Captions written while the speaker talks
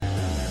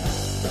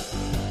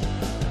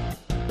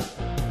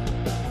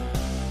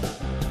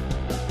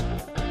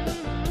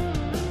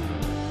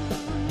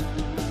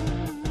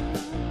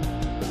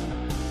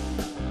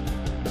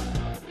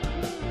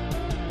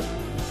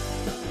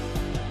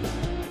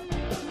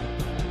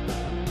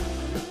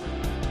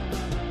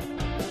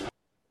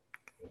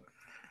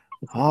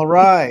All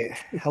right.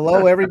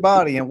 Hello,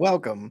 everybody, and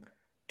welcome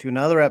to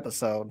another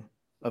episode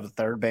of the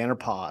Third Banner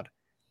Pod.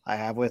 I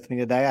have with me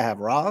today, I have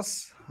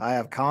Ross, I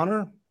have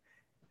Connor.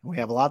 We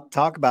have a lot to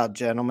talk about,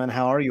 gentlemen.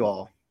 How are you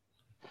all?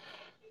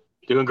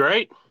 Doing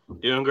great.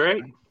 Doing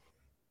great.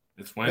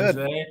 It's Good.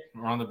 Wednesday.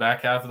 We're on the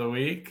back half of the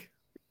week.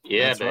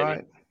 Yeah, That's baby.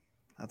 right.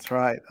 That's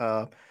right.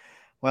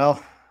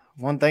 Well,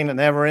 one thing that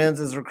never ends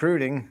is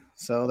recruiting.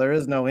 So there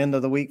is no end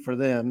of the week for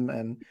them.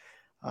 And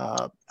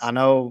I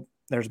know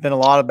there's been a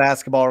lot of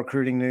basketball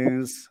recruiting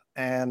news,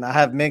 and I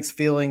have mixed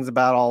feelings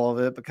about all of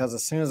it because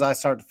as soon as I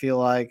start to feel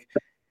like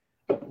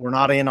we're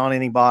not in on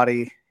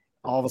anybody,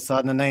 all of a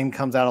sudden a name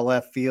comes out of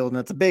left field, and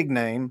it's a big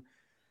name,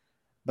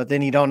 but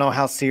then you don't know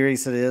how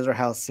serious it is or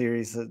how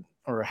serious it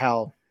or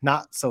how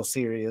not so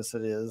serious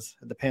it is,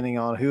 depending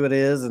on who it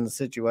is and the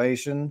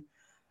situation.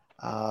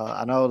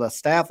 I know the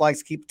staff likes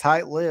to keep a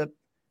tight lip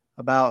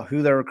about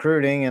who they're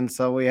recruiting, and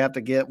so we have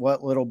to get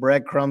what little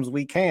breadcrumbs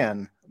we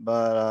can.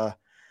 But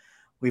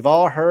we've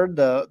all heard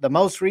the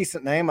most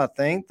recent name, I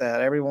think,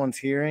 that everyone's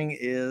hearing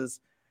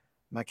is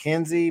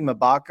Mackenzie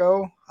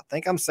Mgbako. I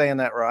think I'm saying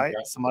that right.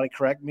 Okay. Somebody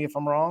correct me if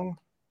I'm wrong.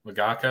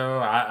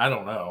 Mgbako? I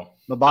don't know.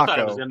 I thought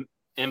it was Mgbako.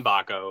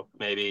 Mgbako,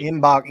 maybe.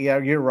 Mgbako. Yeah,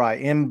 you're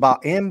right.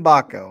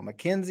 Mgbako.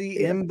 Mackenzie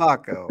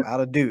Mgbako out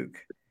of Duke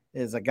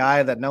is a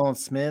guy that Nolan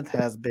Smith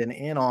has been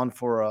in on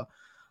for a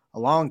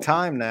long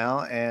time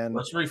now. And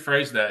Let's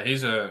rephrase that.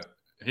 He's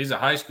a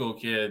high school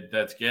kid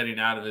that's getting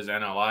out of his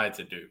NLI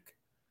to Duke.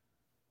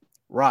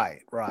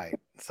 Right.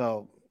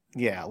 So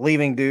yeah,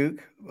 leaving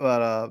Duke,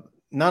 but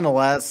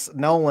nonetheless,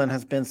 Nolan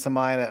has been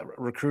somebody that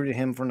recruited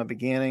him from the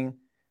beginning,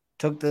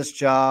 took this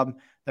job.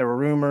 There were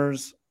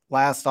rumors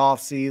last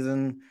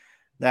offseason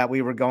that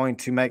we were going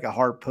to make a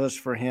hard push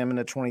for him in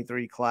the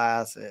 23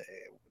 class.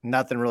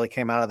 Nothing really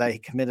came out of that. He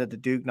committed to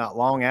Duke not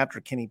long after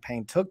Kenny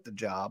Payne took the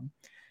job,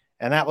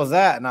 and that was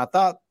that. And I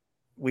thought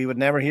we would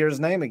never hear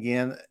his name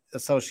again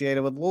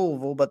associated with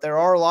Louisville, but there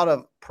are a lot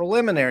of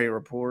preliminary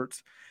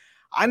reports.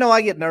 I know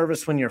I get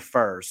nervous when you're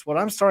first. What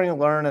I'm starting to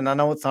learn, and I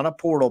know it's not a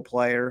portal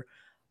player,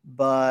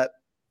 but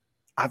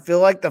I feel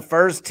like the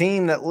first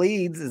team that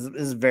leads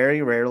is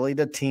very rarely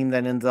the team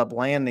that ends up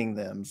landing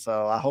them.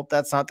 So I hope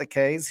that's not the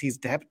case. He's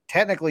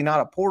technically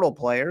not a portal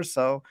player,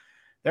 so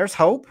there's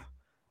hope.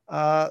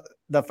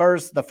 The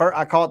first,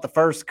 I call it the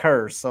first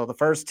curse. So the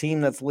first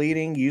team that's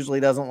leading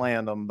usually doesn't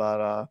land them,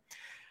 but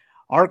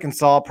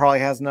Arkansas probably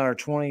has another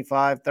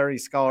 25, 30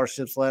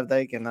 scholarships left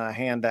they can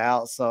hand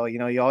out. So,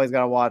 you always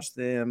got to watch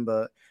them.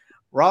 But,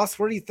 Ross,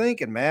 what are you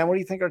thinking, man? What do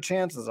you think our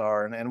chances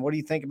are? And what do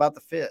you think about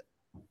the fit?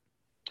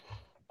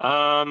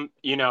 You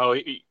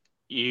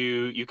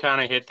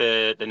kind of hit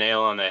the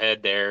nail on the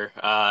head there.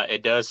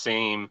 It does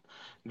seem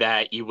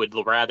that you would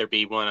rather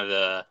be one of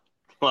the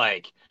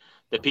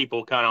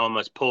people kind of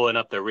almost pulling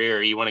up the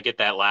rear. You want to get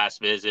that last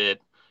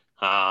visit,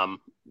 but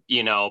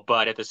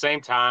at the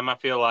same time, I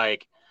feel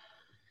like,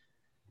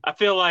 a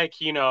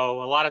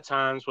lot of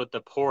times with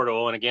the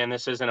portal, and again,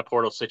 this isn't a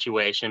portal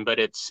situation, but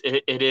it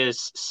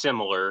is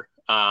similar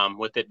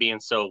with it being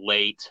so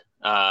late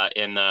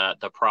in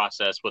the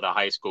process with a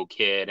high school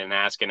kid and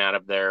asking out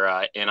of their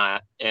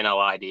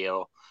NLI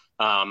deal.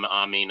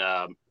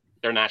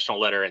 Their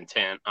national letter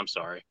intent. I'm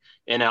sorry,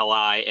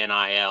 NLI,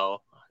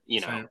 NIL.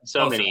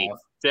 So many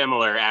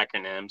similar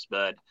acronyms,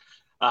 but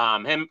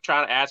him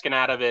asking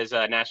out of his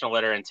national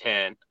letter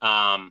intent.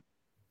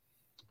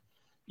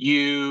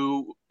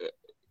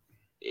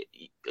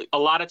 A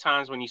lot of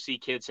times when you see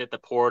kids hit the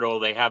portal,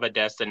 they have a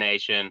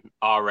destination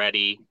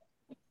already.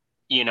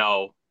 They've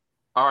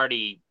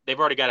already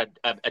got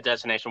a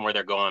destination where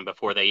they're going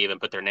before they even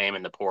put their name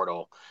in the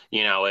portal.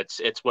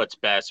 It's what's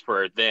best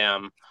for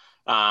them.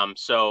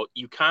 So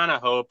you kind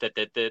of hope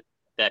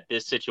that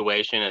this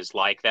situation is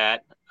like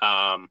that.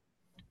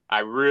 I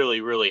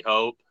really, really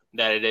hope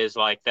that it is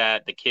like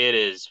that. The kid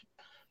is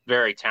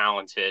very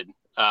talented.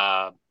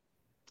 Got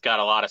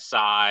a lot of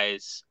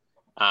size.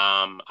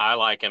 I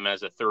like him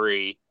as a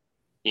 3.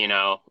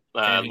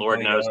 Lord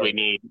knows we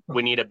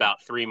need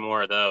about 3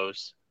 more of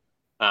those.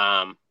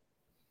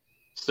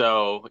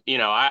 So,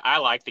 I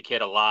like the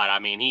kid a lot. I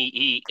mean,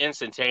 he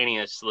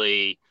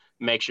instantaneously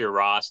makes your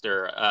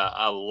roster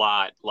a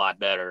lot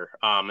better,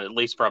 at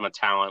least from a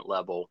talent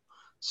level.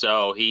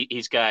 So he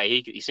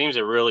seems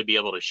to really be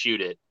able to shoot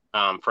it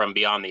from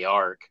beyond the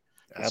arc.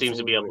 He seems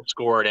to be able to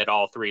score it at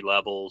all 3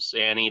 levels,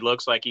 and he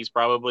looks like he's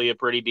probably a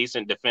pretty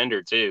decent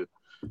defender too.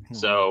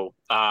 So,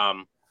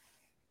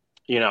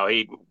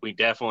 we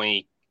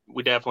definitely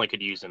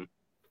could use him.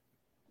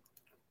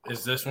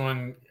 Is this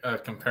one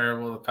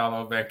comparable to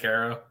Paolo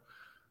Banchero?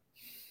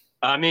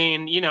 I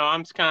mean,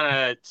 I'm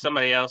kind of,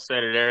 somebody else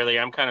said it earlier.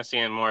 I'm kind of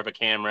seeing more of a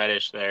Cam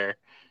Reddish there.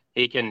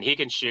 He can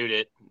shoot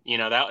it.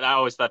 That I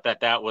always thought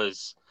that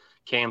was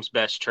Cam's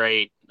best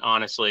trait.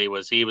 Honestly,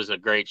 he was a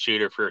great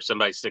shooter for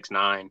somebody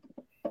 6'9",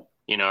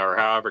 or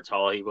however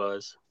tall he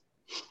was.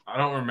 I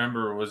don't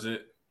remember. Was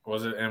it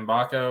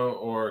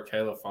Mgbako or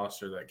Caleb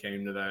Foster that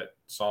came to that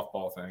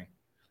softball thing?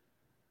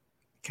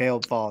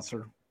 Caleb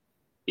Foster.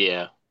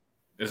 Yeah.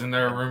 Isn't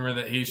there a rumor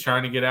that he's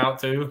trying to get out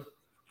too?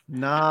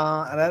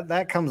 Nah,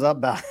 that comes up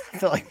about I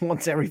feel like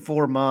once every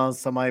 4 months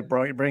somebody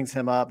brings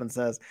him up and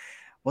says,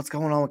 "What's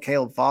going on with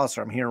Caleb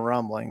Foster?" I'm hearing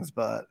rumblings,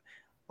 but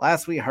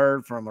last we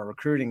heard from a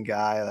recruiting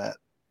guy that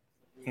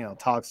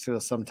talks to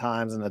us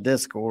sometimes in the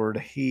Discord,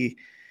 he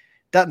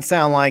doesn't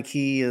sound like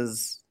he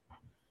is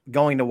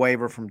going to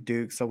waver from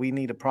Duke. So we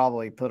need to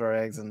probably put our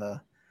eggs in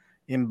the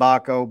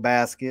Mgbako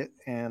basket.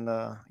 And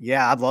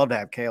I'd love to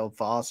have Caleb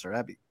Foster.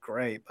 That'd be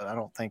great, but I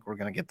don't think we're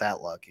going to get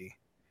that lucky.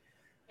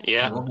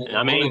 Yeah, we'll be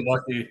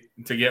lucky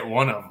to get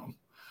one of them.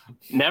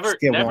 Never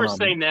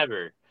say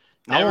never.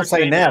 I won't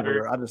say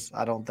never.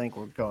 I don't think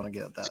we're going to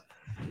get that.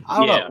 I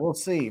don't know. We'll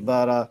see.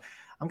 But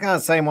I'm kind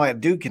of the same way.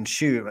 Duke can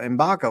shoot.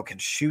 Mgbako can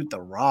shoot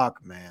the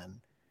rock,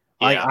 man.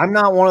 Like, I'm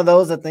not one of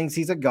those that thinks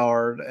he's a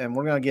guard, and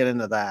we're going to get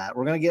into that.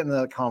 We're going to get into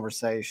that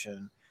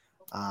conversation.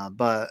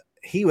 But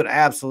he would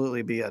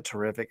absolutely be a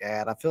terrific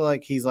ad. I feel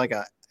like he's like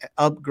a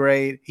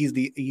upgrade. He's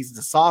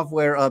the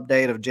software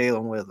update of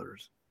Jalen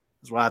Withers.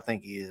 Is what I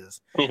think he is.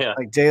 Yeah.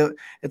 Like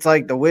it's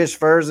like the Wish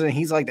version.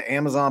 He's like the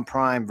Amazon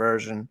Prime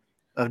version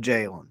of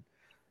Jalen.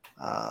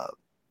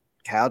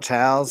 Couch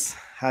House,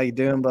 how you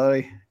doing,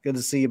 buddy? Good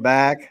to see you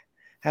back.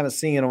 Haven't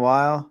seen you in a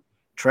while.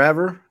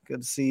 Trevor,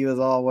 good to see you as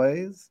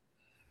always.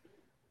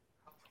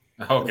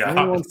 Oh, Does God.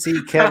 anyone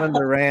see Kevin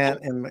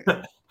Durant in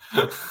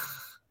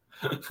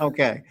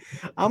Okay.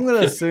 I'm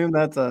going to assume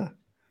that's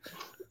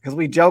because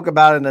we joke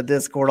about it in the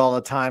Discord all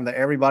the time that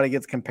everybody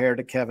gets compared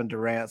to Kevin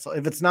Durant. So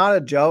if it's not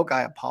a joke,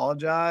 I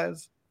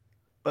apologize.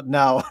 But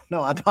no,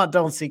 I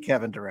don't see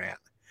Kevin Durant.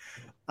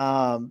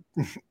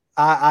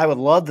 I would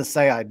love to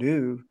say I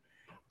do.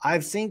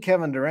 I've seen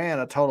Kevin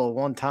Durant a total of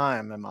one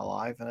time in my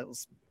life, and it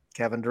was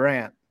Kevin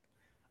Durant.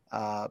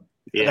 The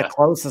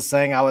closest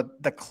thing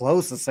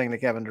to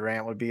Kevin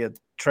Durant would be a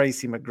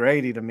Tracy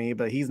McGrady to me,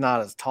 but he's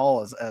not as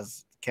tall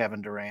as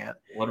Kevin Durant.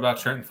 What about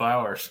Trenton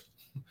Flowers?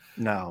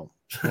 No,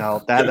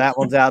 that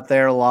one's out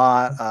there a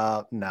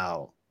lot.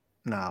 No.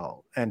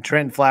 And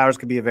Trenton Flowers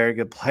could be a very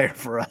good player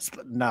for us,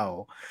 but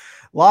no.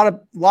 A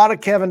lot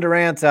of Kevin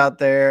Durant's out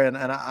there, and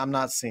I'm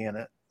not seeing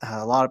it.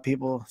 A lot of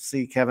people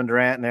see Kevin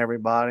Durant and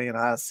everybody, and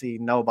I see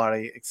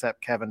nobody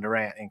except Kevin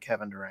Durant and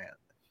Kevin Durant.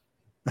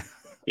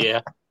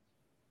 Yeah,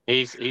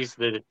 he's a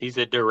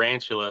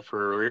Durantula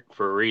for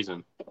a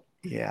reason.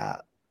 Yeah,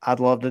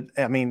 I'd love to.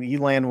 I mean, you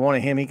land one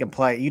of him, he can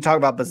play. You talk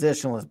about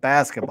positionless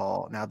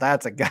basketball. Now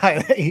that's a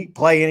guy that he can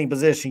play any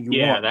position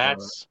you want.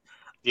 That's.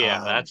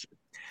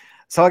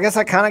 So I guess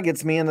that kind of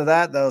gets me into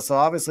that though. So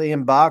obviously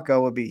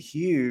Mgbako would be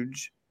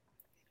huge.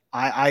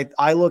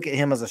 I look at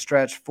him as a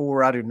stretch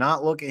four. I do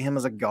not look at him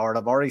as a guard.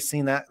 I've already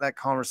seen that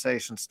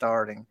conversation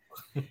starting.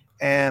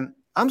 And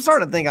I'm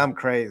starting to think I'm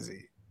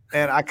crazy.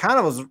 And I kind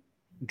of was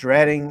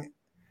dreading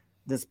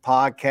this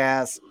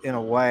podcast in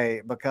a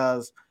way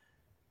because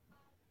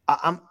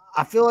I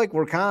feel like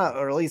we're kind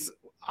of, or at least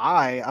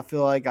I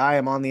feel like I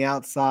am on the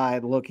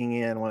outside looking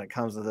in when it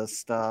comes to this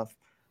stuff.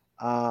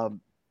 I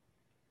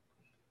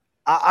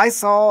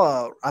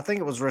saw, I think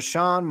it was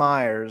Rashawn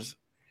Myers,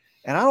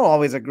 and I don't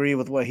always agree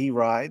with what he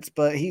writes,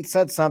 but he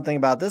said something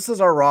about this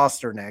is our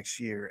roster next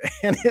year.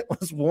 And it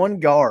was one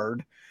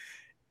guard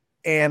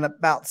and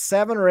about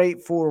 7 or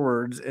 8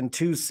 forwards and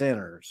 2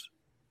 centers.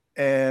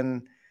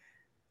 And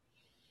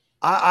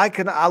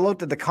I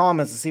looked at the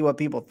comments to see what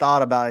people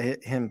thought about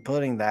him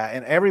putting that,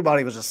 and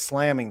everybody was just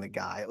slamming the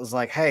guy. It was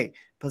like, hey,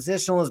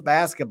 positionless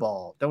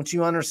basketball. Don't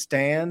you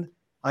understand?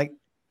 Like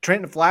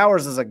Trenton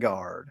Flowers is a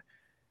guard.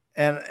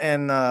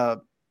 And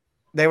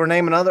they were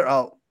naming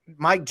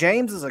Mike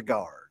James is a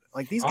guard.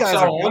 Like these guys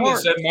are one that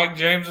said Mike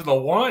James is the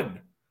one.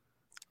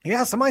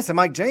 Yeah, somebody said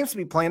Mike James to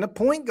be playing a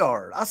point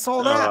guard. I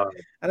saw that.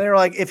 And they were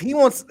like, if he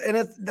wants,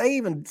 and they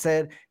even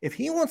said, if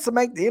he wants to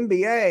make the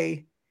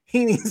NBA,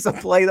 he needs to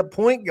play the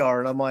point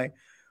guard. I'm like,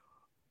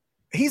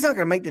 he's not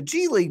going to make the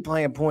G League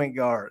playing point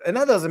guard. And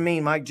that doesn't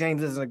mean Mike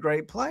James isn't a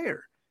great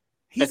player.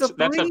 He's a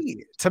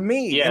three to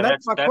me. Yeah, and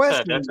that's my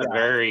question.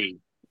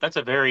 That's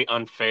a very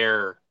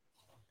unfair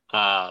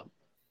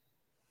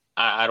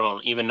I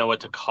don't even know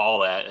what to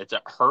call that. It's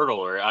a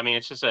hurdler. I mean,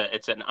 it's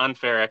an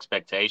unfair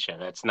expectation.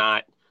 It's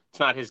not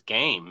his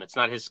game. It's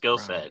not his skill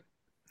set.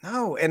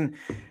 No, and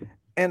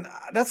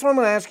that's what I'm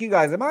going to ask you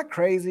guys. Am I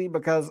crazy?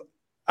 Because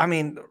I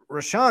mean,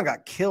 Rashawn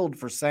got killed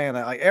for saying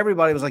that. Like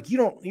everybody was like,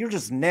 you're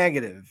just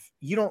negative.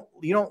 You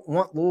don't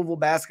want Louisville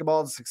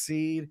basketball to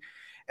succeed.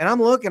 And I'm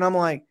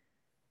like,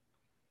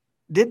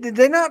 do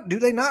they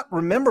not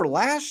remember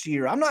last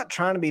year? I'm not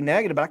trying to be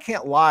negative, but I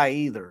can't lie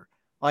either.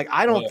 Like,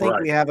 I don't think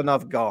we have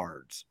enough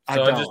guards.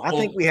 I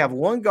think we have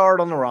one guard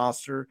on the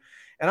roster,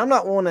 and I'm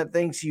not one that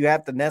thinks you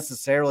have to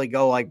necessarily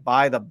go like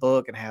by the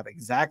book and have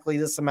exactly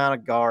this amount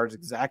of guards,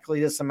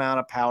 exactly this amount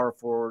of power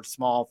forwards,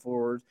 small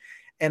forwards.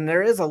 And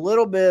there is a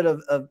little bit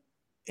of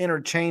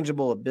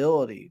interchangeable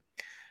ability,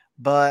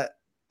 but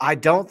I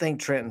don't think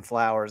Trenton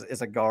Flowers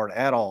is a guard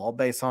at all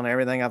based on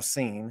everything I've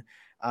seen.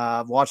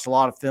 I've watched a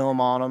lot of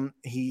film on him.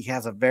 He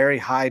has a very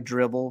high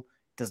dribble,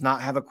 does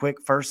not have a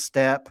quick first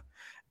step.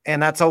 And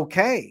that's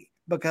okay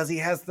because he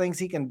has things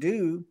he can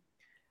do.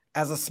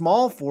 as a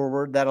small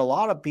forward that a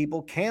lot of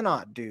people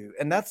cannot do.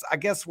 And that's, I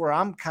guess, where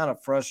I'm kind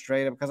of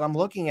frustrated, because I'm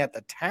looking at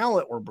the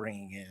talent we're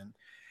bringing in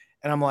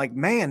and I'm like,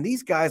 man,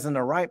 these guys in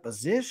the right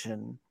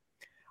position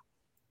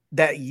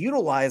that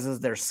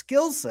utilizes their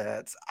skill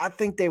sets, I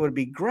think they would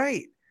be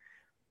great.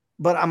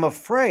 But I'm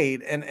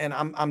afraid, and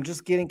I'm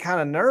just getting kind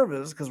of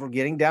nervous because we're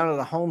getting down to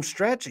the home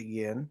stretch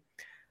again.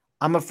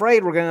 I'm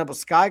afraid we're going to end up with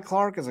Sky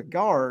Clark as a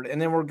guard,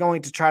 and then we're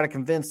going to try to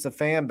convince the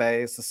fan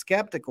base, the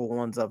skeptical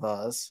ones of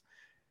us,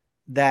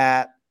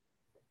 that,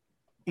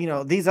 you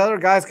know, these other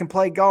guys can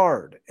play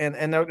guard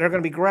and they're going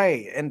to be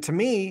great. And to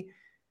me,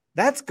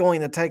 that's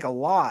going to take a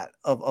lot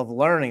of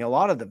learning, a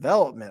lot of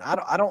development.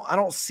 I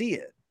don't see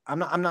it.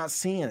 I'm not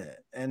seeing it.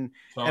 And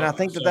I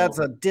think that's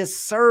a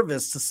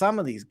disservice to some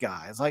of these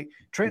guys. Like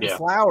Trenton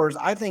Flowers,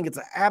 I think it's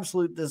an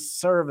absolute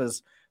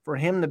disservice for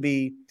him to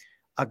be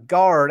a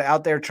guard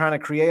out there trying to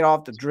create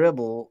off the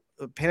dribble,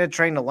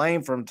 penetrating the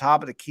lane from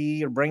top of the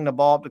key or bring the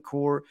ball up the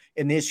court,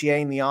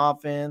 initiating the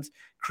offense,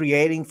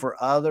 creating for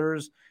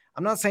others.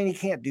 I'm not saying he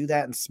can't do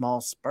that in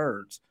small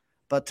spurts,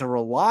 but to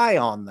rely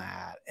on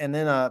that. And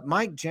then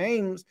Mike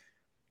James,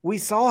 we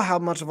saw how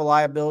much of a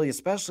liability,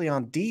 especially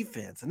on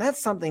defense. And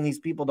that's something these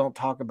people don't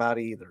talk about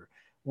either.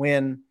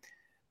 When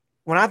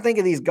I think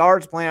of these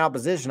guards playing out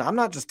position, I'm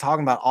not just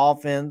talking about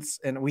offense.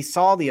 And we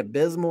saw the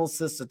abysmal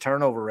assist to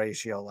turnover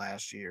ratio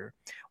last year.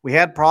 We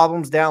had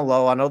problems down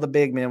low. I know the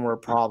big men were a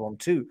problem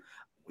too.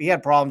 We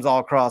had problems all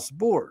across the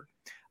board.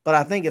 But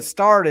I think it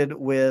started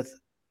with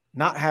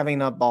not having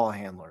enough ball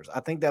handlers. I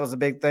think that was a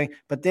big thing.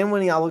 But then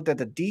when I looked at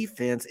the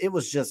defense, it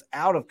was just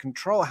out of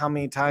control how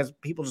many times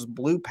people just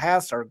blew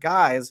past our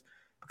guys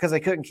because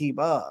they couldn't keep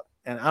up.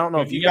 And I don't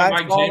know if you guys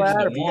saw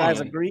that, if you guys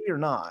agree or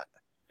not.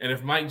 And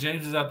if Mike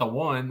James is at the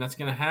one, that's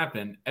going to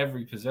happen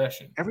every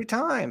possession. Every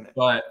time.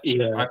 But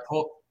I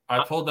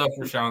pulled up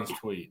Rashawn's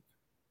tweet.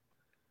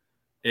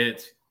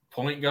 It's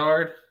point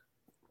guard,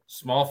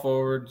 small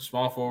forward,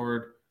 small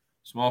forward,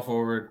 small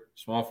forward,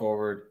 small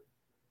forward,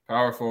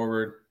 power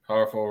forward,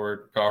 power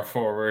forward, power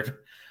forward,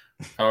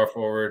 power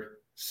forward,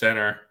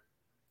 center.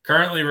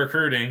 Currently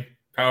recruiting,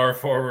 power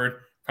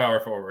forward, power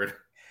forward.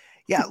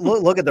 Yeah,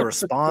 look at the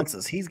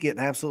responses. He's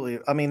getting absolutely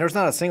 – I mean, there's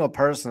not a single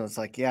person that's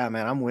like, yeah,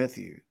 man, I'm with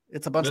you.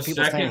 It's a bunch of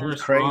people saying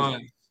he's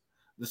crazy.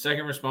 The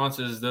second response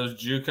is those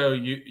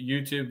JUCO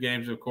YouTube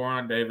games with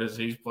Coron Davis,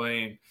 he's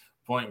playing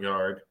point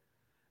guard.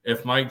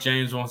 If Mike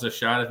James wants a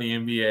shot at the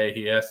NBA,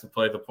 he has to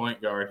play the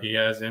point guard. He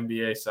has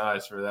NBA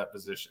size for that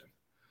position.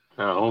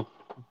 No,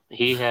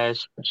 he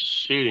has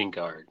shooting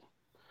guard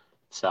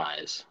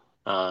size.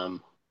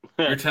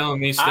 You're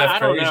telling me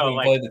Steph Curry's going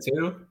to play the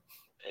two?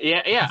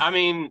 Yeah. I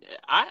mean,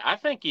 I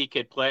think he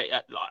could play.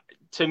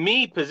 To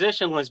me,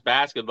 positionless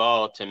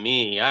basketball, to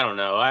me, I don't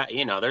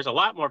know. There's a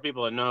lot more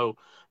people that know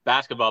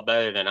basketball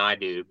better than I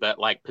do. But,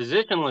 like,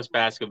 positionless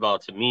basketball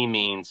to me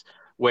means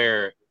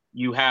where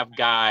you have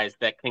guys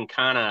that can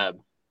kind of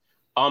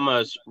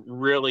almost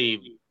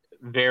really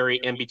vary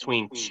in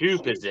between two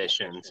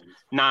positions,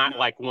 not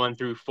like 1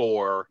 through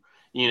 4.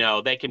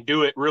 They can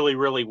do it really,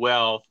 really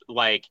well,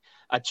 like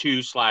a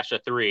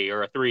 2/3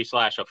 or a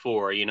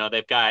 3/4.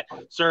 They've got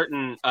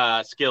certain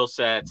skill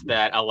sets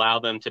that allow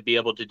them to be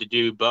able to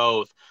do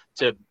both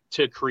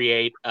to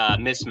create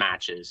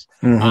mismatches.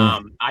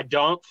 Mm-hmm. I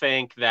don't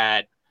think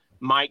that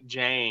Mike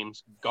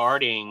James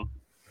guarding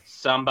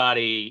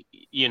somebody,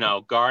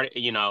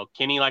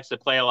 Kenny likes to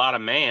play a lot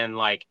of man.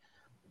 Like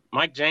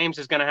Mike James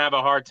is going to have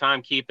a hard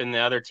time keeping the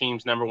other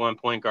team's number one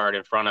point guard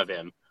in front of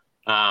him.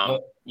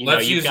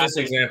 Let's use this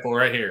example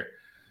right here.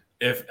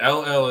 If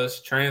L.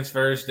 Ellis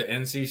transfers to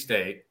NC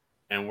State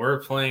and we're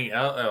playing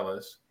L.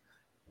 Ellis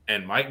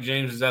and Mike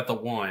James is at the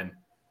one,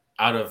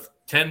 out of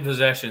 10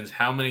 possessions,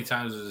 how many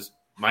times is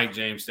Mike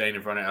James staying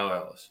in front of L.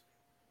 Ellis?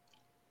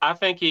 I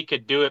think he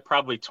could do it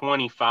probably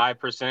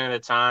 25% of the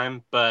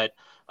time, but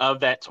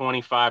of that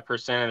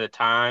 25% of the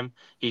time,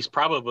 he's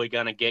probably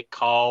going to get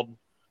called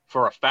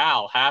for a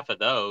foul half of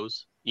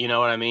those. You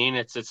know what I mean?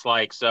 It's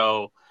like,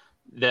 so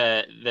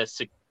the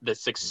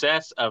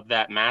success of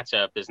that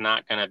matchup is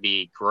not going to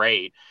be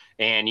great.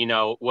 And,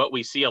 what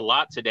we see a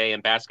lot today in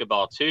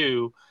basketball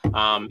too,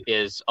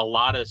 is a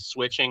lot of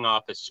switching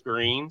off of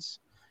screens.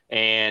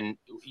 And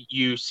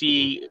you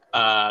see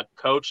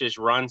coaches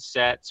run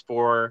sets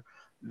for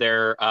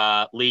their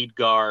lead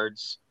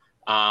guards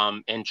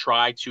and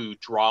try to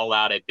draw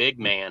out a big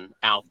man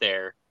out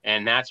there.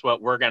 And that's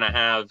what we're going to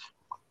have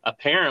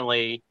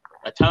apparently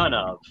a ton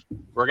of.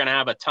 We're going to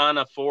have a ton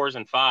of 4s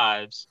and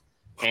 5s.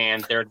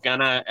 And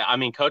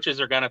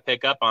coaches are going to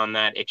pick up on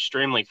that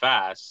extremely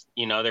fast.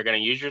 They're going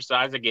to use your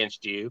size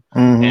against you,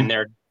 mm-hmm.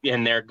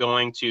 and they're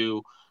going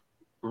to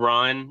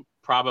run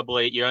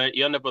probably. You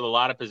end up with a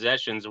lot of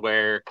possessions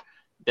where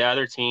the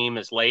other team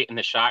is late in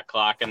the shot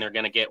clock, and they're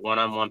going to get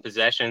one-on-one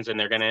possessions, and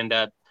they're going to end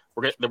up.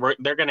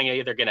 They're going to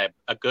either get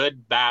a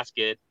good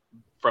basket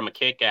from a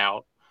kick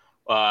out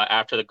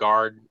after the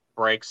guard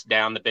breaks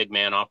down the big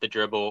man off the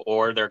dribble,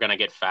 or they're going to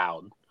get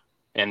fouled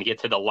and get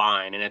to the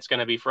line, and it's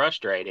going to be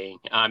frustrating.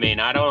 I mean,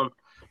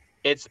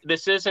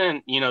 this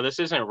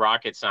isn't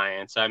rocket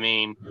science. I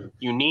mean,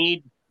 you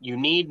need you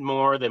need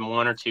more than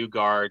one or two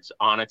guards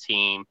on a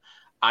team.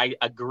 I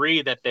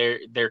agree that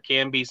there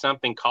can be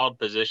something called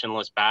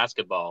positionless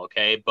basketball,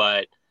 okay?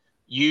 But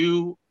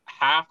you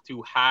have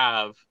to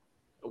have,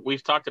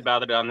 we've talked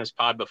about it on this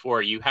pod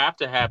before, you have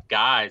to have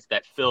guys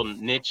that fill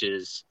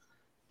niches,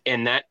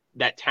 and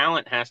that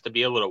talent has to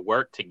be able to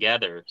work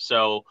together.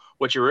 So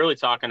what you're really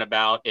talking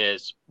about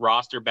is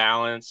roster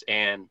balance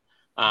and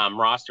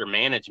roster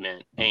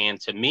management. And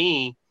to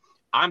me,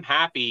 I'm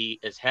happy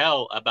as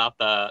hell about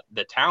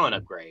the talent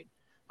upgrade.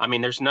 I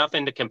mean, there's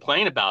nothing to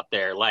complain about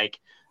there. Like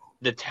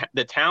the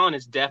talent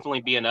is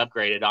definitely being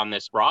upgraded on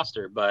this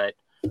roster, but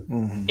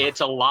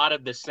it's a lot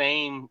of the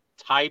same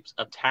types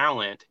of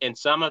talent, and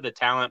some of the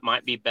talent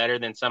might be better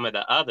than some of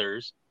the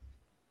others.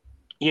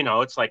 You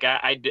know, it's like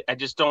I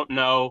just don't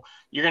know.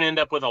 You're going to end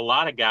up with a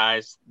lot of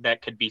guys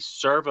that could be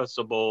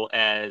serviceable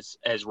as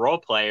role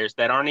players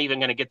that aren't even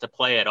going to get to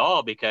play at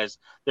all because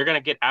they're going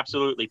to get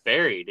absolutely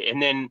buried.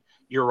 And then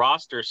your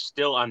roster's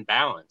still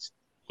unbalanced.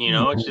 You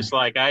know, it's just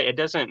like it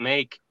doesn't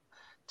make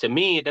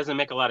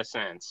a lot of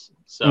sense.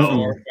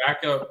 So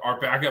our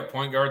backup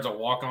point guard's a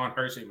walk-on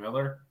Hershey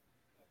Miller.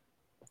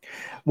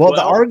 Well,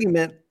 the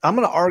argument, I'm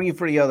going to argue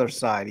for the other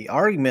side. The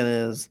argument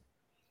is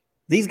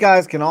these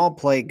guys can all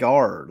play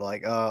guard.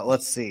 Like,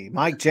 let's see.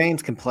 Mike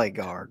James can play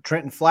guard.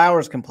 Trenton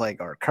Flowers can play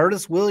guard.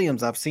 Curtis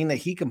Williams, I've seen that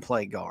he can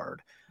play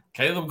guard.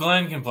 Caleb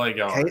Glenn can play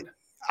guard.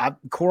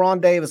 Coron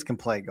Davis can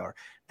play guard.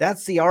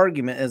 That's the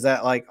argument, is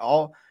that like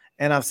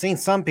and I've seen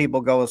some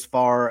people go as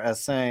far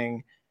as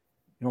saying,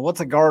 you know,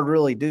 what's a guard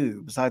really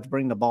do besides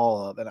bring the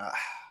ball up? And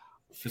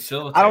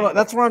facilitate. I don't know.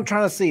 That's what I'm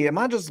trying to see. Am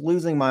I just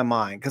losing my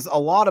mind? Because a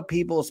lot of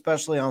people,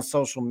 especially on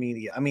social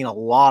media, I mean, a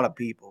lot of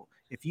people,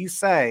 if you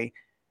say,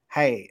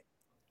 hey,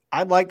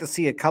 I'd like to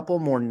see a couple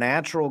more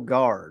natural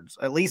guards,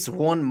 at least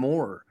one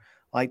more,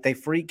 like they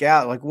freak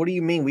out. Like, what do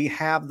you mean? We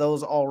have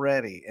those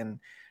already. And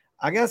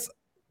I guess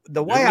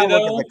the way I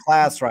look at the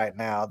class right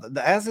now,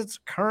 as it's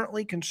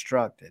currently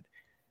constructed,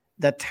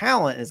 the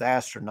talent is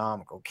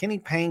astronomical. Kenny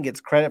Payne gets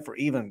credit for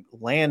even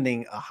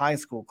landing a high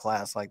school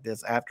class like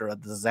this after a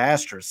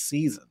disastrous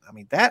season. I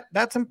mean,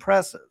 that's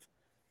impressive.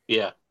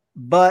 Yeah.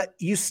 But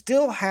you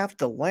still have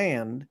to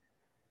land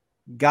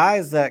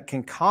guys that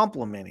can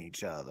complement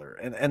each other.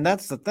 And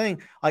that's the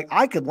thing. Like,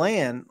 I could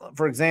land,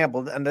 for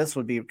example, and this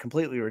would be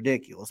completely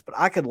ridiculous, but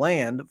I could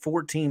land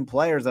 14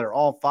 players that are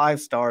all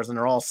 5-stars and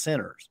they're all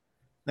centers.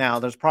 Now,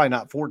 there's probably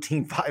not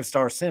 14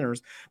 5-star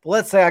centers, but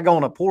let's say I go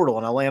in a portal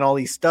and I land all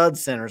these stud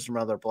centers from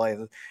other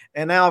places,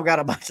 and now I've got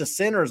a bunch of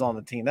centers on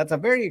the team. That's a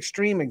very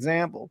extreme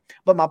example,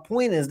 but my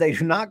point is they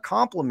do not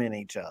complement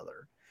each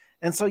other.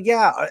 And so,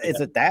 is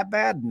it that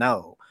bad?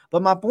 No.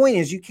 But my point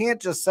is, you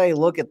can't just say,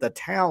 look at the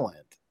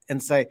talent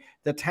and say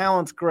the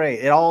talent's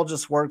great. It all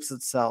just works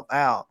itself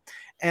out.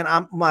 And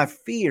my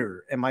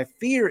fear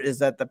is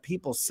that the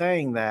people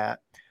saying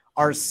that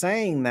are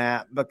saying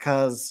that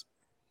because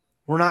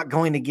we're not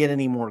going to get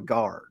any more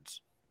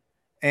guards.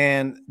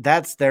 And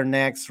that's their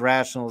next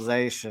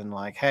rationalization.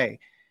 Like, hey,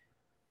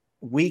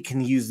 we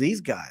can use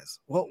these guys.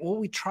 Well,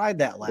 we tried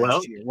that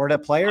last year. Were the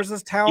players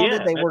as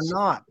talented? They were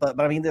not. But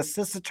I mean, the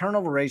assist to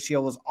turnover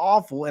ratio was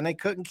awful, and they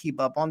couldn't keep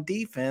up on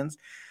defense.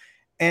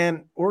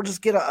 And we'll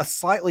just get a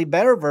slightly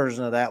better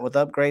version of that with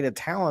upgraded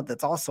talent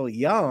that's also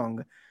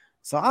young.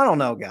 So I don't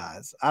know,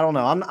 guys. I don't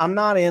know. I'm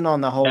not in on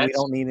the whole we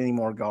don't need any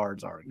more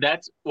guards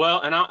argument.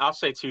 And I'll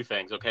say two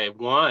things.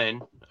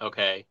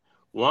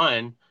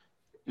 One,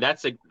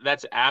 that's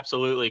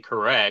absolutely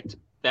correct.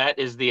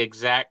 That's the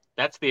exact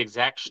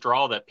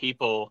straw that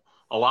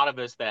a lot of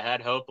us that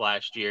had hope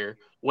last year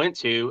went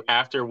to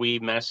after we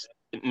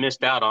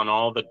missed out on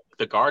all the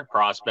guard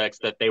prospects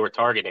that they were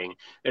targeting.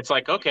 It's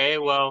like, okay,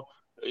 well,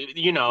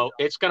 you know,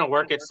 it's going to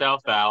work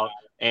itself out.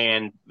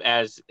 And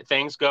as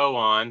things go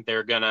on,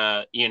 they're going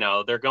to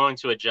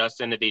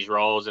adjust into these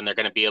roles, and they're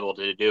going to be able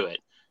to do it.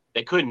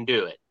 They couldn't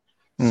do it.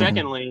 Mm-hmm.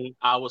 Secondly,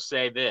 I will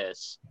say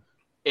this.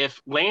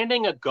 If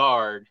landing a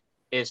guard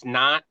is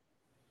not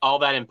all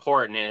that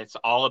important and it's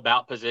all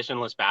about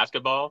positionless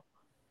basketball,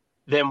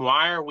 then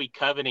why are we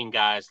coveting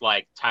guys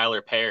like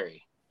Tyler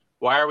Perry?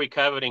 Why are we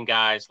coveting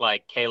guys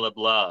like Caleb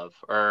Love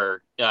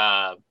or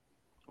what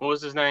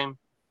was his name?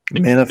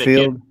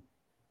 Minifield.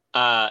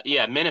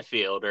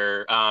 Minifield.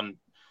 Or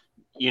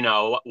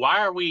why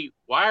are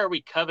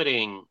we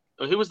coveting?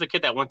 Who was the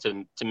kid that went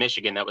to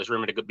Michigan that was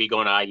rumored to be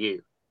going to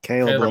IU?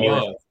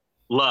 Caleb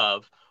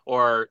Love.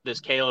 Or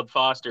this Caleb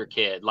Foster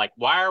kid. Like,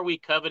 why are we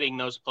coveting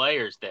those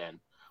players then?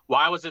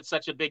 Why was it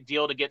such a big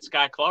deal to get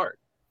Sky Clark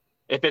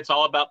if it's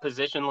all about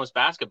positionless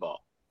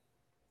basketball?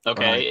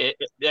 Okay,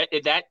 right.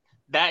 It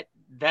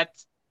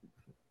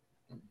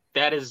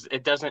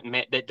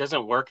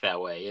doesn't work that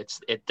way.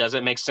 It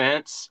doesn't make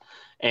sense,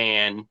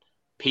 and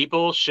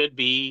people should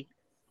be.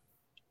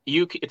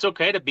 It's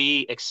okay to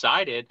be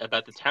excited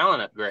about the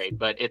talent upgrade,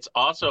 but it's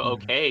also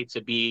okay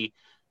to be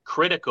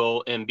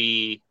critical and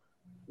be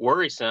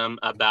worrisome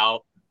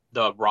about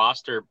the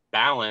roster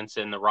balance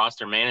and the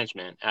roster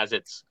management as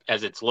it's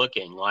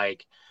looking.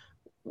 Like,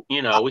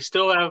 you know, we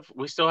still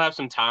have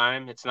some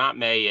time. It's not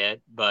May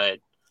yet, but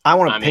I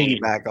want to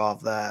piggyback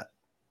off that,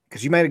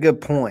 because you made a good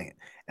point.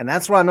 And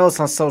that's what I noticed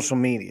on social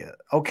media.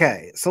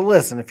 Okay, so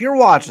listen, if you're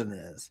watching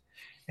this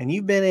and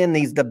you've been in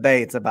these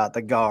debates about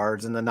the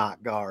guards and the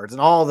not guards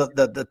and all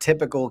the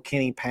typical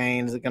Kenny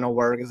Payne, is it going to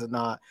work, is it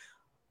not?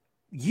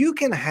 You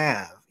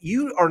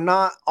are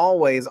not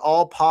always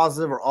all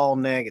positive or all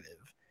negative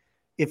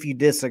if you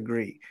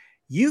disagree.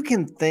 You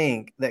can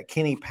think that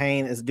Kenny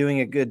Payne is doing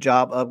a good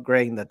job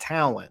upgrading the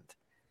talent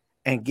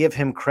and give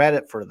him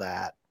credit for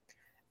that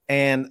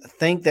and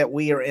think that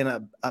we are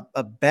in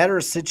a better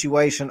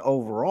situation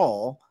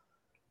overall.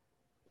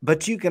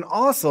 But you can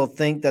also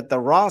think that the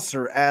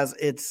roster as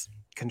it's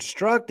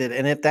constructed,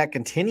 and if that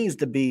continues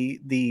to be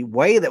the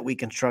way that we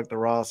construct the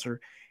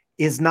roster,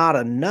 is not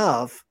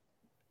enough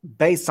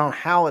based on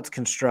how it's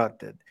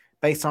constructed,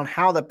 based on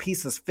how the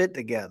pieces fit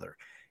together.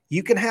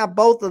 You can have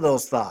both of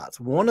those thoughts.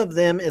 One of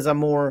them is a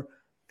more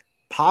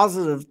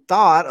positive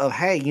thought of,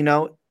 hey,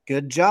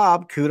 good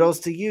job. Kudos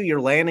to you.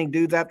 You're landing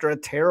dudes after a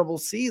terrible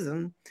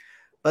season.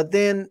 But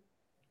then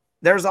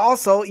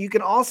you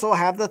can also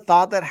have the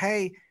thought that,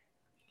 hey,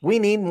 we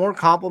need more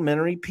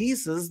complementary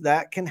pieces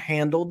that can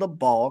handle the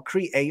ball,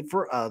 create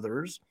for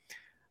others,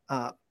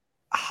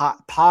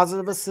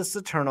 positive assist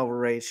to turnover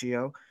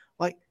ratio.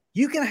 Like,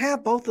 you can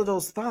have both of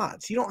those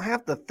thoughts. You don't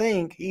have to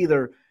think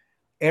either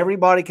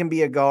everybody can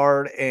be a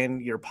guard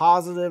and you're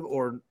positive,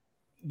 or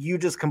you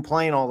just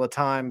complain all the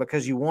time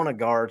because you want a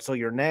guard, so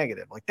you're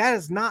negative. Like, that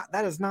is not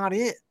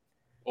it.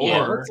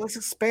 Or let's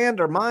expand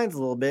our minds a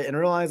little bit and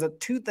realize that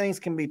two things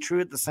can be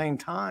true at the same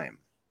time.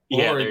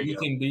 Or you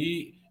can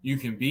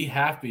be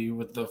happy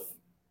with the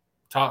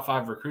top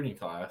 5 recruiting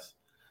class,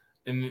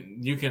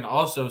 and you can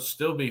also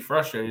still be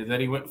frustrated that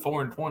he went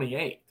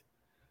 4-28.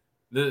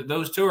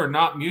 Those two are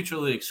not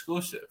mutually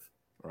exclusive.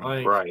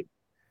 Right.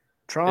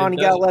 Tron, you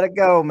gotta let it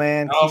go,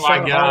 man. Oh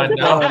Keyshawn my God,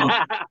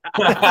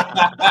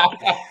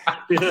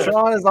 no.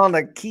 Tron is on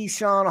the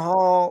Keyshawn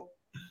Hall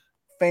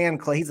fan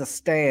club. He's a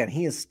stan.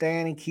 He is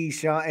standing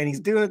Keyshawn, and he's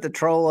doing it to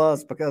troll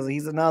us because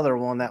he's another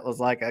one that was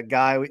like a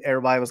guy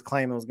everybody was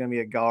claiming was going to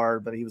be a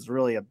guard, but he was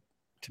really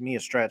to me a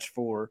stretch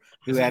 4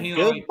 who had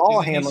good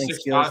ball handling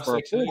skills for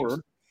a 4.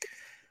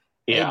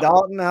 Yeah. Hey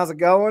Dalton, how's it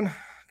going?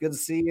 Good to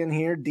see you in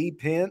here. D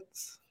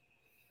Pence.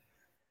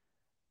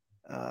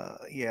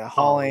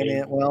 Hall ain't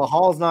in. Well,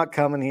 Hall's not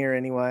coming here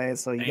anyway,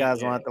 so you guys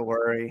don't have to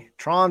worry.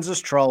 Tron's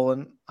just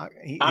trolling.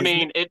 His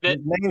name's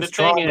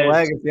Tron the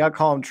Legacy. I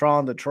call him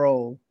Tron the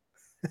Troll.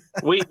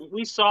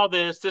 we saw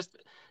this.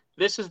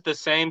 This is the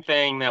same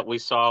thing that we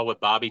saw with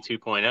Bobby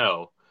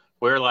 2.0.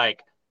 We're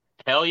like,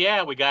 hell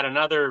yeah, we got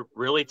another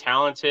really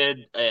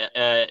talented,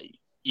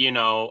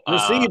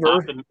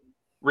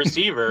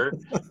 receiver.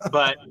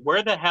 But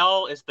where the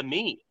hell is the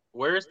meat?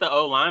 Where's the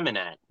O lineman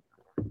at?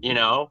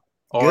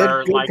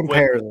 Or good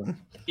comparison.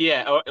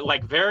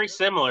 Like very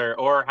similar.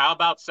 Or how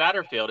about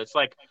Satterfield? It's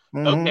like,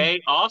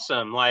 okay,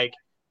 awesome. Like,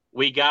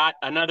 we got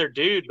another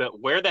dude, but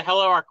where the hell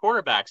are our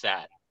quarterbacks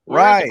at?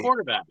 Where's the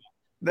quarterback?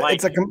 Like,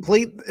 it's a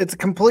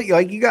complete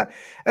like, you got,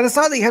 and it's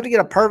not that you have to get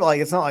a perfect,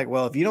 like, it's not like,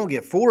 well, if you don't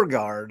get 4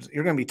 guards,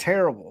 you're going to be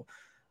terrible.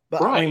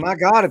 But I mean, my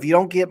God, if you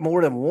don't get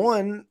more than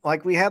 1,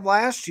 like we had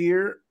last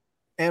year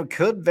and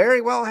could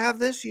very well have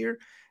this year,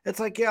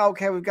 it's like, yeah,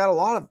 okay, we've got a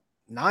lot of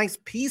nice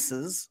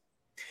pieces.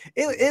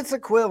 It's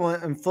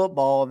equivalent in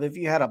football of if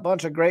you had a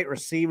bunch of great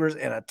receivers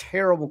and a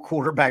terrible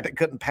quarterback that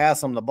couldn't pass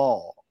them the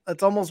ball.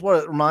 That's almost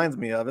what it reminds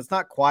me of. It's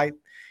not quite,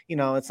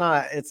 it's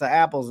an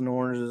apples and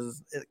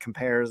oranges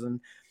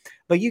comparison,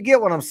 but you get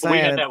what I'm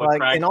saying. It's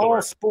like in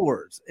all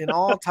sports, in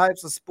all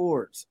types of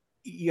sports,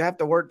 you have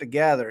to work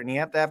together and you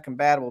have to have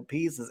compatible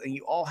pieces, and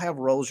you all have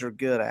roles you're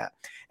good at.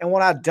 And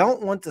what I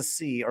don't want to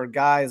see are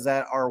guys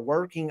that are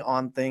working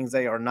on things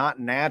they are not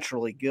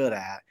naturally good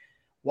at,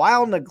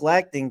 while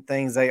neglecting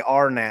things they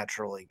are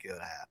naturally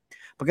good at.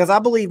 Because I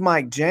believe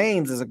Mike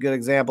James is a good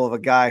example of a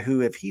guy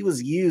who, if he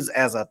was used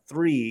as a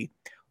 3,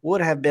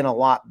 would have been a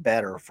lot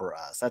better for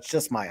us. That's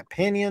just my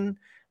opinion.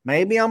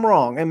 Maybe I'm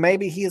wrong, and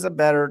maybe he is a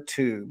better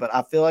 2, but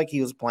I feel like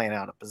he was playing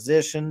out of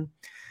position.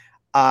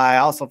 I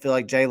also feel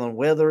like Jalen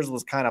Withers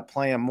was kind of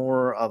playing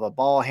more of a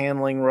ball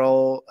handling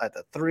role at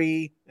the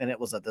 3, and it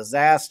was a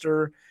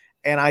disaster.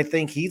 And I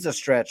think he's a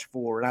stretch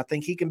 4, and I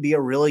think he can be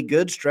a really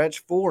good stretch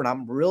 4. And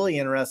I'm really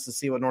interested to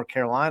see what North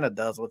Carolina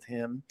does with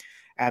him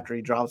after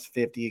he drops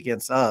 50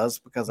 against us,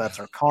 because that's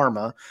our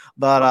karma.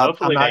 But I'm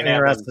not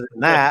interested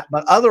in that.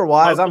 But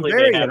otherwise, I'm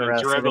very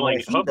interested in what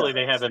he hopefully does.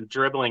 They have him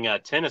dribbling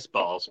tennis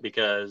balls,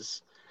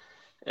 because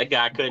the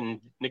guy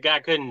couldn't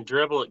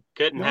dribble,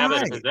 have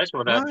it in possession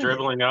without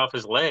dribbling off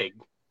his leg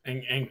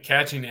and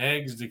catching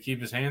eggs to keep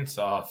his hands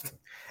soft.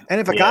 And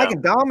if a guy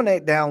can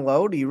dominate down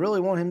low, do you really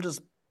want him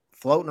just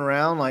floating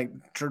around, like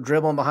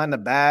dribbling behind the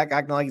back,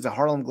 acting like he's a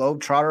Harlem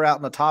Globetrotter out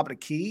in the top of the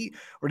key?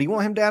 Or do you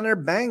want him down there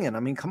banging? I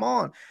mean, come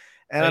on.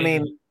 And I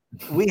mean,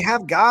 we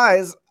have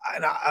guys,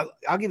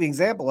 I'll give you an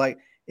example, like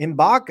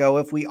Mgbako,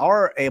 if we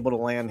are able to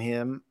land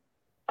him,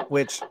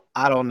 which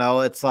I don't know,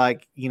 it's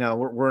like,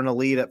 we're in a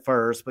lead at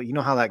first, but you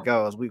know how that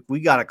goes.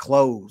 We got to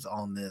close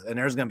on this, and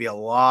there's going to be a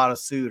lot of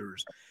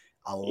suitors.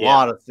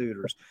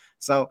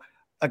 So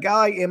a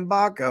guy like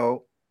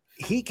Mgbako,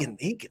 he can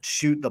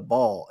shoot the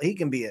ball. He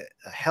can be a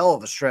hell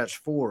of a stretch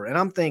forward. And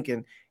I'm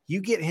thinking you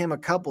get him a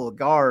couple of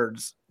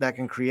guards that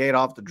can create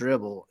off the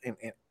dribble, and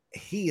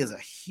he is a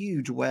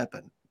huge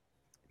weapon.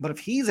 But if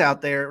he's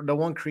out there, the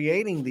one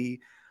creating the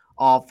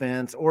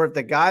offense, or if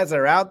the guys that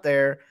are out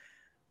there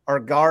are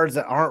guards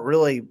that aren't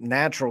really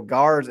natural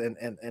guards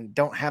and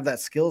don't have that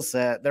skill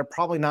set, they're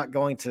probably not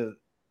going to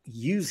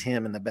use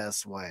him in the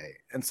best way.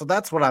 And so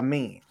that's what I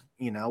mean.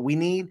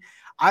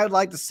 I would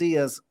like to see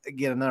us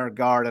get another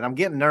guard, and I'm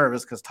getting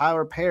nervous because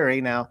Tyler Perry,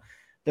 now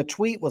the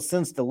tweet was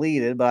since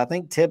deleted, but I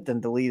think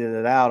Tipton deleted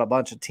it out. A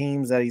bunch of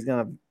teams that he's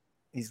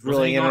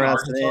really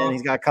interested in.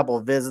 He's got a couple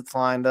of visits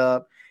lined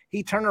up.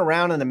 He turned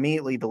around and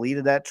immediately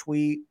deleted that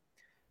tweet.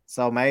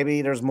 So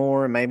maybe there's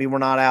more, and maybe we're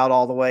not out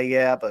all the way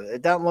yet, but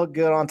it doesn't look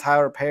good on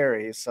Tyler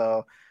Perry.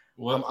 So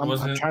I'm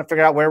trying to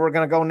figure out where we're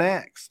going to go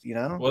next,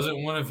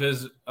 Wasn't one of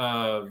his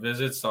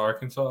visits to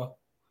Arkansas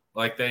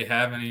like they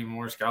have any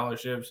more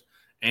scholarships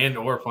and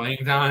or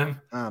playing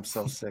time? I'm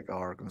so sick of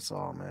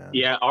Arkansas, man.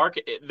 Yeah,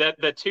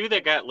 the two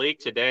that got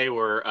leaked today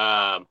were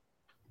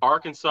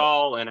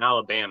Arkansas and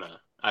Alabama,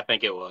 I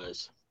think it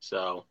was.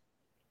 So,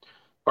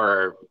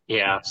 one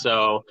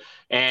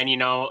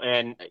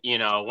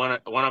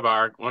of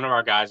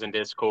our guys in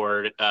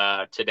Discord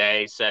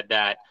today said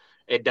that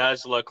it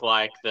does look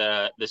like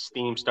the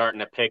steam starting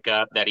to pick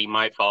up, that he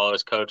might follow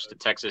his coach to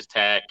Texas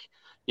Tech,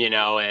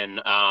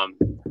 and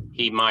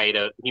he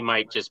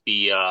might just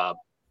be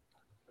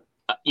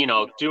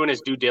doing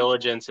his due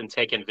diligence and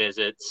taking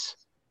visits,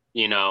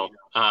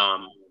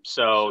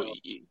 so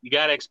you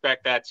got to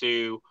expect that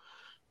too.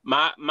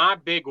 My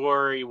big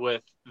worry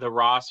with the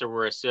roster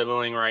we're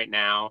assembling right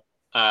now,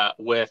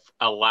 with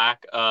a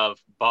lack of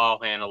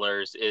ball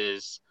handlers,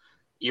 is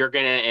you're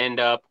going to end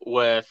up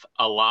with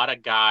a lot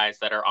of guys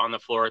that are on the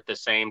floor at the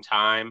same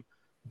time,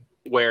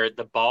 where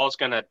the ball's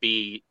going to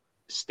be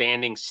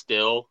standing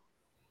still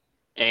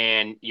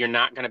and you're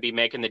not going to be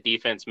making the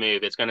defense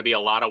move. It's going to be a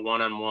lot of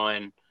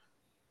one-on-one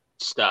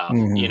stuff,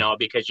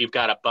 because you've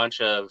got a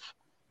bunch of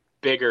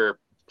bigger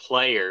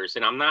players.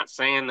 And I'm not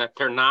saying that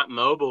they're not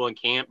mobile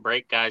and can't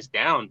break guys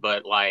down,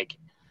 but like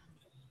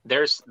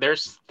there's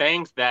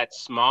things that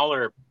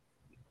smaller,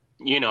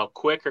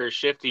 quicker,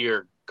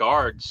 shiftier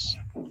guards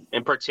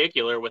in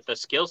particular with a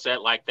skill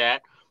set like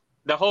that.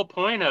 The whole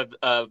point of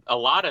a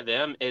lot of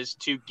them is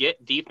to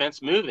get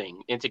defense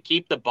moving and to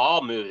keep the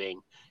ball moving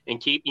and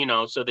keep,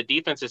 so the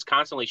defense is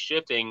constantly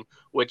shifting,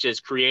 which is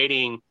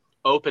creating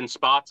open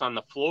spots on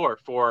the floor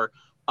for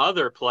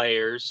other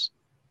players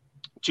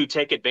to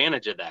take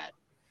advantage of that.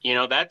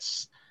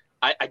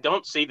 I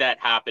don't see that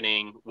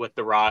happening with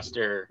the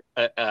roster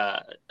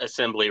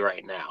assembly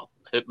right now,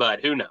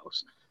 but who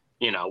knows?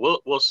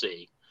 We'll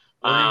see.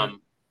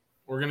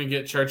 We're gonna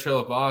get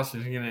Churchill Abass,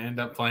 and he's gonna end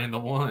up playing the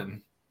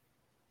one.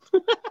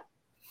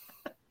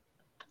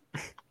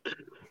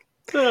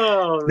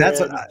 That's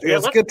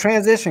a good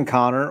transition,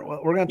 Connor.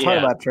 We're going to talk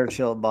about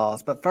Churchill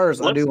Abass, but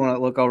first, I do want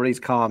to look over these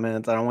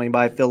comments. I don't want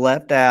anybody to feel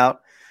left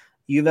out.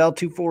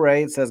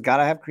 UVL248 says, "Got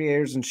to have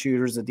creators and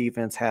shooters the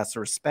defense has to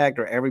respect,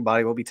 or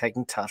everybody will be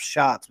taking tough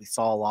shots." We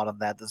saw a lot of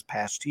that this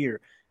past year.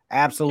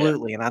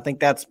 Absolutely, and I think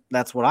that's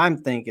what I'm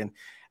thinking.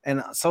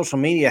 And social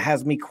media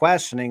has me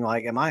questioning,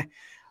 like, am I?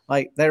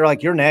 Like, they're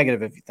like, you're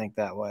negative if you think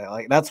that way.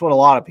 Like, that's what a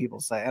lot of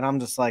people say. And I'm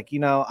just like,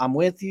 I'm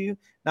with you.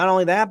 Not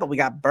only that, but we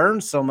got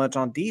burned so much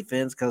on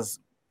defense because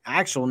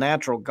actual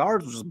natural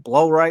guards would just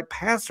blow right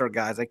past our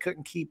guys. They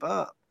couldn't keep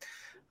up.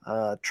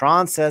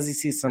 Tron says he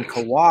sees some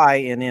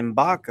Kawhi in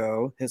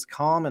Mgbako, his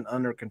calm and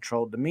under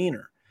control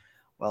demeanor.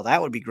 Well,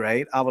 that would be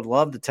great. I would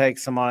love to take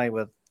somebody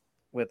with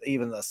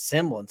even the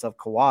semblance of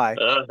Kawhi.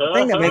 The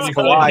thing that makes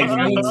Kawhi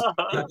unique.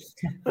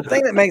 The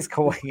thing that makes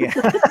Kawhi,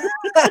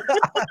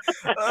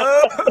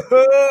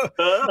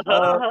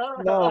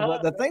 no,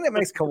 but the thing that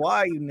makes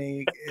Kawhi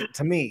unique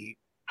to me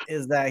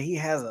is that he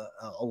has a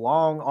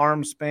long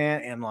arm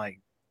span, and like,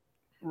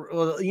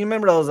 you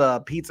remember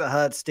those Pizza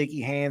Hut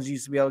sticky hands you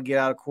used to be able to get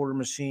out of quarter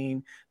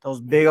machine?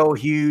 Those big old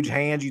huge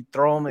hands, you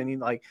throw them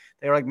and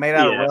they're like made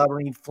out of rubber,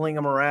 and you fling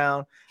them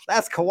around.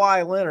 That's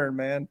Kawhi Leonard,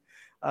 man.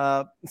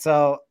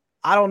 So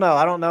I don't know.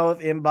 I don't know if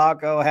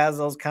Mgbako has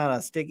those kind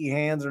of sticky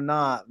hands or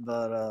not,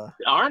 but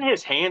aren't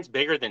his hands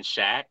bigger than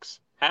Shaq's?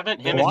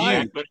 Haven't him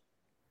Kawhi, and Shaq? But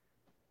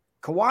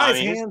Kawhi's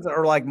hands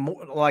are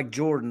like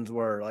Jordan's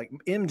were. Like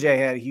MJ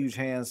had huge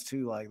hands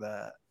too, like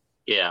that.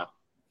 Yeah.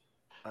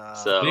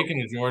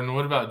 Speaking of Jordan,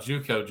 what about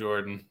JUCO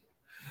Jordan?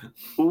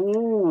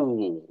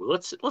 Ooh,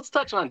 let's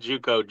touch on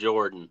JUCO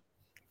Jordan.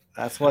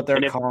 That's what they're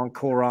calling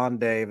Koron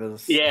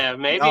Davis. Yeah,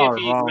 maybe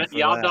if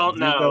y'all don't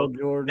know, JUCO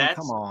Jordan.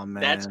 Come on,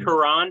 man. That's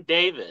Koron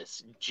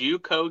Davis,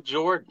 JUCO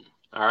Jordan.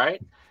 All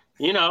right,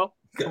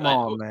 Come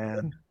on,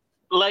 man.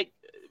 Like,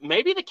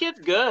 maybe the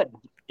kid's good.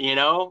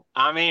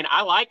 I mean,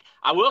 I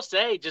will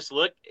say, just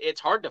look.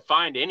 It's hard to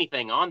find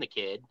anything on the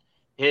kid.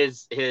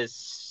 His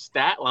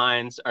stat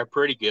lines are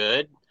pretty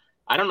good.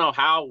 I don't know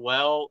how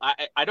well.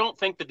 I don't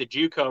think that the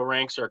JUCO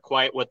ranks are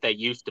quite what they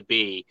used to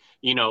be.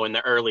 In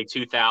the early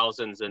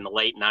 2000s and the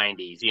late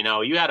 90s.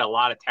 You had a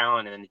lot of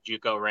talent in the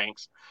JUCO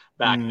ranks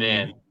back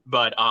then,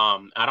 but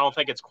I don't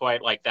think it's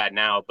quite like that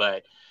now.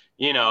 But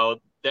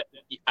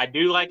I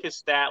do like his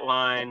stat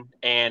line,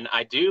 and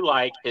I do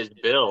like his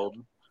build.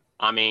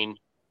 I mean,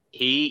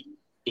 he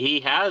he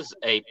has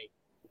a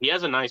he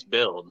has a nice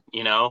build.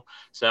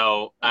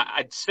 So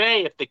I'd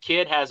say if the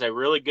kid has a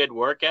really good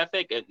work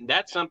ethic,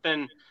 that's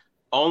something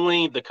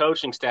only the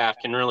coaching staff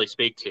can really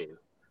speak to.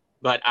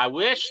 But I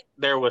wish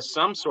there was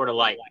some sort of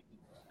like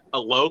a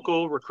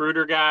local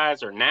recruiter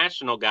guys or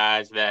national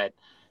guys that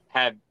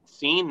have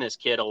seen this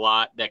kid a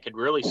lot that could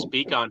really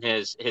speak on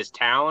his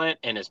talent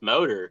and his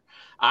motor.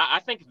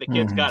 I think if the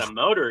kid's got a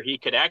motor, he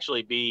could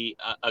actually be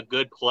a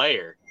good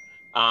player.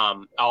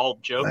 All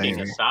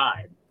joking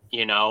aside,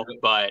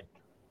 but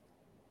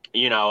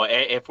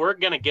if we're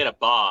gonna get a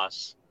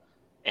boss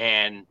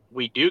and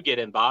we do get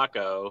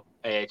Mgbako,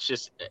 it's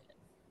just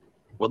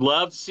would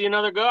love to see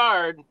another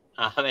guard.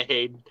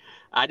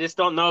 I just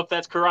don't know if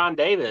that's Karan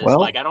Davis.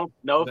 Well, I don't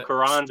know if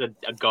Karan's a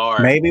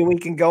guard. Maybe we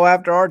can go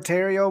after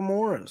Arterio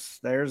Morris.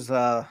 There's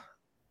rumors.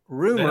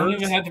 They don't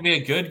even have to be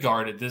a good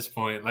guard at this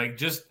point.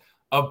 Just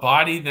a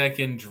body that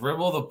can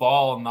dribble the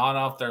ball not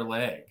off their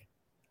leg.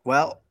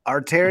 Well,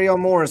 Arterio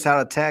Morris out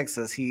of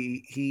Texas,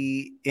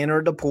 he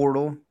entered the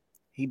portal.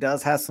 He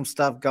does have some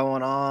stuff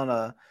going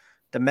on,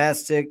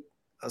 domestic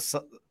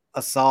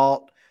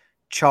assault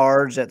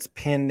charge that's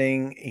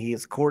pending.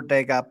 His court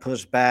date got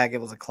pushed back. It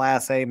was a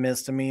Class A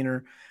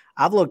misdemeanor.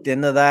 I've looked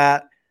into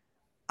that.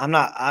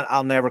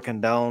 I'll never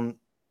condone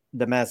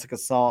domestic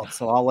assault,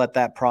 so I'll let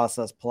that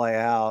process play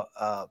out.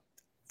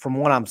 From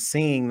what I'm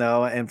seeing,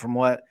 though, and from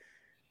what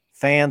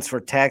fans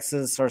for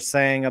Texas are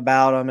saying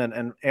about him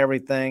and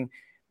everything,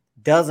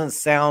 doesn't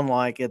sound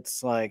like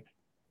it's like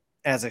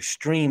as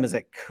extreme as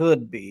it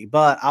could be.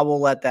 But I will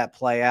let that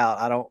play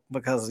out.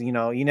 Because you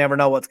never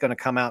know what's going to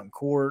come out in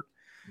court.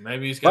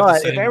 Maybe he's got the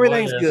same if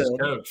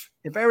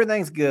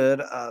everything's good,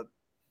 good,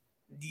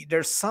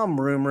 there's some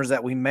rumors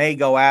that we may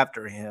go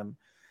after him.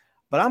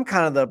 But I'm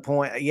kind of the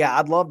point. Yeah,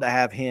 I'd love to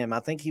have him.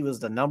 I think he was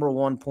the number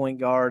 1 point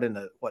guard in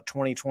the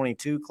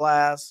 2022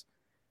 class,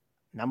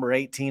 number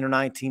 18 or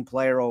 19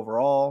 player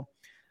overall.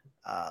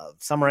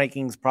 Some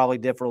rankings probably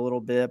differ a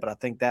little bit, but I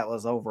think that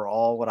was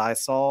overall what I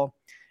saw.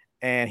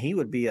 And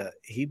he'd be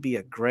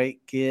a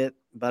great get.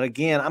 But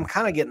again, I'm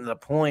kind of getting to the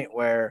point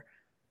where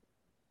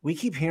we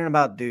keep hearing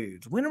about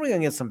dudes. When are we going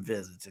to get some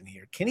visits in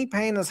here? Kenny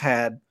Payne has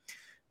had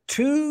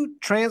 2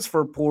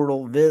 transfer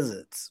portal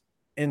visits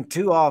in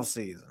 2 off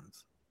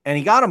seasons, and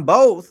he got them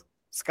both,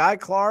 Sky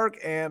Clark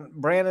and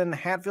Brandon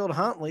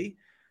Hatfield-Huntley.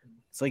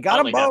 So he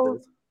got them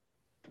both.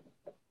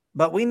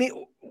 But when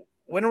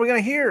are we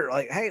going to hear?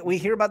 Hey, we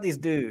hear about these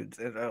dudes.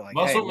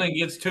 Musselman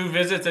gets 2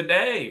 visits a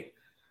day.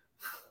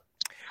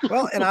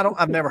 Well, and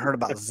I've never heard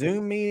about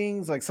Zoom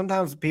meetings.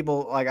 Sometimes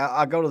people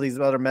I go to these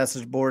other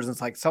message boards and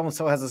it's like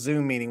so-and-so has a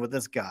Zoom meeting with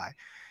this guy.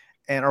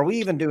 And are we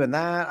even doing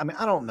that? I mean,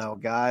 I don't know,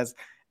 guys.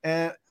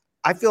 And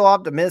I feel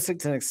optimistic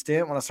to an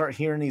extent when I start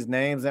hearing these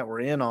names that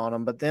we're in on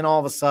them, but then all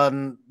of a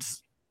sudden,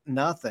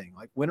 nothing.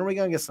 When are we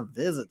going to get some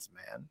visits,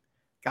 man?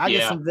 Gotta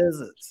get some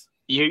visits.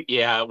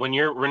 When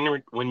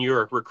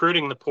you're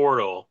recruiting the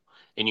portal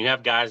and you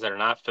have guys that are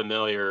not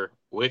familiar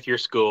with your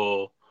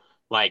school,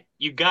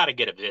 you got to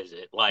get a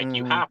visit.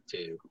 You have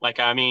to.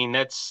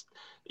 That's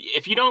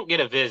if you don't get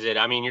a visit,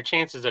 your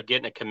chances of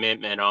getting a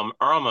commitment are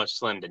almost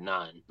slim to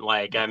none.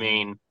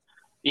 The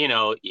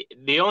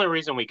only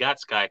reason we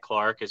got Sky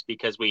Clark is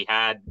because we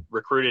had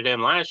recruited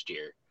him last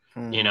year.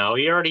 He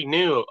already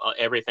knew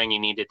everything he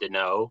needed to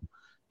know.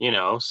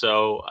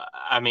 So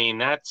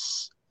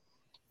that's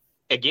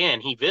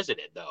again. He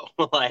visited though.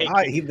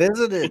 He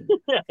visited.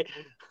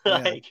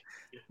 We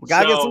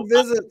gotta get some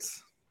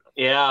visits.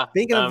 Yeah.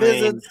 Speaking of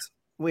visits.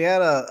 We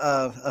had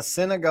a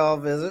Senegal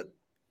visit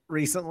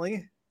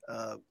recently,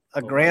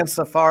 a grand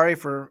safari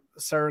for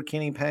Sir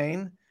Kenny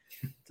Payne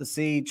to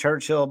see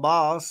Churchill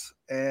Abass.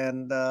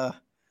 And I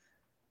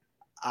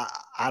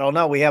don't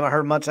know. We haven't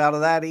heard much out of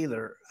that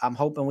either. I'm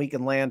hoping we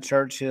can land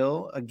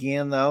Churchill.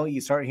 Again, though,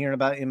 you start hearing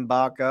about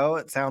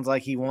Mgbako. It sounds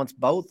like he wants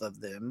both of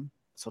them.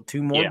 So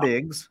 2 more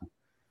bigs.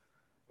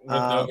 With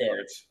no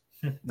guards.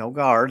 No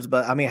guards.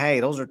 But, hey,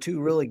 those are 2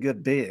 really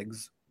good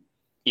bigs.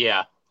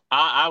 Yeah.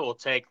 I will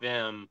take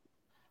them.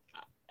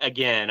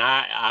 Again,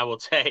 I'll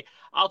take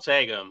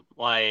them.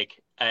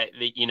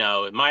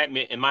 It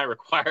might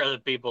require other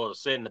people to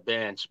sit in the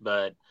bench,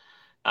 but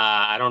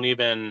I don't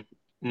even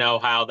know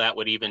how that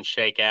would even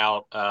shake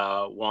out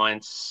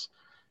once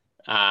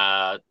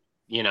if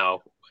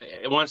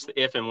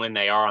and when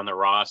they are on the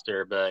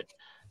roster. But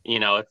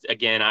it's,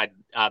 again,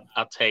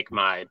 I'll take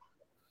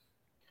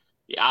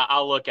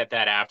I'll look at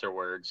that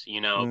afterwards.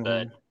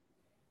 But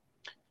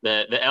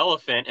the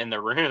elephant in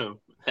the room,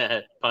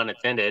 pun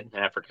intended,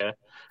 Africa.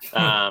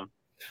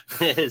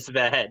 Is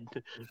that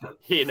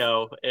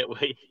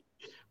we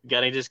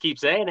gotta just keep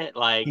saying it.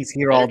 He's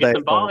here all day.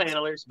 Some ball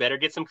handlers, better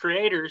get some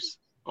creators.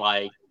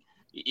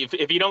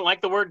 If you don't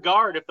like the word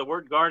guard, if the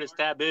word guard is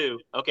taboo,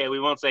 okay, we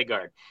won't say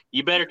guard.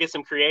 You better get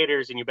some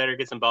creators and you better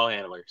get some ball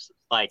handlers.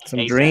 Like some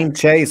ASAP. dream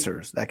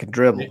chasers that can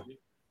dribble.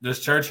 Does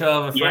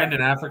Churchill have a friend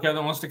in Africa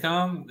that wants to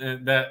come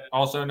that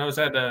also knows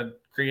how to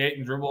create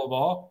and dribble a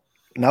ball?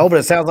 No, but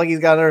it sounds like he's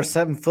got another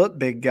 7-foot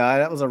big guy.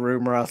 That was a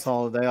rumor I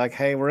saw today. Like,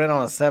 hey, we're in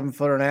on a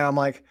 7-footer now. I'm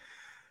like,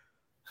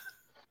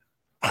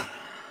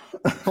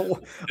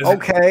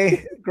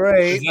 okay,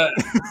 great. Is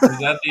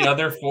that the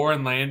other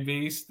foreign land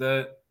beast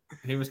that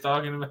he was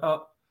talking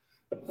about?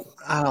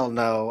 I don't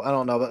know.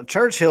 But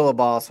Churchill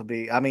Abass will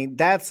be, I mean,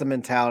 that's the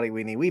mentality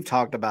we need. We've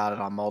talked about it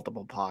on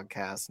multiple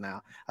podcasts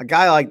now. A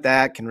guy like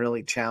that can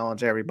really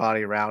challenge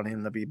everybody around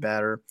him to be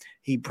better.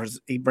 He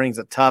brings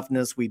a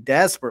toughness we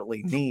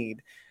desperately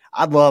need.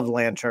 I'd love to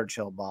land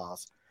Churchill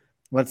Abass.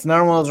 But it's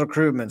not one of those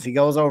recruitments. He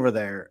goes over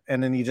there,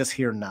 and then you just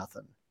hear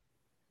nothing.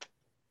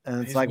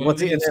 And it's like,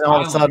 what's he? And then all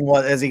of a sudden,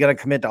 what is he going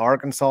to commit to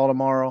Arkansas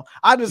tomorrow?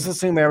 I just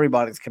assume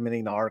everybody's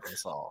committing to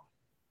Arkansas.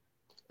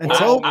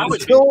 Until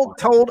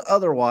told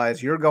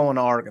otherwise, you're going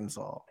to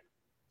Arkansas.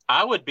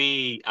 I would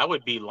be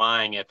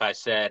lying if I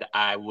said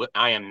I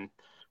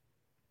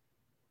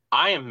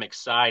am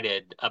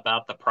excited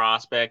about the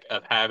prospect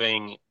of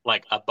having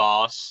like a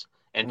Boss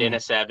and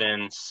Dennis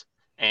Evans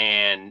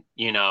and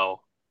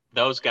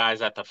those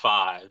guys at the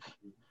 5,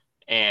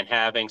 and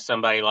having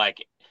somebody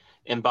like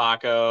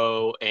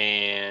Mgbako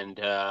and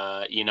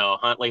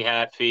Huntley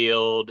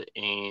Hatfield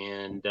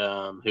and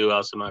who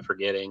else am I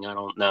forgetting? I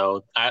don't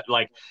know.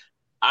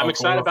 I'm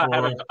excited about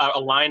having a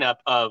lineup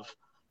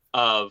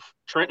of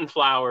Trenton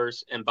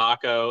Flowers,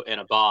 Mgbako, and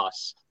a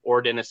Boss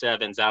or Dennis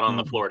Evans out on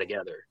the floor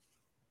together.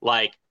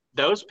 Like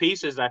those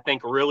pieces, I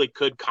think really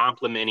could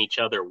complement each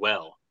other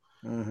well.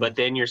 But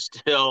then you're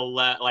still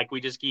like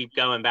we just keep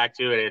going back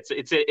to it.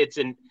 It's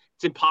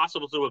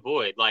impossible to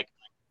avoid. Like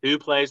who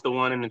plays the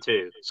 1 and the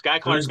 2? Sky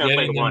Clark's going to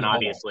play the 1,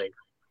 obviously,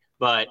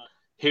 but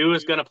who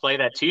is going to play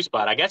that 2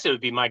 spot? I guess it would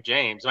be Mike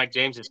James. Mike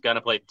James is going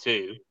to play the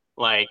 2.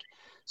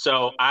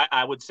 So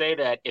I would say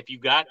that if you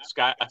got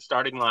a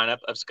starting lineup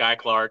of Sky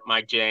Clark,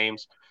 Mike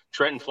James,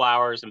 Trenton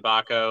Flowers,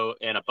 Mgbako,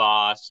 and a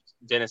Boss,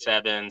 Dennis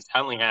Evans,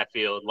 Huntley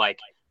Hatfield, like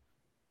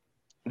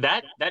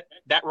that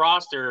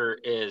roster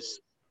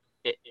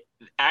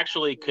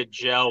actually could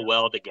gel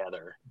well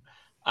together.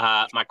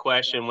 My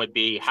question would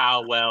be,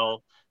 how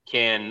well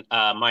can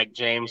Mike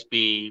James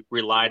be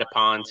relied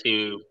upon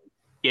to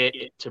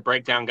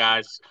break down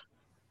guys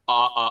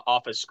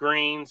off of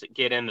screens,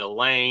 get into the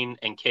lane,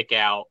 and kick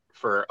out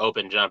for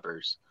open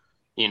jumpers?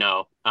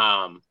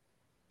 I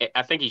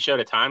think he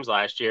showed at times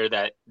last year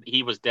that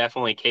he was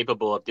definitely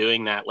capable of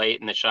doing that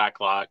late in the shot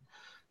clock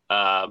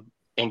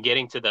and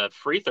getting to the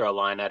free throw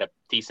line at a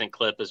decent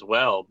clip as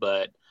well.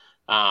 But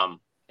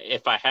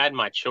if I had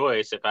my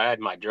choice, if I had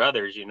my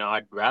druthers,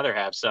 I'd rather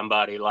have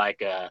somebody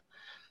like a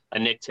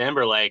Nick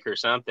Timberlake or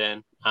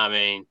something. I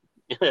mean,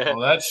 well,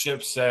 that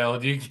ship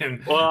sailed.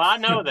 Well, I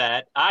know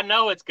that. I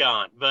know it's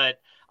gone, but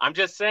I'm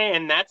just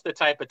saying that's the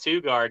type of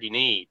 2 guard you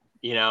need.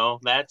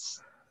 That's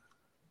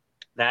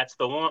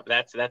the one.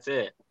 That's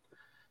it.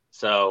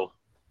 So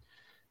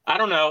I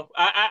don't know.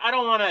 I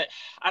don't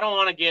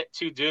want to get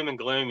too doom and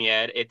gloom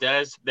yet. It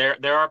does.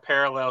 There are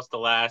parallels to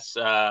last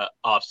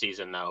off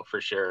season though,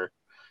 for sure.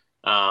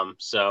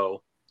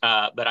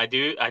 But I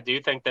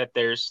do think that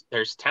there's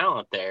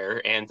talent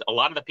there, and a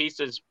lot of the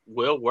pieces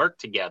will work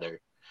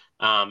together.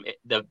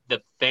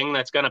 The thing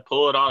that's going to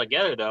pull it all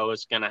together though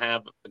is going to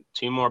have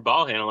 2 more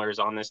ball handlers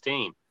on this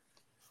team.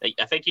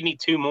 I think you need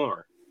 2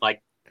 more.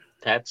 Like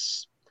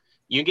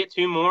you get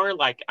 2 more.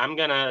 Like I'm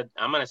gonna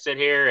sit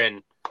here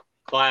and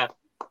clap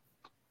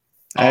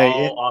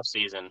all off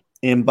season.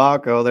 In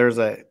Mgbako, there's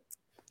a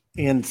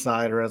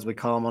insider, as we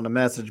call him on the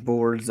message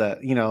boards,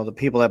 that the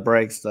people that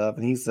break stuff,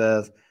 and he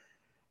says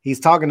he's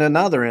talking to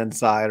another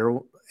insider,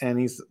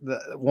 and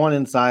one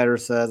insider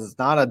says it's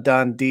not a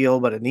done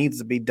deal, but it needs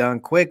to be done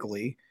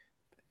quickly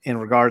in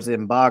regards to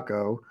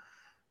Mgbako.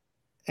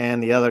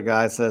 And the other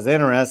guy says,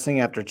 interesting,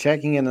 after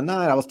checking in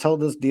tonight, I was told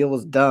this deal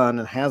was done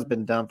and has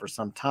been done for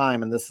some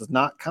time, and this is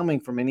not coming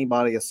from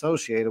anybody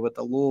associated with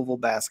the Louisville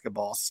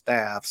basketball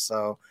staff.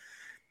 So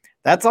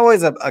that's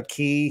always a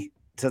key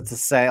to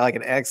say, like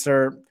an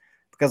excerpt,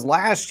 because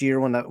last year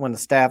when the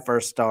staff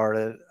first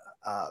started,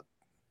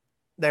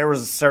 there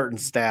was certain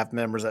staff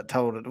members that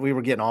told it we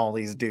were getting all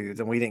these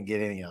dudes and we didn't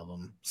get any of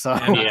them. So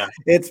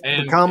it's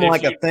become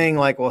like a thing,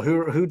 like, well,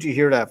 who'd you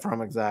hear that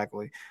from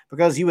exactly?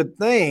 Because you would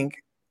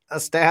think a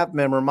staff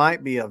member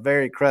might be a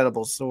very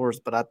credible source,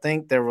 but I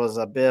think there was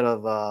a bit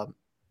of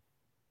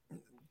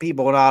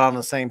people not on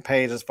the same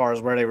page as far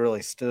as where they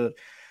really stood.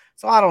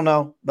 So I don't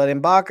know, but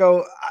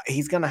Mgbako,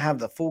 he's going to have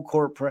the full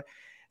court.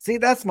 See,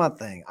 that's my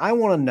thing. I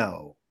want to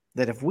know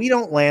that if we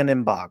don't land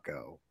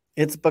Mgbako,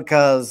 it's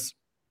because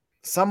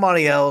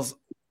somebody else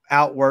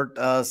outworked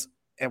us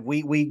and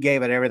we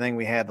gave it everything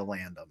we had to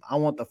land him. I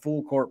want the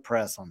full court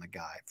press on the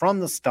guy from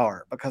the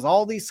start, because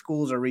all these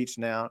schools are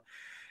reaching out,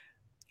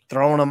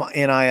 throwing them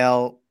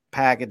NIL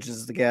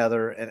packages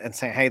together and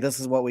saying, hey, this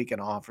is what we can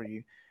offer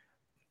you.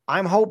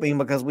 I'm hoping,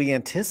 because we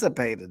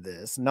anticipated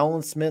this,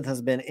 Nolan Smith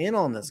has been in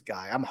on this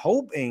guy. I'm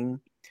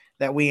hoping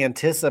that we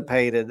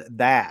anticipated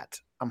that.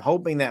 I'm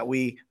hoping that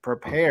we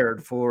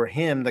prepared for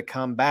him to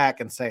come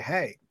back and say,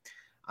 hey,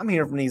 I'm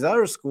here from these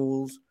other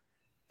schools,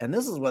 and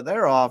this is what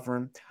they're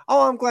offering.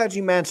 Oh, I'm glad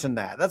you mentioned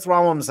that. That's what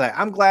I want to say.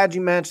 I'm glad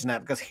you mentioned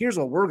that, because here's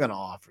what we're going to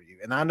offer you.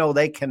 And I know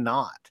they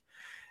cannot.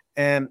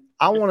 And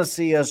I want to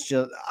see us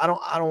I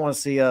don't want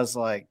to see us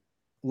like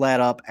let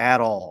up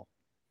at all.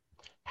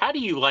 How do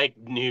you like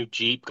new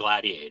Jeep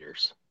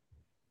Gladiators?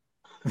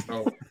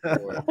 Oh,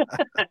 boy.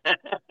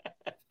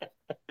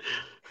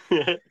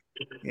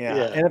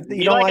 Yeah. And if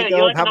you don't like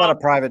those, how about a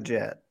private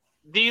jet?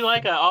 Do you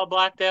like an all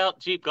blacked out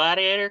Jeep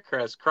Gladiator?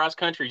 Because Cross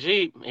Country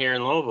Jeep here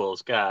in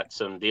Louisville's got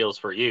some deals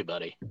for you,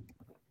 buddy.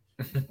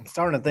 I'm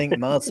starting to think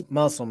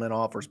Musselman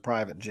offers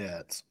private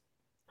jets.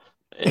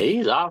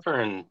 He's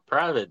offering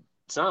private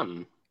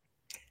something.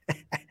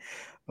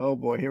 Oh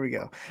boy, here we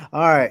go.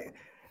 All right.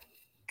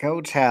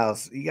 Coach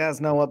House, you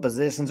guys know what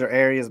positions or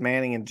areas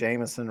Manning and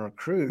Jameson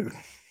recruit?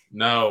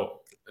 No.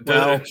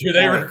 Do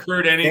they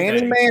recruit anything?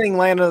 Danny Manning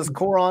landed as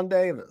Coron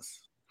Davis.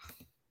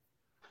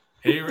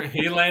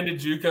 He landed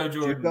JUCO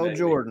Jordan. JUCO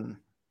Jordan.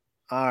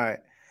 All right.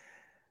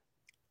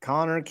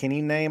 Connor, can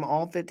you name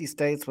all 50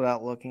 states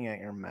without looking at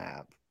your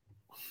map?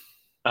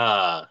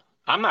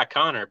 I'm not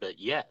Connor, but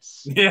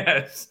yes.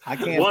 Yes. I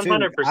can't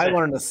 100%. I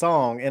learned a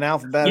song in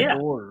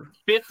alphabetical order.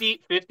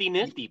 50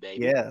 nifty,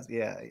 baby. Yes,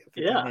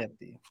 50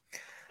 nifty.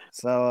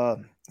 So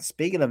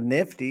speaking of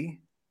nifty,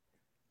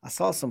 I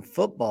saw some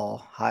football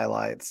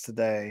highlights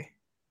today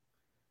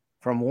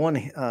from one.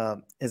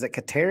 Is it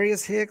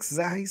Katarius Hicks? Is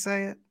that how you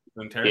say it?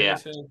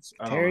 Hicks?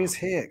 Katarius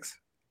Hicks.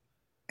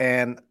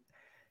 And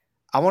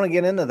I want to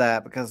get into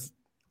that because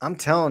I'm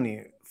telling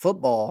you,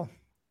 football,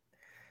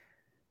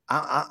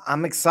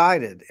 I'm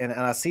excited. And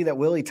I see that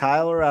Willie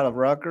Tyler out of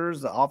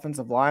Rutgers, the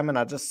offensive lineman,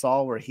 I just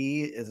saw where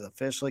he is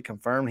officially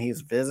confirmed he's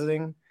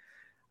visiting.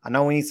 I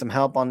know we need some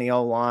help on the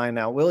O-line.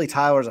 Now, Willie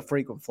Tyler's a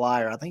frequent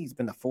flyer. I think he's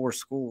been to 4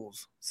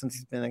 schools since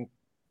he's been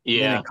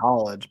in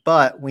college.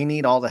 But we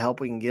need all the help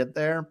we can get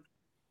there.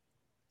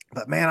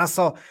 But, man,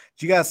 did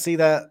you guys see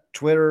that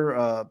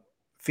Twitter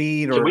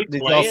feed, or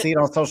did y'all see it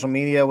on social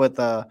media with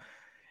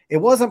it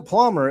wasn't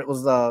Plummer. It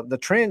was the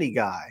Trinity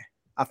guy.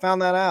 I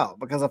found that out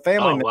because a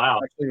family member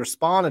actually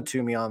responded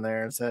to me on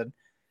there and said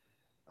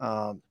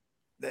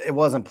it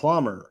wasn't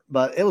Plummer.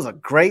 But it was a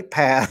great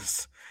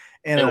pass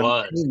and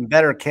an even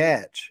better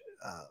catch.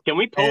 Can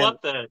we pull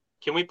up the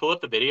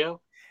video?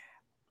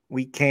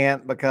 We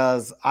can't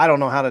because I don't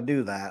know how to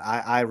do that.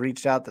 I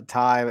reached out to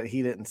Ty, but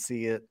he didn't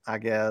see it, I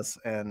guess,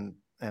 and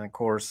of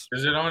course,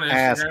 is it on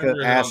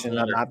Instagram? Ash ended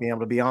up not being able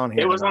to be on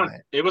here.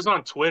 It was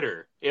on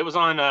Twitter. It was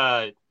on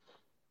the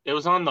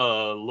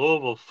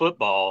Louisville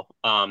football,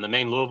 the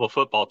main Louisville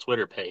football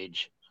Twitter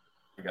page.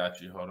 I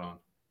got you. Hold on.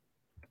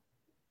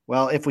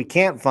 Well, if we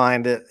can't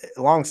find it,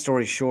 long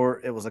story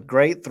short, it was a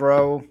great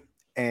throw,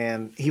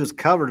 and he was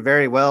covered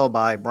very well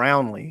by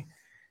Brownlee,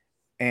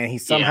 and he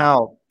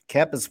somehow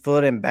kept his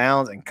foot in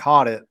bounds and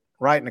caught it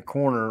right in the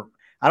corner.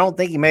 I don't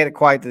think he made it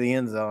quite to the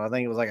end zone. I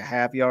think it was like a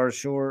half yard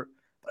short.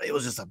 But it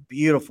was just a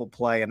beautiful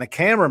play. And the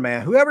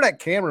cameraman, whoever that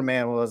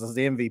cameraman was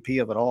the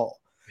MVP of it all.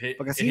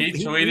 Because he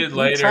tweeted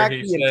later. He tracked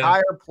the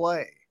entire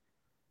play.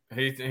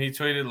 He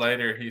tweeted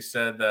later. He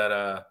said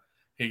that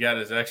he got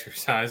his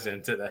exercise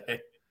in today.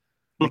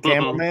 The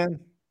cameraman?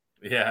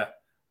 Yeah.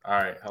 All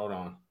right, hold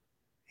on.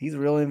 He's a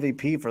real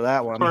MVP for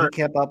that one. I mean, he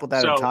kept up with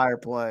that entire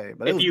play.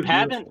 But if you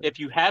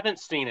haven't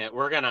seen it,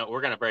 we're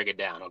gonna break it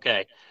down.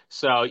 Okay.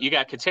 So you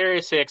got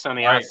Katarius Hicks on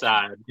the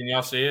outside. Can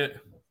y'all see it?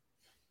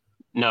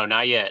 No,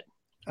 not yet.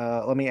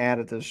 Let me add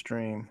it to the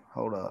stream.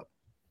 Hold up.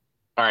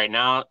 All right,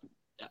 now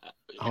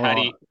how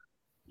do you?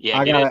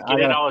 Yeah, get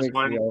it all as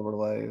one.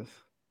 Overlays.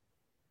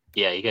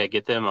 Yeah, you gotta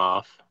get them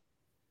off.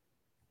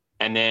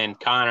 And then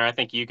Connor, I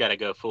think you got to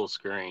go full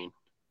screen.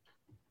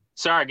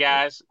 Sorry,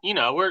 guys. You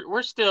know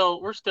we're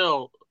still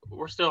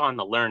on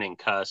the learning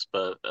cusp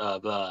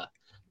of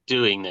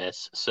doing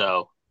this.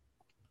 So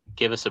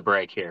give us a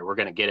break here. We're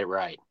gonna get it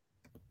right.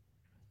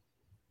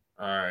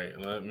 All right,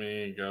 let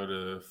me go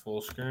to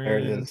full screen. There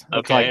it is.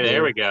 Okay,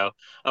 there we go.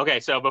 Okay,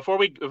 so before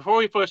we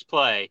push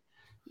play,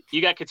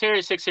 you got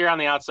Katarius Hicks here on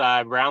the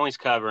outside. Brownlee's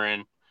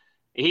covering.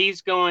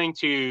 He's going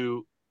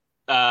to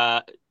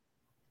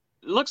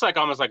looks like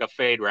almost like a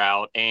fade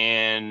route,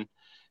 and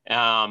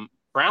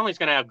Brownlee's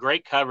going to have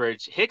great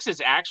coverage. Hicks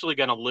is actually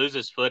going to lose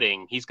his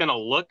footing. He's going to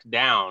look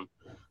down.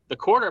 The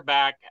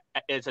quarterback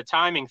is a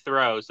timing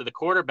throw, so the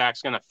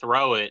quarterback's going to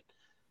throw it.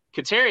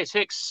 Katarius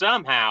Hicks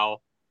somehow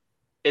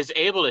is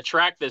able to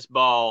track this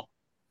ball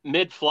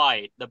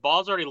mid-flight. The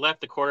ball's already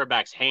left the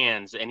quarterback's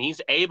hands, and he's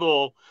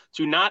able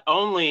to not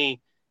only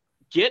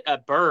get a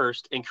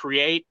burst and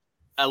create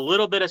a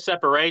little bit of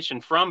separation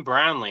from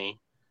Brownlee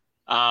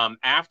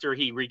after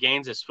he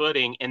regains his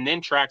footing and then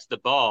tracks the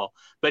ball,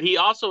 but he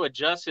also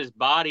adjusts his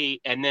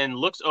body and then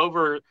looks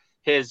over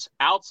his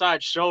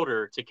outside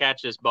shoulder to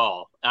catch this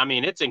ball. I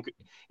mean, it's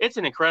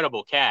an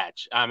incredible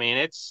catch. I mean,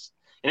 it's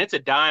a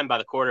dime by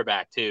the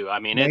quarterback too. I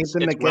mean,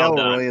 Nathan it's well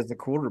done. McElroy is the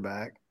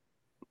quarterback.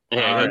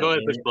 Yeah, All go right,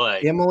 ahead, push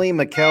play. Emily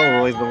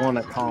McElroy is the one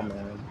that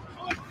commented.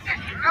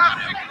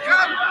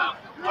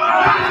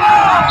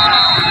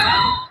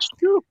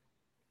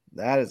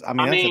 That is, I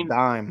mean, that's a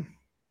dime.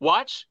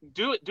 Watch,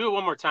 do it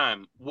one more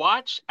time.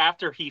 Watch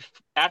after he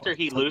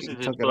loses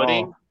his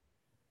footing.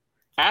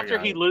 After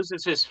he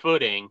loses his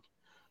footing,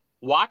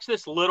 watch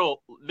this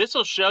little. This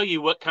will show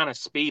you what kind of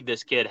speed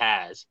this kid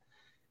has.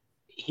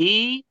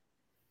 He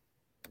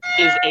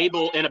is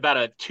able in about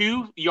a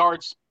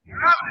 2-yard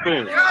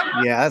spoon.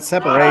 Yeah, that's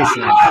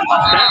separation.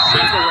 That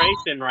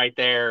separation right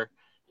there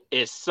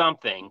is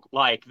something.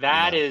 Like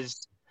that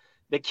is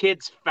the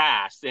kid's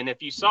fast. And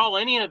if you saw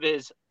any of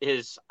his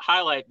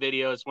highlight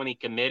videos when he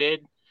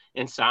committed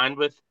and signed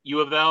with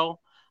U of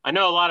L, I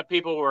know a lot of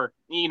people were,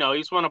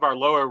 he's one of our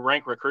lower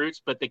ranked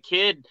recruits, but the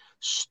kid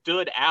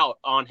stood out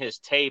on his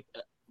tape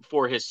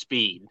for his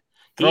speed.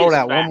 Throw it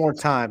out one more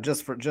time,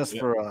 just for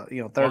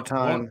third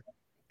time.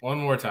 One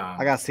more time.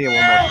 I gotta see it one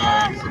more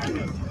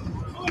time.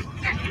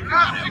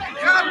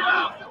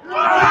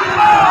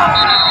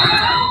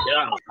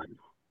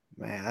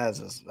 Man,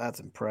 that's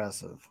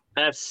impressive.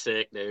 That's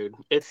sick, dude.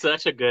 It's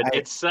such a good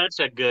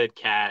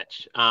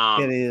catch.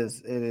 It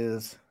is.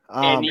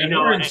 And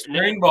we're in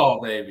spring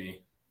ball,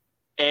 baby.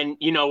 And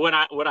what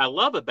I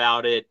love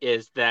about it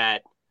is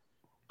that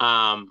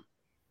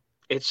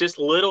it's just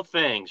little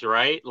things,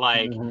 right?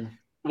 Like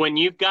when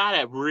you've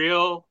got a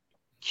real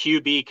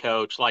QB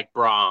coach like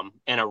Brohm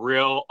and a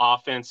real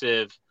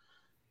offensive,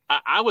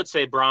 I would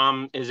say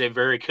Brohm is a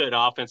very good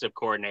offensive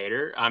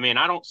coordinator. I mean,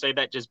 I don't say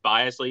that just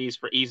biasly.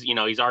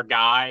 He's our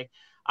guy.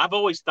 I've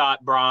always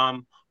thought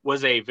Brohm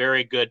was a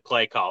very good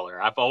play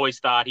caller. I've always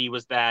thought he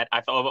was that.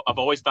 I've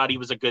always thought he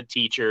was a good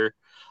teacher.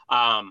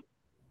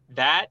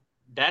 That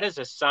is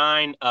a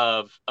sign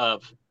of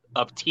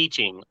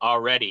teaching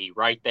already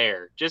right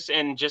there. Just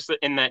in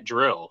that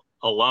drill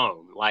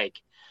alone, like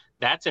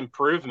that's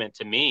improvement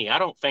to me. I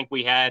don't think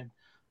we had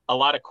a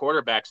lot of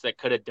quarterbacks that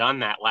could have done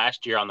that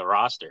last year on the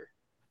roster.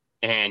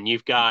 And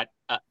you've got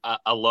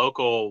a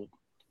local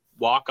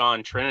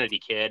walk-on Trinity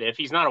kid. If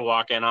he's not a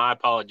walk-in, I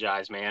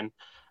apologize, man.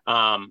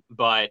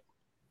 But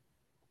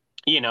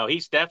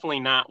he's definitely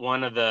not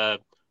one of the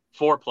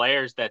 4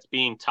 players that's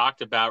being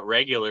talked about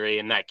regularly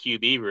in that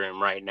QB room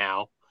right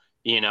now.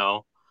 He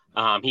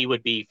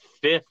would be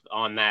 5th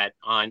on that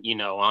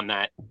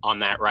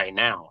right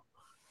now.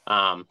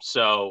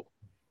 So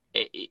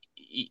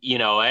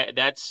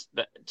that's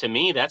to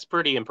me, that's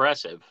pretty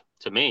impressive.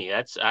 To me,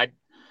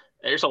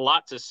 there's a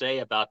lot to say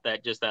about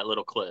that, just that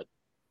little clip.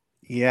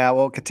 Yeah,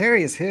 well,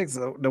 Katarius Hicks,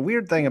 the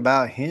weird thing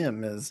about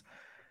him is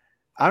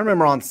I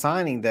remember on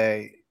signing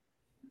day,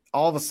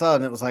 all of a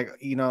sudden it was like,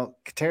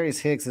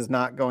 Katarius Hicks is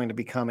not going to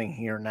be coming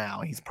here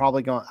now. He's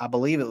probably going, I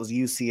believe it was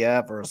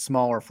UCF or a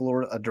smaller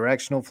a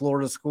directional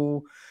Florida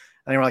school.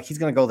 And they were like, he's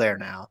going to go there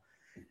now.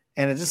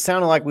 And it just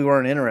sounded like we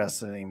weren't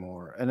interested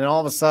anymore. And then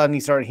all of a sudden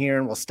you started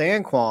hearing, well,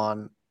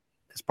 Stanquan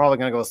is probably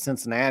going to go to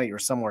Cincinnati or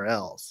somewhere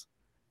else.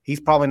 He's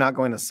probably not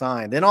going to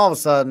sign. Then all of a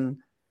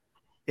sudden,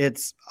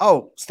 it's,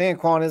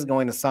 Stanquan is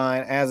going to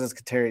sign, as is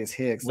Katarius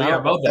Hicks. I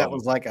don't know if that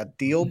was like a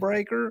deal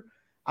breaker.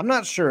 I'm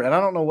not sure, and I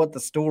don't know what the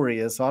story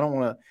is, so I don't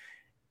want to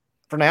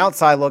 – from the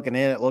outside looking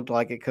in, it looked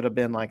like it could have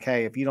been like,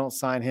 hey, if you don't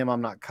sign him,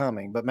 I'm not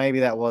coming. But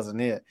maybe that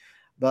wasn't it.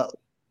 But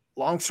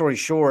long story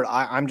short,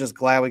 I'm just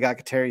glad we got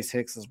Katarius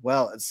Hicks as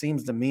well. It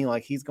seems to me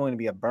like he's going to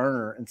be a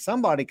burner. And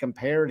somebody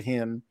compared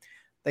him –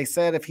 they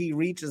said if he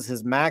reaches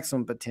his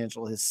maximum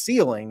potential, his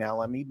ceiling. Now,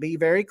 let me be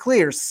very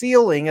clear.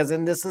 Ceiling, as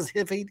in this is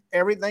if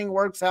everything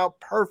works out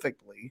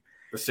perfectly.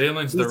 The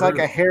ceiling's he's like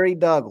a Harry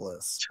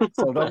Douglas.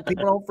 So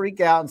people don't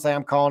freak out and say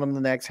I'm calling him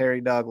the next Harry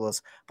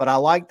Douglas. But I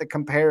like the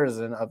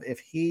comparison of if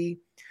he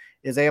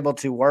is able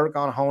to work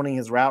on honing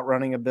his route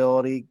running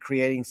ability,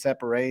 creating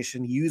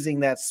separation, using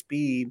that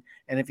speed,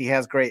 and if he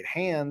has great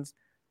hands,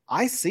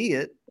 I see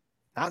it.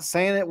 Not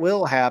saying it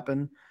will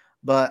happen.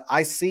 But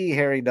I see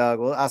Harry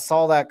Douglas. I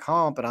saw that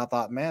comp, and I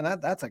thought, man,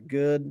 that's a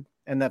good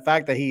 – and the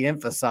fact that he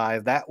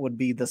emphasized that would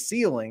be the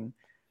ceiling,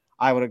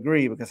 I would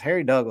agree, because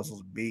Harry Douglas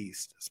was a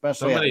beast,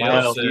 especially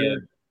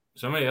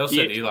somebody else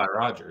said Eli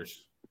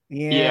Rogers.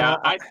 Yeah.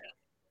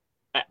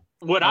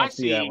 I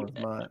see,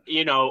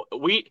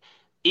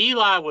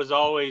 Eli was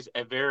always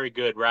a very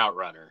good route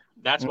runner.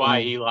 That's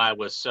why Eli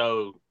was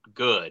so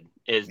good,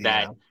 is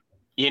that,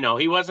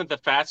 he wasn't the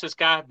fastest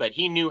guy, but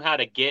he knew how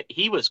to get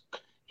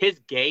 – his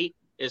gait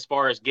 – as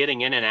far as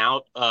getting in and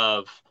out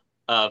of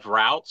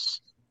routes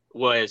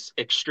was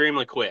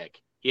extremely quick.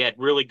 He had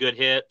really good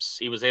hips.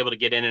 He was able to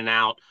get in and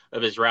out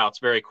of his routes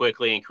very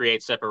quickly and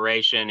create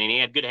separation, and he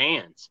had good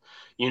hands.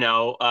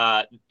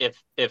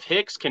 If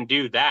Hicks can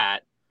do that,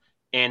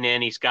 and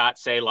then he's got,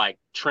 say, like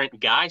Trent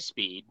Guy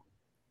speed,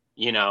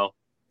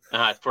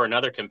 for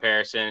another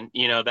comparison,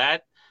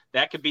 that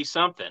could be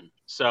something.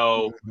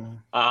 So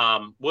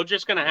we're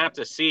just going to have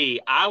to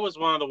see. I was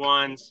one of the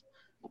ones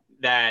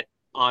that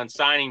on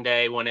signing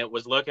day, when it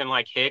was looking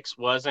like Hicks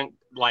wasn't,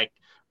 like,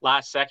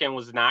 last second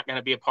was not going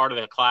to be a part of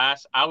the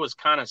class, I was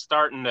kind of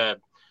starting to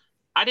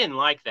 – I didn't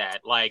like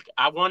that. Like,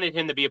 I wanted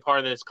him to be a part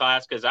of this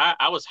class because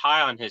I was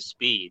high on his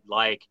speed.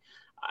 Like,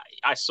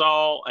 I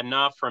saw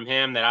enough from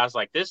him that I was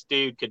like, this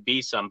dude could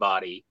be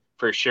somebody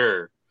for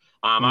sure.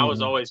 I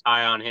was always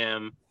high on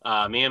him.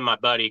 Me and my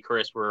buddy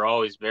Chris were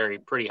always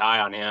pretty high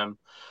on him.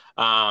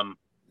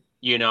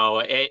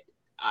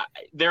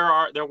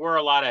 There were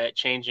a lot of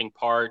changing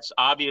parts.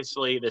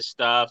 Obviously, the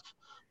stuff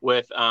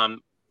with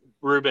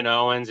Reuben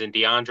Owens and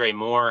DeAndre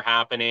Moore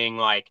happening,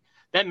 like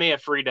that may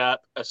have freed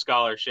up a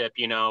scholarship,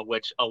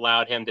 which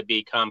allowed him to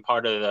become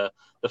part of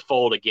the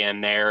fold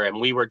again there. And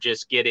we were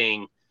just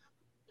getting,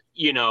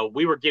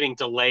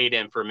 delayed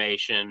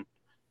information,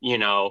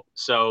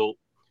 so.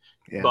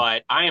 Yeah.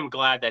 But I am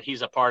glad that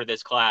he's a part of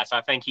this class.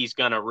 I think he's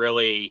going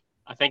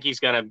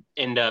to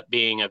end up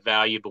being a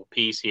valuable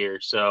piece here.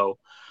 So,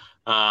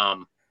 we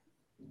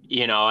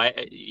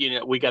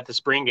got the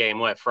spring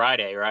game,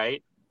 Friday,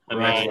 right?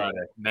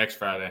 Next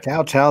Friday.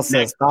 Chow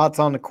says thoughts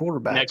on the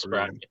quarterback next room.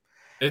 Friday.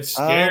 It's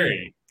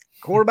scary.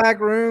 Quarterback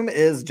room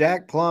is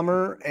Jack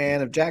Plummer,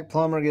 and if Jack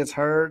Plummer gets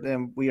hurt,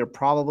 then we are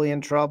probably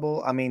in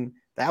trouble. I mean,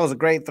 that was a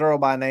great throw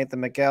by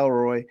Nathan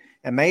McElroy,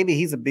 and maybe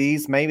he's a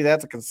beast. Maybe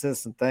that's a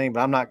consistent thing, but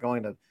I'm not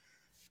going to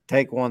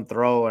take one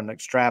throw and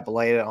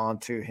extrapolate it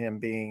onto him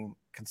being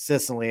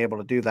consistently able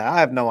to do that. I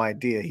have no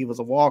idea. He was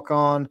a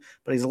walk-on,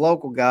 but he's a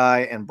local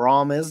guy, and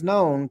Brohm is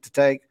known to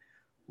take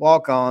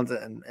walk-ons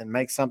and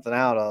make something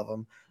out of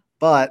them.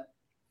 But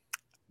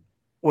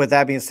with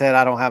that being said,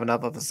 I don't have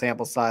enough of a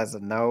sample size to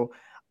know.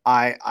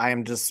 I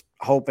am just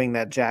hoping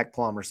that Jack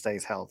Plummer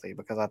stays healthy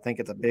because I think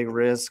it's a big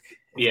risk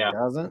if he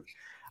doesn't.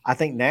 I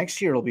think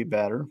next year will be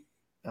better,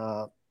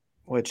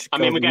 which goes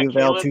to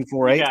UVL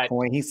 248's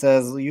point. He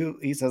says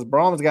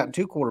Brohm's gotten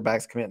 2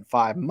 quarterbacks commit in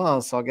 5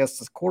 months, so I guess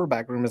this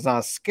quarterback room is not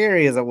as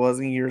scary as it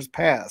was in years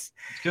past.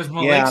 We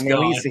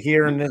used to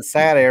hear in the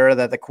sad era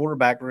that the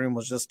quarterback room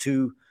was just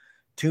too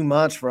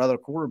much for other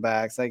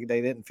quarterbacks. They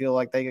didn't feel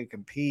like they could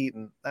compete,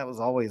 and that was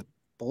always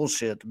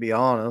bullshit, to be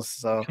honest.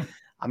 So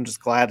I'm just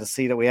glad to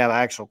see that we have an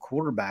actual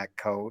quarterback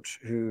coach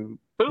who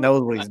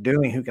knows what he's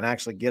doing, who can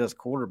actually get us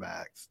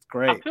quarterbacks. It's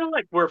great. I feel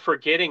like we're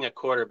forgetting a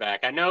quarterback.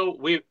 I know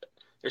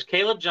there's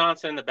Caleb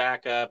Johnson in the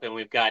backup, and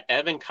we've got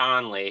Evan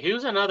Conley.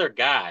 Who's another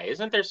guy?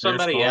 Isn't there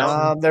somebody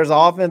else? There's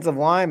offensive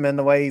lineman,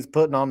 the way he's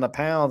putting on the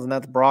pounds, and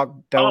that's Brock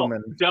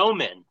Doman. Oh,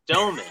 Doman,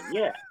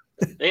 yeah.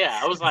 Yeah,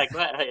 I was like,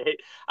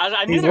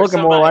 I knew he's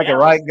looking more like a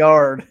right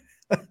guard.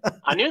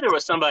 I knew there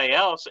was somebody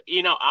else.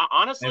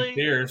 Honestly, and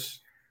Pierce.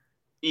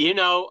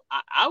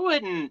 I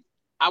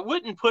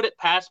wouldn't put it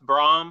past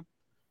Brohm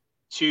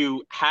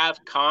to have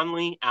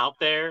Conley out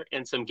there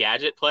in some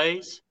gadget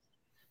plays,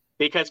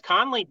 because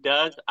Conley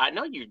does. I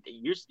know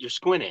you're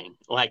squinting.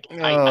 Like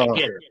I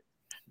get it.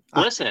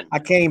 Listen, I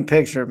can't even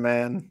picture it,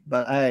 man.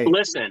 But hey,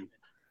 listen,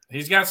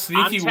 he's got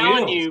sneaky wheels. I'm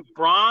telling you,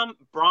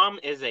 Brohm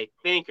is a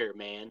thinker,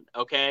 man.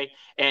 Okay,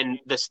 and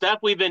the stuff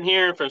we've been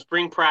hearing from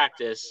spring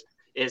practice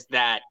is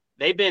that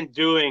they've been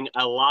doing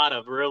a lot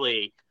of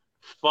really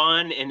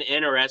fun and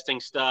interesting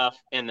stuff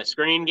in the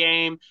screen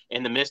game,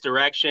 in the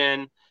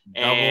misdirection,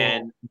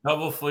 and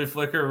double flea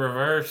flicker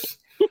reverse.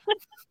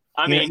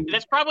 I mean,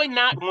 that's probably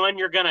not one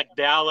you're going to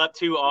dial up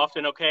too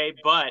often, okay?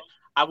 But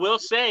I will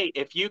say,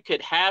 if you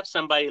could have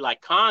somebody like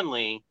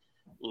Conley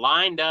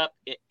lined up,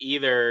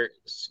 either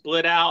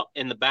split out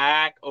in the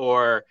back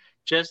or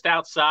just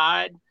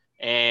outside,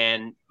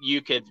 and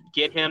you could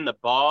get him the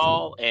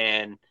ball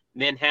and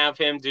then have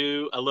him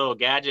do a little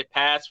gadget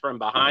pass from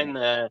behind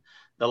the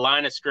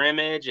line of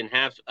scrimmage and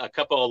have a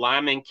couple of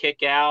linemen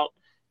kick out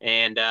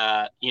and,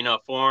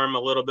 form a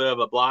little bit of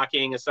a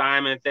blocking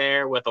assignment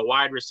there with a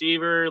wide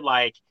receiver.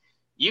 Like,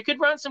 you could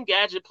run some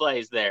gadget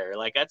plays there.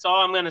 Like, that's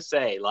all I'm going to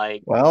say.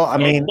 Like, well, I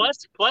mean,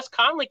 plus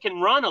Conley can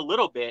run a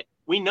little bit.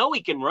 We know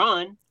he can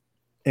run.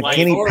 If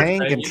Kenny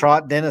Payne can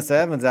trot Dennis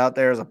Evans out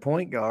there as a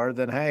point guard,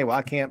 then hey,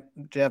 why can't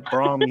Jeff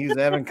Brohm use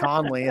Evan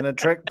Conley in a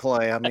trick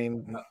play? I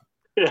mean,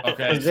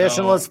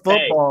 positionless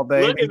football,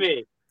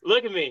 baby.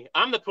 Look at me.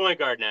 I'm the point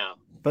guard now.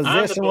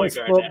 Positionless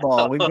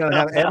football. We're going to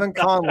have Evan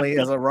Conley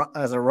as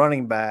a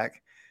running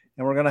back,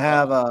 and we're going to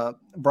have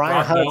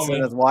Brian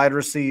Hudson as wide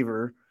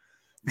receiver.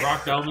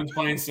 Brock Doman's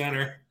playing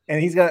center, and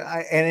he's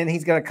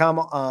gonna come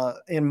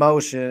in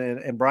motion,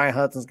 and Brian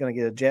Hudson's gonna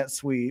get a jet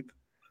sweep.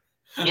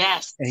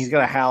 Yes, and he's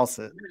gonna house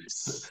it.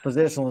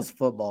 Positionless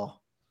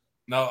football.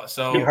 No,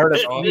 so you heard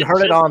it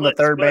on the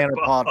Third Banner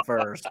pod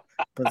first.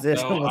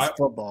 Positionless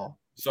football.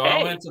 So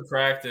I went to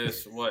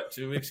practice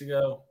 2 weeks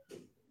ago.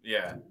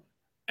 Yeah,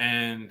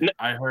 and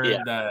I heard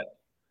that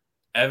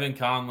Evan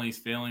Conley's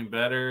feeling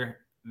better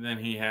than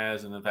he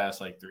has in the past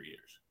 3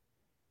 years.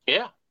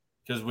 Yeah.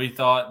 Because we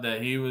thought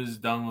that he was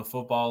done with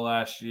football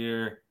last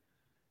year.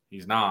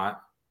 He's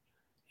not.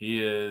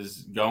 He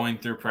is going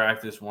through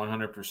practice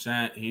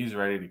 100%. He's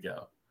ready to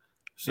go.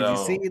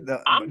 So, did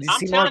you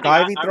see Mark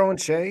Ivy throwing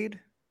shade?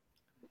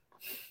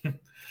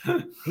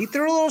 He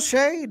threw a little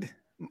shade.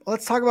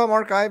 Let's talk about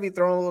Mark Ivy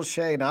throwing a little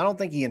shade. Now, I don't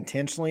think he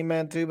intentionally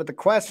meant to, but the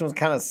question was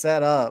kind of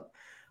set up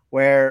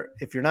where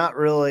if you're not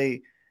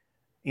really –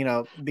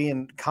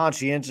 being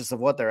conscientious of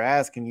what they're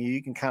asking you,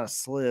 you can kind of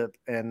slip.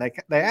 And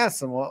they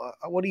asked him, well,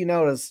 what do you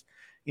notice?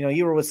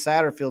 You were with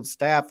Satterfield's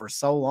staff for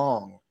so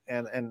long.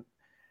 And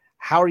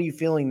how are you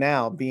feeling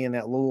now being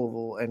at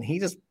Louisville? And he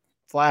just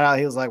flat out,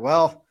 he was like,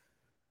 well,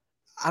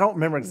 I don't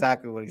remember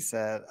exactly what he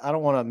said. I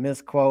don't want to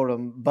misquote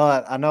him,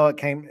 but I know it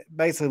came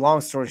basically,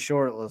 long story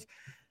short, it was,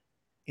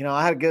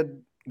 I had a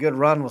good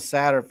run with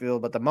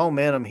Satterfield, but the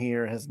momentum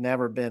here has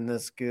never been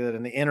this good,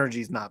 and the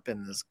energy's not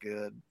been this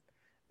good.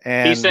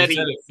 And he said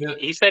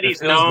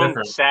he's known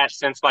different. Sat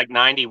since like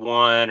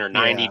 91 or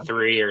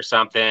 93 or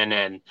something.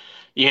 And,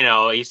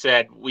 he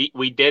said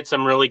we did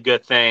some really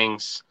good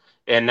things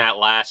in that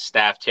last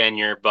staff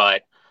tenure,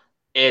 but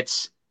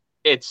it's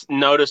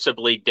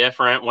noticeably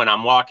different when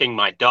I'm walking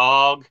my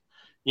dog,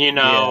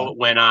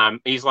 when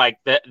he's like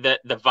the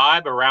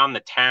vibe around the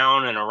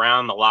town and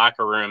around the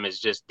locker room is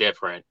just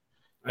different.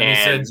 And he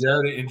said,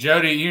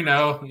 Jody,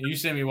 you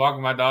see me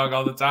walking my dog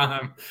all the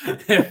time.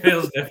 It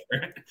feels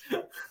different.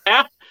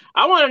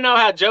 I want to know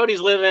how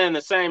Jody's living in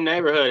the same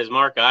neighborhood as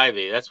Mark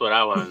Ivy. That's what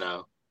I want to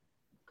know.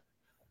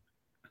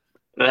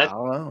 I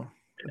don't know.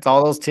 It's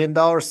all those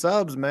 $10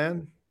 subs,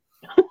 man.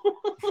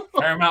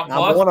 Paramount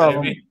Plus,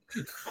 baby.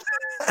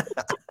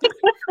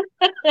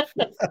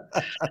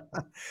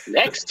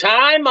 Next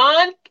time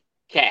on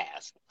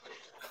Cast.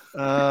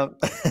 But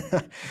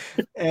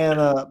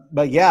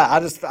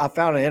yeah, I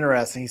found it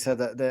interesting. He said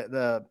that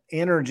the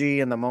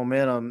energy and the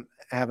momentum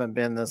haven't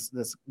been this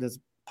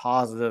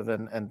positive,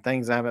 and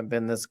things haven't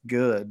been this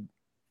good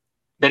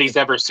that he's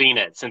ever seen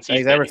it since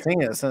he's ever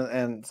seen it.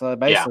 And so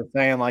basically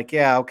saying like,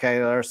 yeah, okay,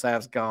 their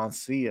staff's gone.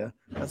 See ya.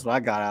 That's what I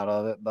got out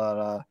of it.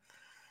 But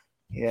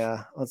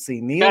yeah, let's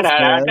see. Neil I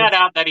got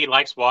out that he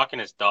likes walking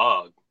his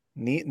dog.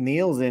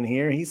 Neil's in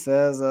here. He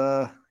says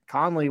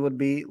Conley would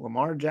beat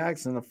Lamar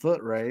Jackson in a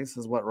foot race,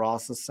 is what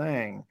Ross is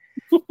saying.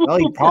 Well,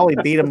 he'd probably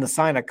beat him to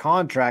sign a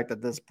contract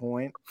at this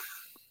point.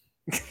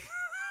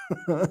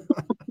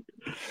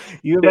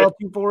 UFL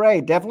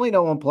 248. Definitely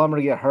don't want Plummer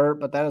to get hurt,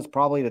 but that is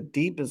probably the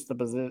deepest the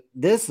position.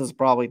 This is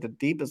probably the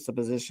deepest the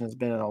position has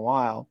been in a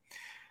while.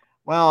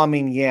 Well, I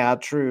mean, yeah,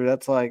 true.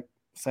 That's like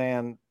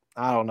saying,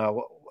 I don't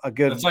know, a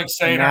good. That's like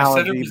saying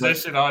analogy, our center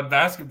position on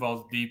basketball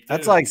is deep.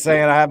 That's like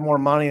saying I have more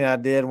money than I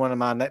did when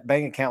my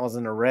bank account was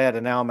in the red,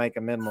 and now I make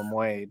a minimum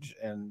wage,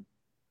 and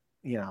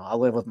I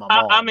live with my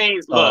mom. I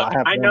mean, so look,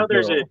 I know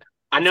there's a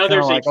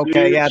like, huge,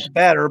 okay, yeah, it's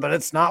better, but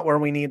it's not where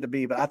we need to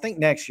be. But I think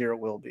next year it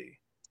will be.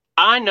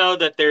 I know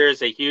that there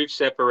is a huge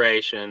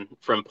separation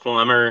from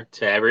Plummer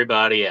to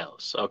everybody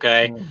else,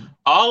 okay? Mm-hmm.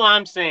 All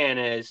I'm saying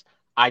is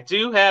I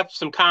do have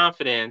some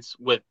confidence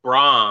with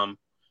Brohm,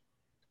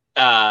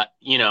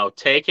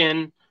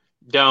 taking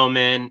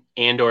Doman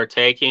and/or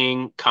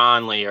taking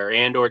Conley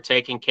and/or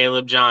taking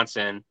Caleb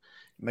Johnson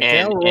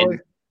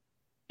and/or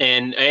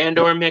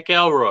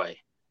McElroy.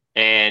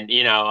 And,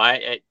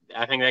 I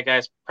think that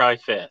guy's probably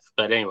fifth.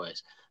 But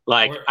anyways,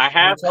 I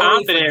have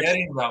confidence.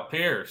 Forgetting about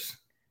Pierce.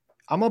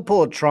 I'm gonna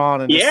pull a Tron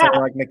and just say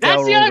like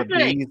McElroy's a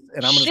beast,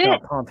 and I'm just gonna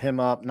pump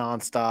him up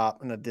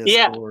nonstop in the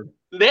Discord.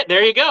 Yeah,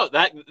 there you go.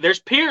 There's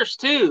Pierce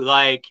too.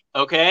 I'm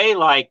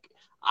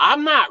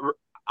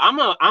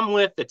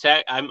with the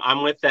tech.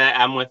 I'm with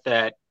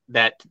that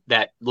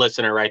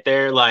listener right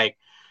there. Like,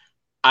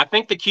 I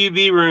think the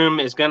QB room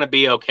is gonna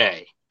be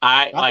okay.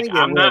 I think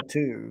I'm not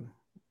too.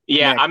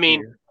 Yeah, I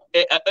mean,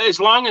 as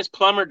long as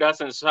Plummer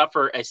doesn't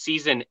suffer a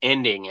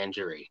season-ending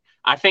injury.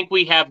 I think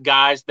we have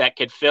guys that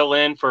could fill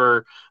in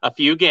for a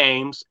few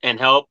games and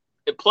help.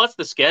 Plus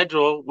the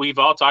schedule, we've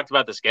all talked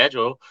about the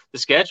schedule. The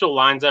schedule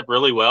lines up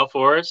really well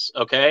for us.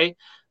 Okay.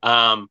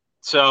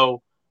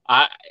 So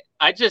I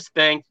just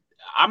think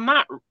I'm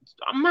not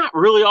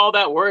really all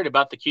that worried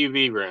about the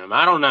QB room.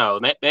 I don't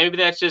know. Maybe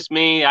that's just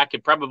me. I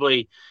could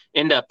probably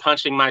end up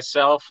punching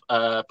myself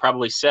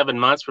probably 7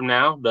 months from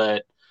now,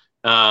 but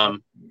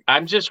I'm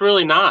just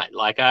really not.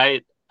 Like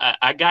I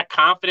got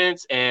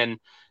confidence and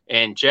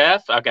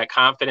Jeff, I've got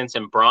confidence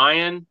in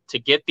Brian to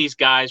get these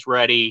guys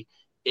ready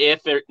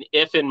if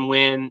and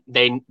when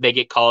they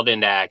get called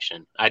into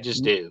action. I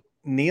just do.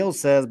 Neil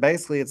says,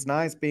 basically, it's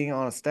nice being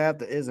on a staff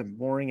that isn't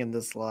boring in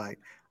this light.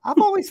 I've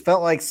always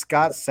felt like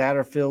Scott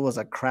Satterfield was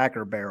a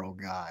Cracker Barrel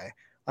guy.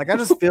 Like, I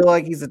just feel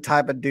like he's the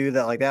type of dude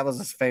that, like, that was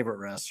his favorite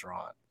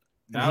restaurant.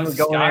 He would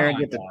go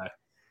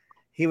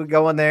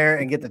in there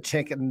and get the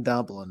chicken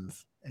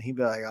dumplings. And he'd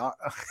be like, oh.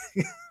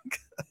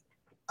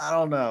 I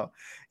don't know.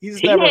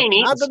 Not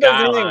that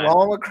there's anything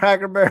wrong with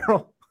Cracker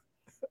Barrel,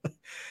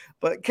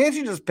 but can't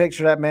you just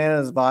picture that man in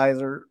his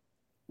visor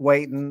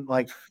waiting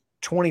like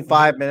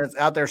 25 minutes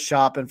out there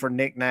shopping for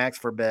knickknacks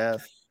for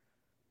Beth?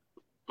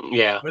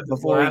 Yeah.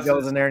 Before he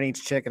goes in there and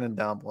eats chicken and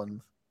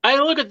dumplings. Hey,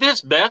 look at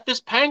this, Beth. This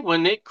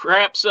penguin, it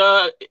craps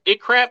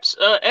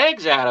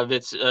eggs out of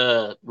its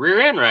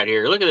rear end right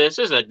here. Look at this.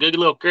 This is a good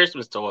little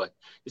Christmas toy.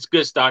 It's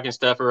good stocking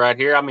stuffer right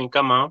here. I mean,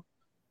 come on.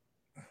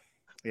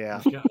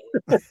 Yeah.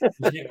 We're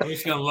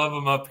just gonna love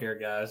him up here,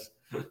 guys.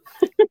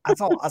 I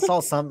saw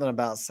something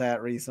about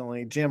Sat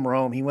recently. Jim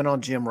Rome. He went on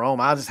Jim Rome.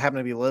 I just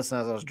happened to be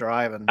listening as I was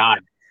driving.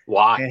 God,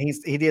 why? And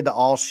he did the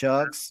all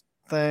shucks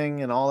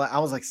thing and all that. I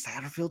was like,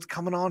 Satterfield's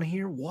coming on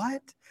here.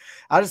 What?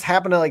 I just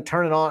happened to like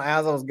turn it on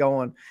as I was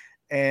going,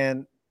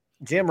 and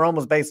Jim Rome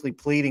was basically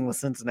pleading with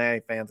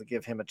Cincinnati fans to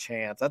give him a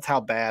chance. That's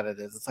how bad it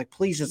is. It's like,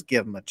 please just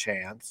give him a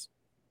chance.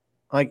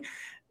 Like,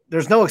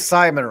 there's no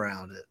excitement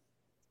around it.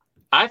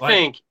 I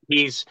think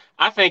he's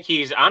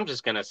I'm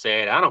just gonna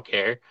say it. I don't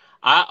care.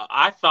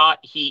 I thought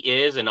he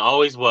is and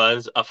always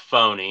was a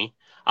phony.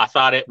 I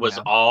thought it was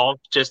all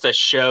just a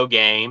show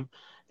game.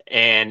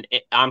 And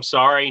I'm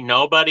sorry,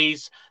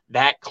 nobody's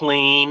that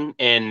clean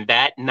and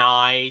that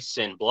nice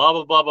and blah,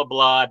 blah, blah, blah,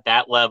 blah, at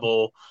that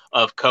level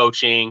of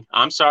coaching.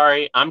 I'm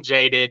sorry, I'm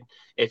jaded.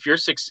 If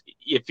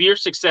you're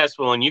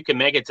successful and you can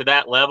make it to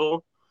that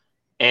level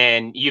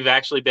and you've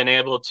actually been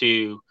able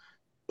to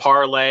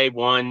parlay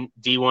one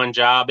D1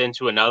 job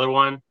into another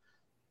one,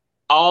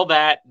 all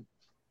that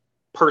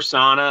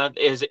persona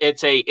is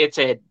it's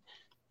a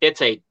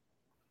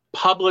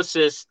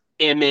publicist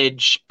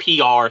image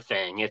PR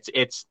thing.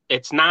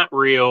 It's not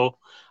real.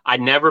 I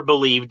never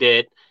believed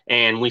it,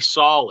 and we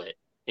saw it.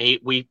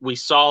 We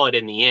saw it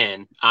in the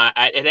end.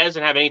 It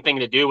doesn't have anything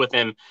to do with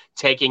him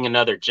taking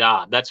another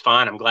job. That's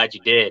fine. I'm glad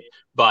you did.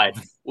 But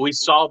we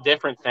saw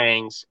different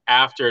things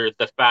after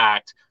the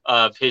fact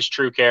of his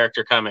true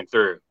character coming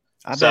through.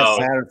 I bet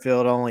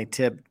Satterfield only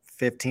tipped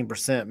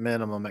 15%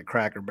 minimum at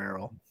Cracker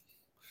Barrel.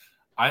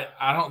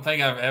 I don't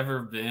think I've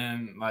ever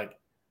been like,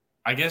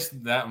 I guess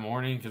that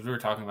morning, because we were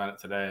talking about it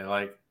today,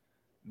 like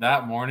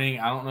that morning,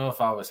 I don't know if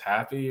I was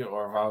happy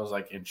or if I was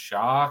like in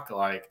shock.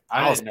 Like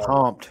I was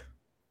pumped.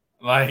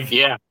 Like,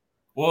 yeah.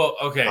 Well,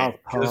 okay. I was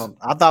pumped.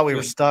 I thought we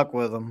were stuck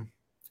with him.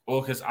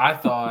 Well, because I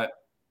thought,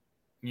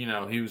 he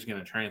was going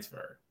to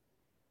transfer.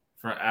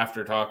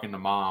 After talking to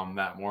Mom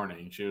that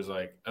morning, she was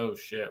like, "Oh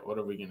shit, what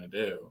are we going to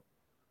do?"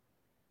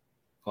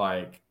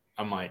 Like,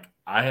 I'm like,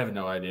 I have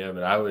no idea,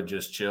 but I would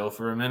just chill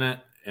for a minute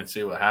and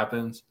see what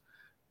happens.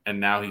 And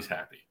now he's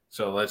happy.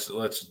 So let's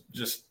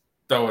just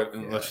throw it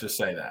and let's just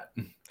say that.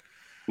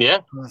 Yeah.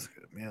 That's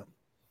good. Yeah.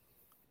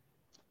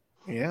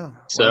 Yeah.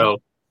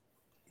 So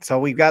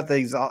we've got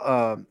these,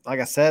 like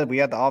I said, we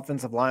had the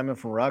offensive lineman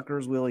from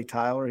Rutgers, Willie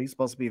Tyler. He's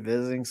supposed to be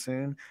visiting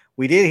soon.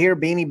 We did hear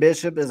Beanie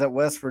Bishop is at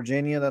West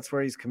Virginia. That's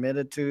where he's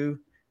committed to.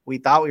 We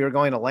thought we were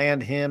going to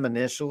land him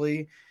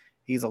initially.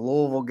 He's a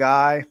Louisville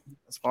guy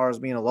as far as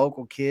being a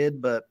local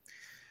kid, but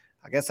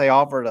I guess they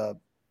offered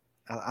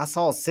I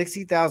saw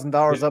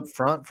 $60,000 up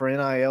front for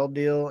NIL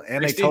deal,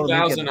 and they told him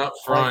 $60,000 up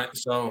front.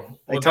 So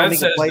they told him he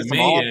could play some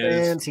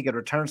offense. He could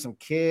return some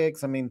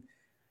kicks. I mean,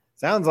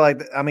 sounds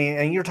like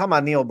and you're talking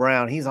about Neil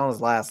Brown. He's on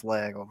his last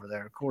leg over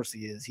there. Of course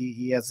he is.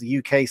 He has the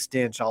UK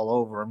stench all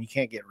over him. You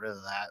can't get rid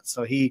of that.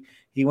 So he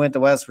went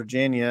to West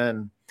Virginia,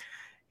 and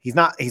he's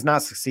not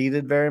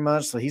succeeded very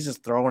much. So he's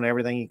just throwing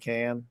everything he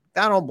can.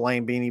 I don't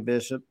blame Beanie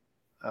Bishop.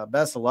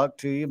 Best of luck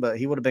to you, but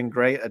he would have been a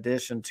great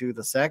addition to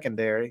the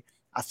secondary.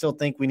 I still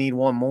think we need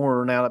one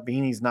more now that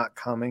Beanie's not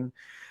coming.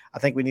 I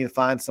think we need to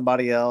find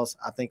somebody else.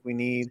 I think we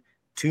need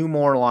 2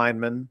 more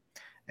linemen.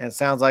 And it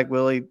sounds like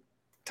Willie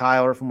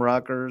Tyler from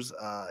Rutgers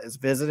is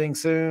visiting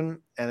soon.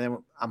 And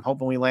then I'm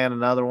hoping we land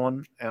another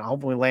one. And I'm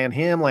hoping we land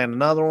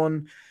another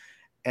one.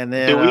 And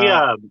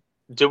then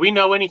do we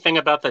know anything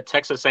about the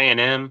Texas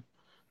A&M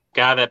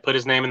guy that put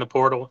his name in the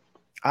portal?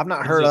 I've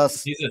not heard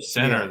us. He's a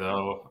center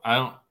though.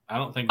 I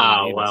don't think we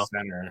need a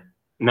center.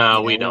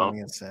 No, we don't.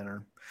 Need a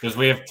center. Because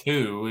we have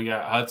 2. We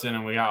got Hudson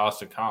and we got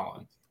Austin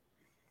Collins.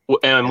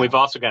 And we've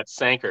also got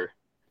Sanker.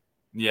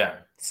 Yeah.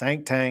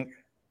 Sank Tank.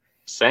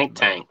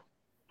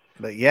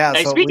 But yeah,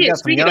 hey, so we got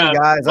some young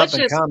guys up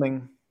and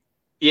coming.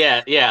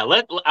 Yeah.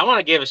 I want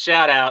to give a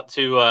shout out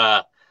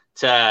to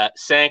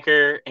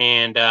Sanker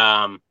and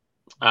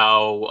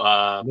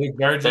Luke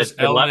Burgess,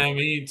 L&M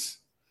Eats.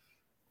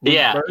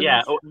 Yeah.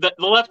 The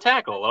left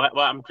tackle. Well,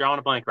 I'm drawing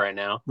a blank right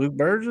now. Luke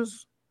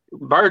Burgess,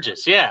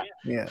 yeah.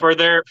 For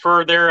their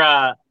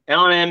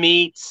L&M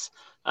Eats.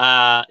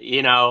 I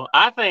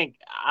think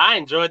I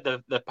enjoyed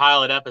the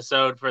pilot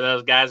episode for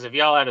those guys. If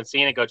y'all haven't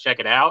seen it, go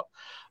check it out.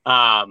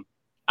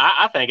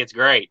 I think it's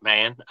great,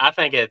 man. I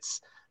think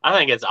it's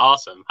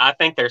awesome. I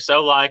think they're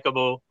so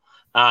likable.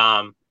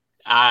 I'm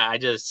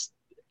gonna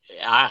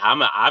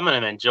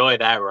enjoy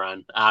that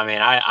run. I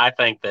mean, I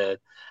think the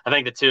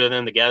 2 of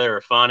them together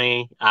are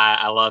funny.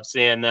 I love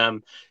seeing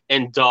them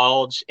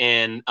indulge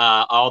in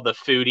all the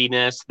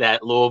foodiness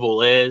that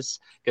Louisville is,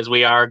 because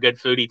we are a good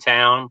foodie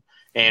town,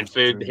 and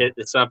food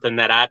is something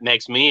that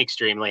makes me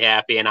extremely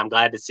happy. And I'm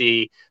glad to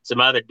see some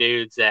other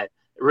dudes that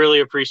really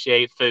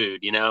appreciate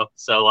food,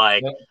 So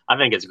I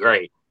think it's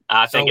great.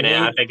 I think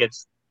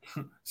it's.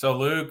 So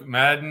Luke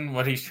Madden,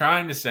 what he's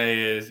trying to say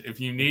is, if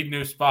you need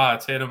new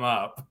spots, hit him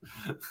up.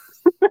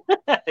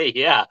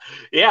 Yeah.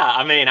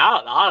 I mean,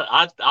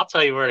 I'll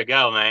tell you where to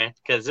go, man,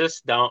 because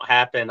this don't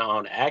happen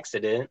on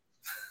accident.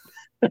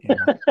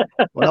 Yeah.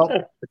 Well,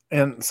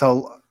 and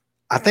so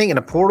I think in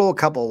a portal, a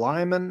couple of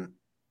linemen,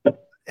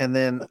 and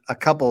then a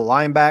couple of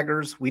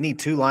linebackers. We need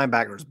 2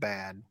 linebackers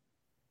bad.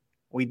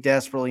 We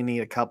desperately need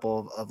a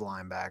couple of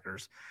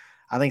linebackers.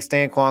 I think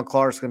Stanquan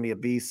Clark's going to be a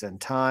beast in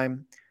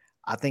time.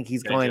 I think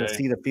he's going to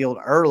see the field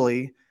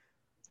early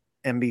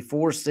and be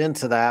forced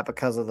into that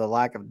because of the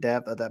lack of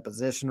depth at that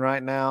position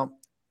right now.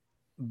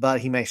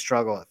 But he may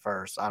struggle at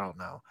first. I don't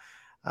know.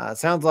 It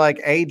sounds like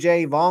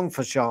AJ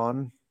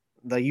Vongphachon,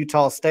 the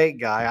Utah State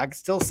guy. I can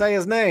still say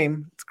his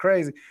name. It's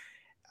crazy.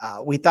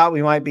 We thought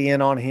we might be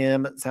in on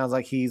him. It sounds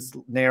like he's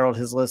narrowed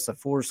his list of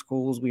 4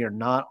 schools. We are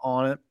not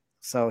on it,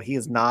 so he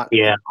is not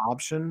an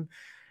option.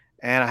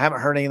 And I haven't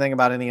heard anything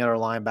about any other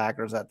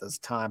linebackers at this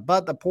time.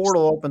 But the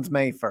portal opens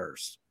May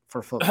 1st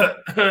for football.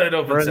 It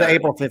opens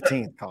April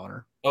 15th,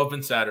 Connor.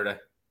 Open Saturday.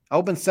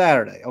 Open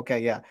Saturday. Okay,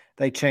 yeah.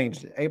 They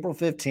changed it. April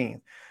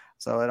 15th.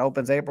 So it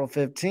opens April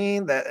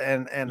 15th.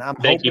 And I'm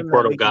Thank hoping you,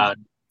 Portal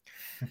God.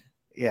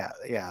 Yeah.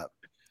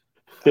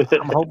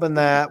 I'm hoping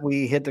that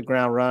we hit the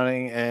ground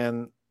running.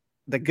 And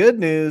the good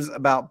news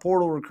about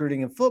portal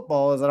recruiting in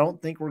football is I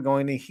don't think we're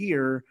going to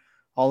hear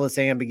all this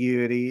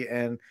ambiguity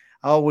and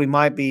we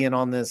might be in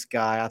on this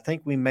guy. I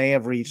think we may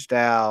have reached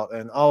out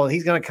and,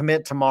 he's going to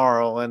commit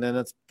tomorrow. And then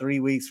it's 3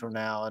 weeks from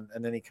now.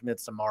 And then he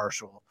commits to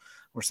Marshall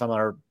or some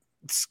other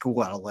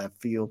school out of left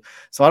field.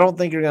 So I don't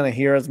think you're going to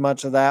hear as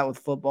much of that with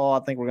football. I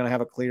think we're going to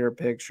have a clearer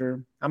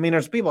picture. I mean,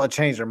 there's people that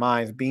change their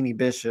minds. Beanie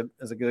Bishop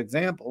is a good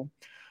example.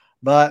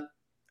 But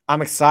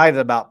I'm excited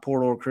about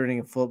portal recruiting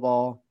in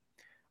football.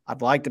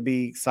 I'd like to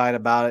be excited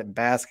about it in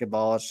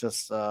basketball. It's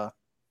just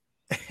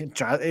it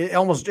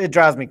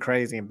drives me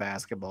crazy in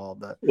basketball.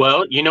 But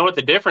well, you know what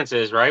the difference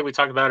is, right? We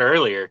talked about it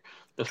earlier.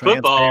 The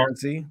football,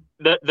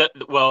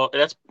 well,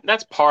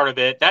 that's part of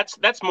it.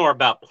 That's more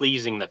about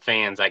pleasing the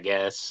fans, I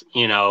guess.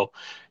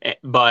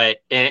 But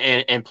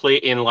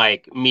in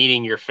like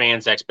meeting your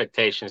fans'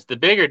 expectations. The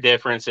bigger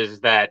difference is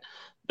that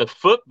the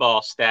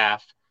football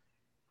staff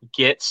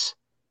gets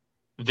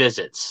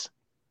visits.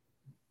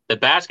 The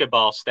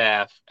basketball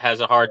staff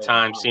has a hard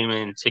time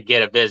seeming to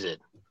get a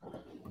visit.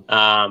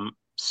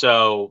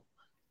 So,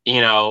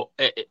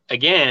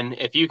 again,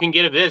 if you can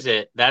get a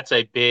visit, that's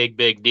a big,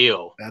 big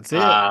deal. That's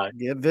it.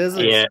 Get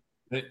visits.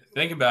 Yeah.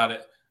 Think about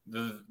it.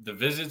 The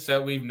visits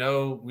that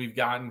we've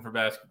gotten for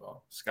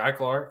basketball: Sky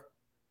Clark,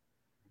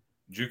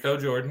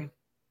 JUCO Jordan,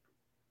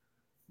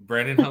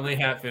 Brandon Huntley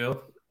Hatfield,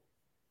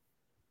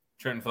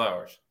 Trenton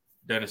Flowers,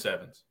 Dennis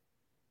Evans.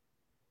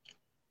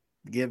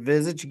 Get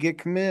visits, you get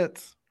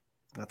commits.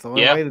 That's the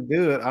only way to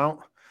do it. I don't.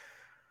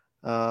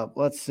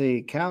 Let's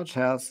see. Couch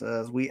House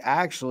says we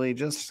actually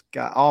just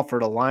got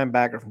offered a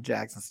linebacker from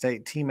Jackson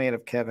State, teammate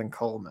of Kevin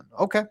Coleman.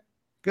 Okay,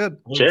 good.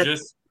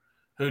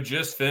 Who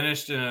just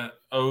finished in an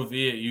OV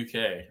at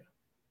UK?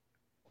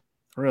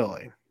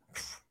 Really?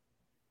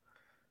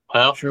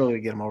 Well, surely we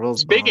get him over those.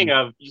 Speaking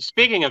of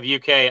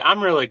UK,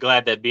 I'm really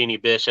glad that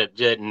Beanie Bishop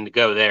didn't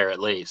go there. At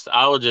least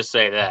I will just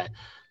say that.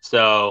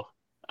 So,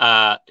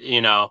 I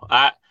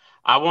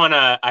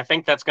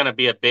think that's going to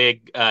be a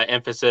big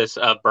emphasis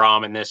of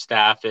Brohm and this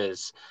staff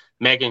is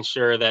making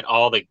sure that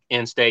all the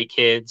in-state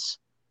kids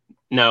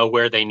know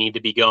where they need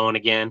to be going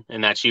again,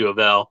 and that's U of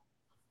L.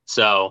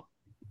 So,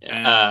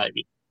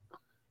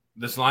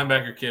 this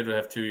linebacker kid would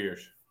have 2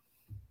 years.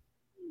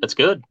 That's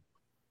good.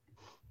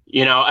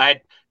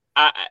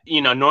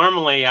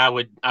 Normally I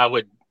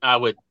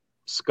would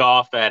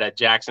scoff at a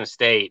Jackson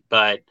State,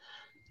 but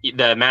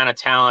the amount of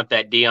talent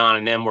that Dion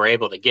and them were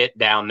able to get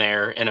down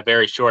there in a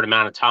very short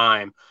amount of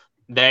time,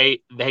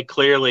 they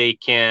clearly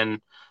can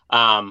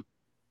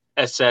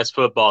assess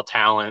football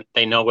talent.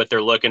 They know what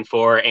they're looking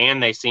for,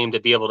 and they seem to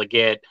be able to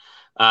get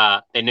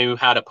they knew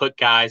how to put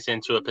guys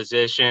into a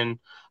position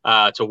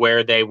to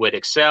where they would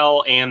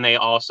excel, and they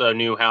also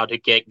knew how to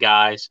get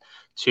guys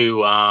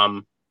to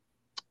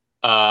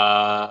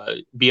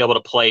be able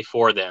to play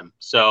for them.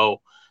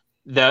 So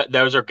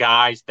those are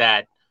guys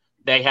that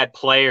they had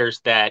players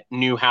that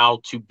knew how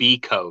to be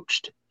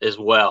coached as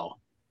well.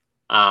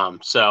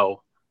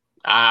 So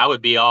I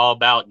would be all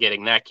about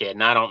getting that kid,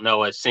 and I don't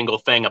know a single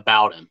thing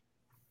about him,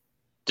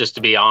 just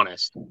to be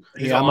honest.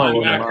 He's a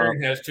linebacker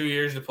and has 2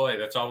 years to play.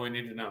 That's all we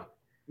need to know.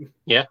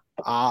 Yeah.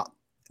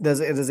 Does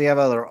he have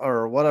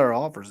what other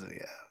offers does he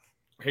have?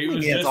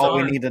 That's all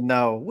we need to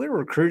know. We're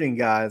recruiting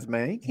guys,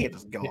 man. He can't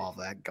just go off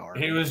that guard.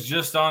 He was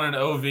just on an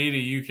OV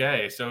to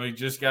UK, so he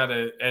just got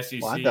a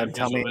SEC. Well, that doesn't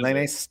tell me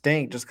they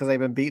stink just because they've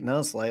been beating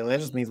us lately. That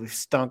just means we've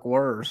stunk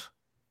worse.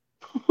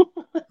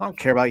 I don't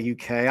care about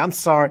UK. I'm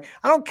sorry.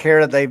 I don't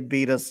care that they've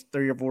beat us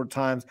 3 or 4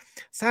 times.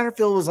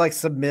 Satterfield was like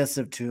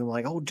submissive to him,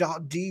 like,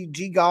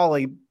 gee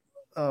golly,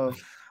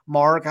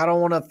 Mark, I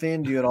don't want to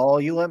offend you at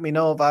all. You let me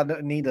know if I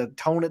need to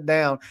tone it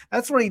down.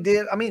 That's what he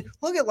did. I mean,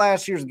 look at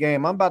last year's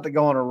game. I'm about to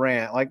go on a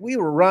rant. Like, we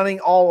were running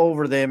all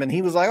over them, and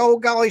he was like, oh,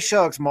 golly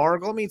shucks,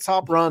 Mark, let me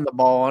stop running the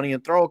ball on you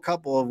and throw a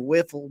couple of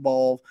wiffle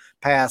ball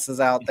passes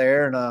out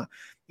there, and,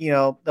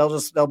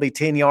 they'll be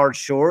 10 yards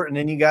short, and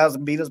then you guys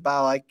beat us by,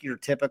 like, your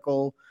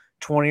typical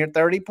 20 or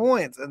 30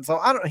 points. And so,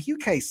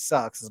 UK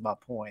sucks is my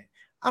point.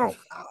 I'll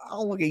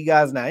look at you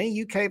guys now.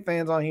 Any UK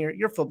fans on here,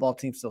 your football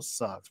team still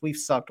sucks. We've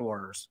sucked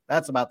worse.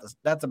 That's about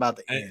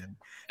the end.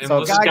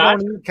 So a guy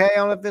going to UK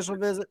on an official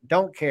visit,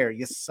 don't care.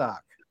 You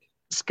suck.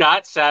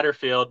 Scott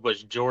Satterfield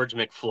was George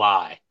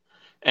McFly,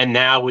 and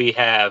now we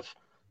have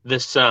the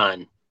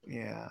son.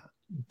 Yeah.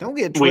 Don't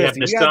get twisted. We have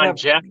the son,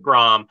 Jeff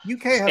Brohm,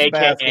 UK has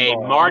a.k.a.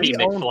 Marty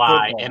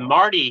McFly. And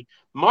Marty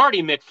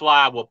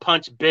McFly will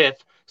punch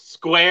Biff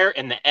square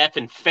in the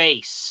effing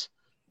face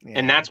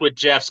And that's what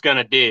Jeff's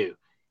gonna do.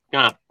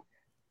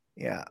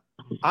 Yeah.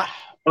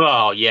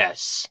 Oh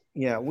yes.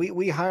 Yeah,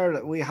 we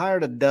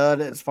hired a dud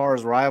as far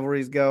as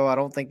rivalries go. I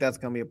don't think that's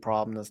going to be a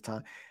problem this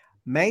time.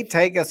 May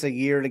take us a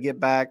year to get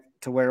back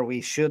to where we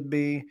should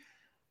be,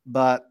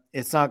 but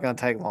it's not going to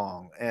take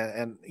long.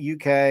 And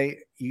UK,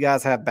 you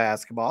guys have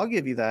basketball. I'll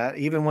give you that.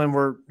 Even when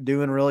we're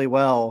doing really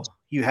well,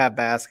 you have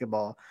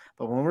basketball.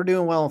 But when we're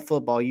doing well in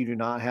football, you do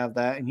not have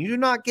that, and you do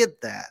not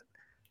get that.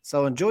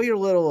 So enjoy your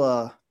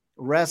little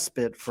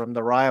respite from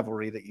the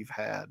rivalry that you've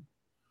had.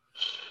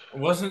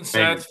 Wasn't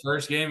Sat's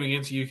first game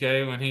against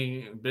UK when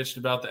he bitched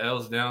about the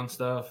L's down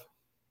stuff?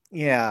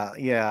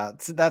 Yeah.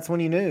 That's when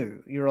you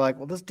knew. You were like,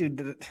 well, this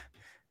dude's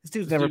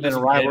never been a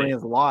rivalry in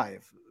his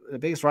life. The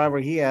biggest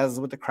rivalry he has is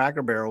with the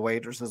Cracker Barrel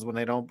waitresses when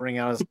they don't bring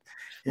out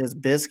his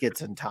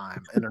biscuits in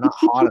time and they're not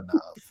hot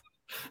enough.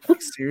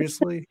 Like,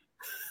 seriously?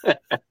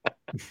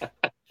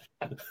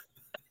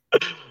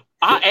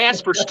 I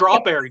asked for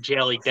strawberry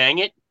jelly, dang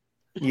it.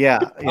 Yeah.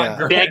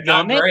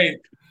 Dadgummit.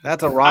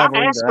 That's a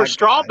rivalry. I asked for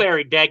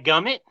strawberry,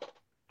 dadgummit.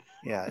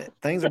 Yeah,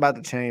 things are about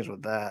to change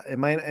with that. It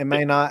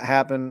may not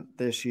happen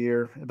this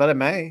year, but it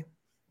may.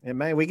 It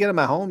may. We get them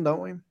at home, don't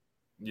we?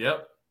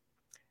 Yep.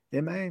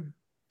 It may.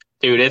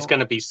 Dude, it's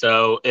gonna be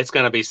so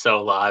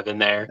live in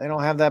there. They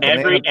don't have that.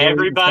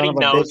 Everybody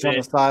knows it on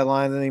the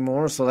sidelines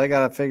anymore, so they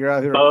got to figure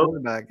out who their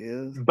quarterback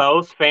is.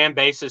 Both fan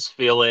bases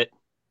feel it.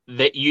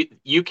 That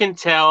you can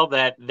tell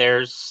that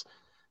there's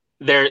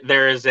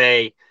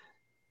a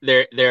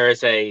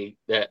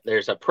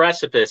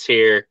precipice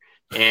here,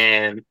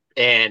 and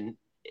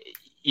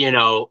you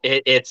know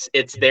it's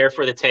there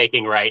for the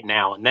taking right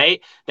now, and they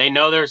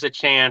know there's a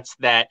chance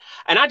that,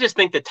 and I just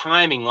think the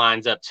timing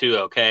lines up too.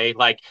 Okay,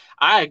 like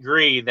I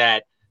agree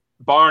that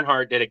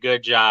Barnhart did a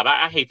good job.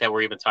 I hate that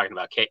we're even talking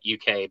about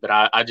UK, but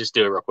I just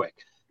do it real quick.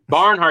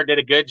 Barnhart did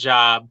a good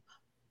job.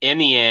 In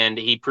the end,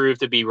 he proved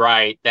to be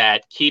right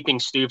that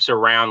keeping Stoops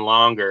around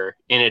longer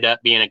ended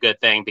up being a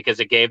good thing because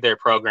it gave their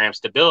program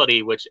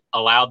stability, which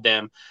allowed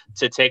them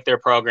to take their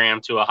program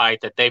to a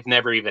height that they've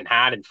never even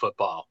had in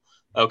football.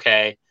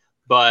 Okay.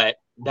 But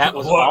that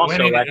was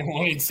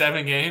winning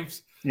 7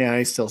 games. Yeah,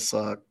 he still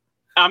sucked.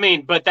 I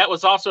mean, but that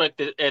was also at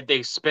the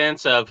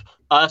expense of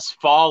us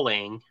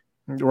falling.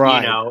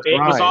 Right. You know,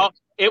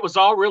 it was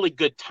all really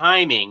good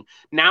timing.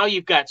 Now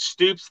you've got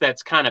Stoops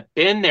that's kind of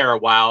been there a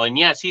while, and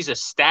yes, he's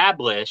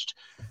established.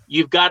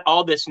 You've got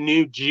all this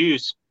new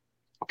juice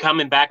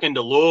coming back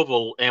into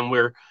Louisville, and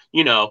we're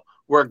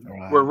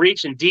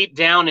reaching deep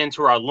down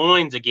into our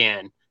loins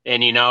again,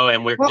 and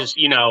and we're just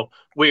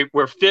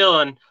we're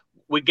feeling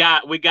we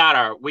got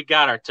our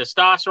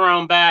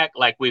testosterone back,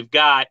 like we've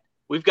got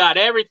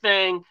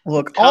everything.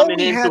 Look, all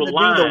we had to do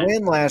to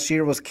win last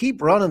year was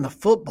keep running the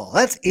football.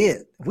 That's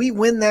it. We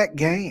win that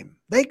game.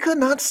 They could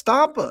not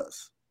stop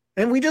us,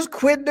 and we just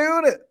quit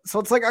doing it. So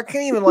it's like I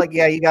can't even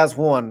yeah, you guys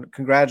won.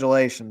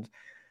 Congratulations.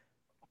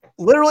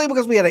 Literally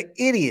because we had an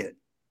idiot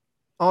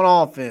on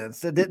offense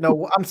that didn't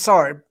know. I'm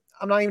sorry.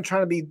 I'm not even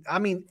trying to be – I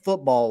mean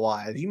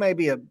football-wise. You may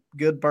be a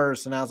good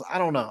person. I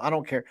don't know. I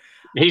don't care.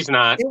 He's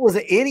not. It was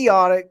an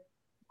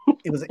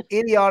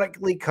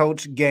idiotically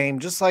coached game,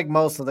 just like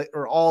most of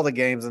all the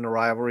games in the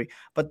rivalry.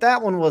 But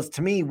that one was,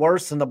 to me,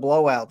 worse than the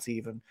blowouts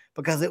even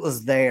because it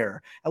was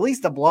there. At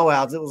least the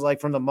blowouts, it was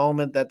like from the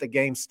moment that the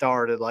game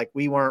started, like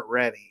we weren't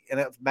ready. And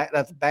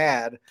that's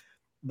bad.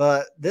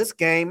 But this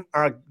game,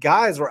 our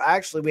guys were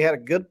actually – we had a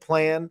good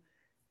plan. It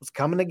was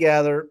coming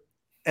together.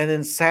 And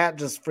then Sat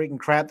just freaking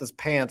crapped his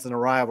pants in a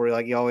rivalry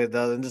like he always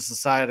does and just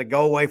decided to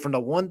go away from the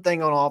one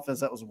thing on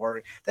offense that was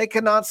working. They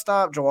could not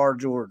stop Jawar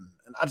Jordan.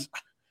 And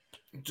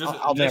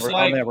I'll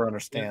never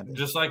understand it.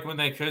 Just like when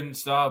they couldn't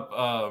stop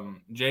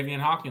Javian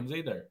Hawkins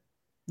either.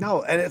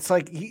 No, and it's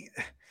like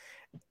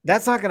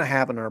that's not going to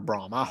happen to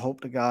Brohm. I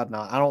hope to God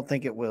not. I don't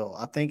think it will.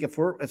 I think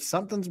if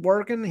something's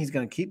working, he's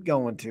going to keep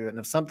going to it, and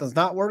if something's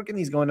not working,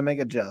 he's going to make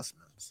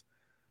adjustments.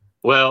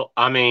 Well,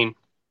 I mean,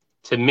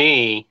 to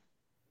me,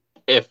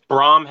 if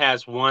Brohm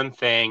has one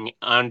thing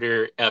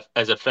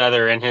as a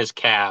feather in his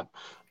cap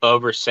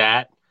over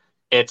Sat,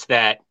 it's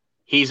that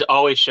he's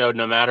always showed,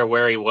 no matter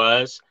where he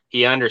was,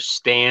 he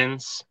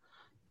understands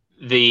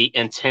the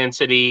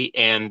intensity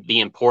and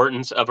the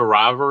importance of a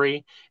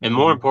rivalry. And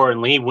more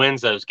importantly, he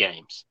wins those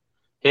games.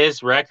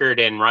 His record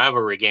in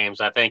rivalry games,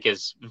 I think,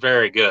 is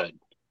very good.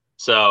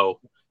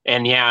 So,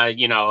 and yeah,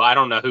 I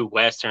don't know who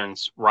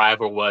Western's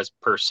rival was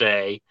per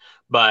se,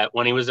 but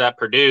when he was at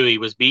Purdue, he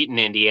was beating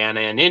Indiana,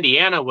 and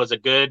Indiana was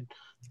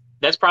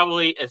that's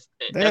probably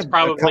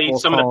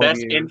some of the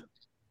best.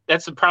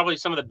 That's probably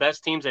some of the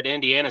best teams that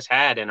Indiana's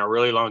had in a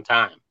really long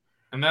time.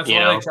 And that's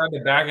why they tried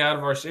to back out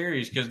of our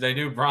series, because they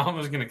knew Brohm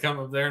was going to come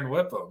up there and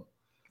whip them.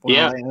 Well,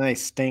 yeah. And they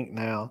stink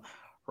now.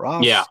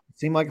 Ross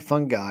seemed like a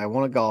fun guy. I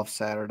want to golf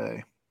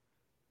Saturday.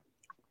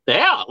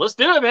 Yeah, let's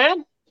do it,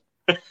 man.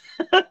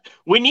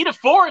 We need a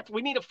fourth.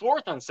 We need a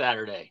fourth on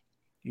Saturday.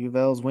 U of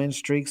L's win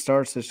streak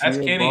starts this year.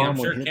 That's Kenny. I'm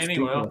sure Kenny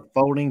will.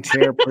 Folding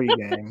chair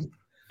pregame.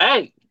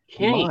 Hey,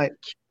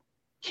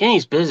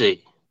 Kenny's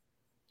busy.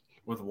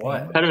 With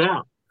what? Cut it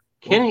out.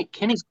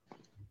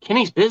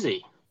 Kenny's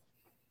busy.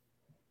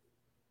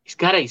 He's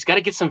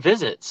gotta get some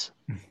visits.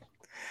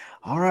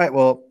 All right.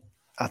 Well,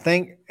 I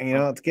think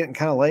it's getting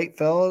kind of late,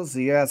 fellas.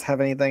 Do you guys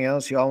have anything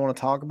else you all want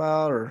to talk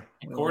about, or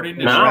According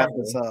we'll to wrap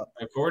this up?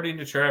 According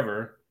to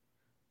Trevor,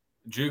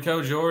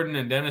 JUCO Jordan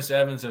and Dennis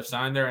Evans have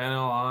signed their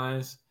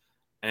NLIs,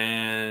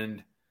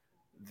 and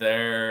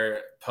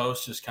their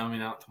post is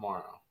coming out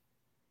tomorrow.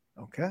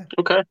 Okay.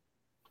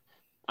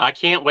 I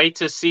can't wait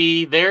to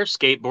see their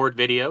skateboard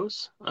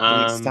videos.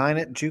 Did he sign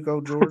it,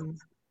 JUCO Jordan?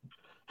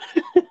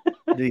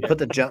 Did he put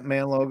the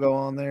Jumpman logo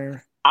on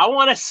there? I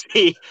want to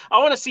see a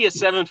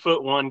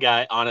 7'1"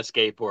 guy on a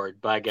skateboard.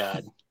 By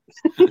God.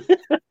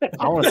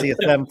 I want to see a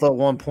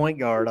 7'1" point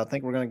guard. I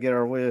think we're going to get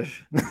our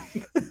wish.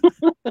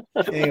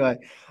 Anyway,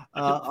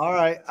 all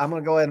right. I'm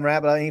going to go ahead and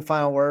wrap it up. Any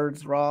final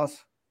words,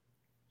 Ross?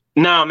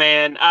 No,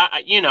 man.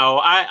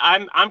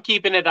 I'm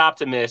keeping it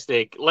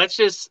optimistic. Let's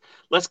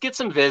get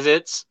some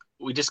visits.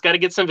 We just got to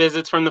get some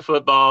visits from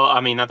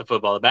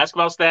the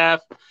basketball staff.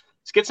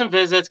 Let's get some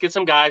visits, get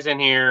some guys in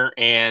here,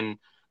 and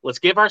let's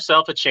give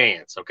ourselves a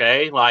chance,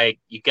 okay? Like,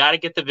 you got to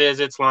get the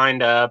visits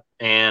lined up,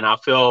 and I'll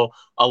feel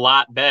a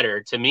lot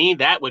better. To me,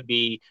 that would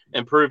be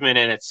improvement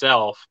in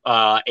itself,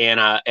 and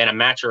a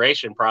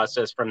maturation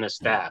process from the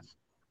staff.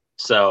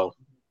 So,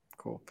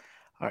 cool.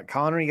 All right,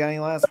 Connor, you got any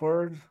last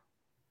words?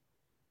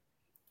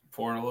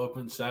 Portal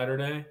opens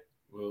Saturday.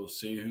 We'll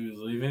see who's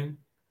leaving.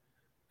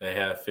 They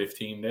have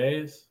 15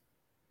 days.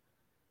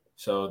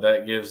 So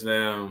that gives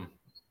them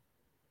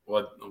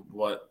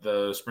what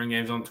the spring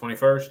game's on the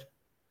 21st.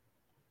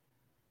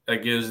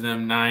 That gives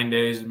them 9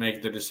 days to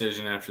make the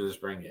decision after the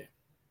spring game.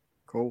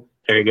 Cool.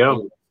 There you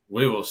go.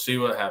 We will see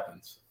what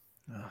happens.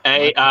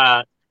 Hey,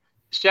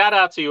 shout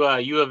out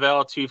to U of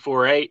L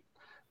 248.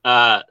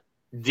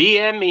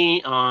 DM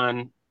me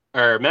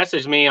or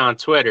message me on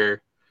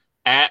Twitter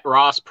at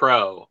Ross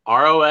Pro,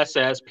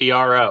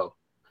 ROSSPRO,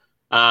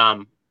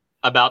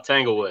 about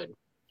Tanglewood.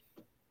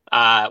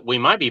 We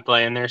might be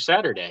playing there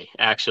Saturday,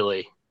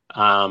 actually.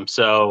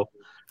 So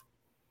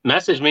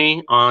message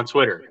me on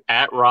Twitter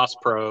at Ross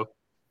Pro.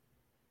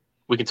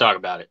 We can talk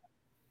about it.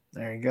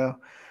 There you go.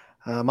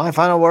 My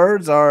final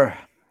words are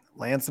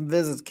land some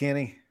visits,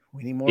 Kenny.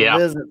 We need more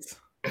visits.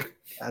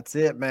 That's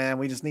it, man.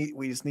 We just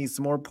need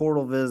some more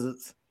portal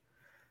visits.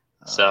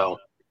 So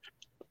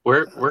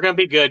we're gonna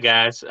be good,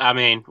 guys. I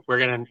mean, we're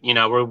gonna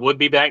we'll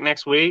be back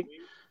next week.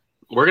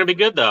 We're gonna be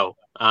good though.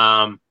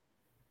 I'm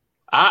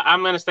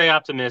gonna stay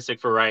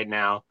optimistic for right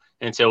now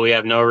until we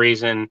have no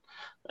reason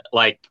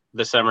like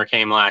the summer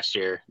came last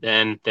year.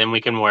 Then we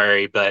can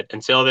worry. But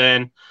until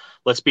then,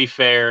 let's be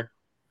fair.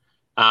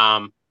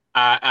 Since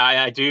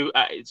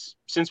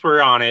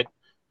we're on it,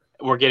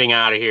 we're getting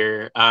out of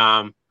here.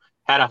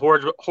 Had a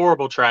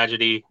horrible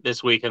tragedy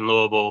this week in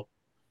Louisville.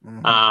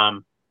 Mm-hmm.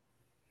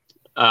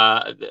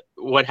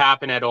 What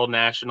happened at Old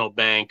National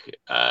Bank?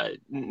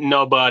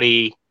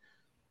 None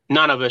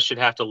of us should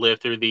have to live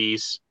through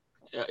these,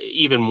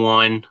 even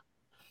one.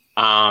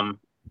 My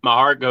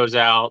heart goes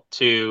out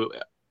to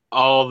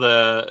all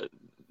the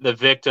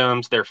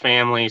victims, their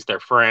families, their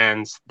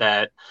friends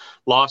that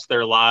lost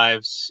their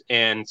lives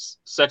in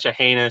such a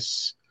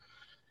heinous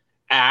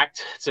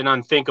act. It's an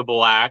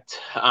unthinkable act.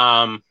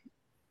 I'm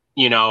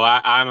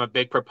a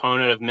big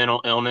proponent of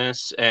mental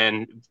illness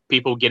and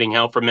people getting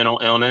help for mental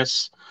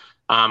illness.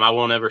 I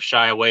won't ever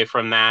shy away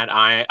from that.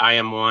 I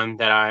am one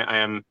that I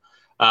am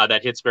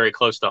that hits very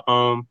close to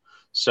home.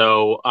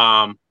 So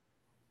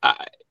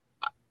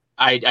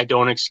I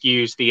don't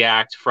excuse the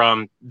act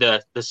from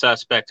the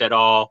suspect at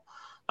all.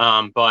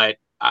 But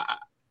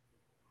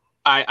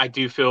I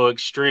do feel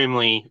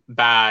extremely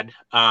bad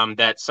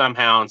that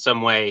somehow in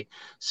some way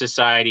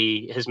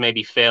society has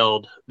maybe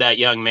failed that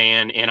young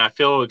man. And I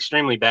feel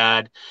extremely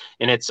bad.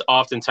 And it's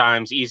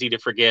oftentimes easy to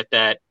forget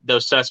that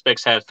those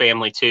suspects have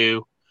family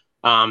too.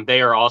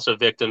 They are also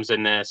victims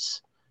in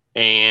this.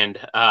 And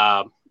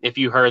if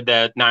you heard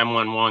that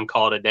 911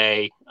 call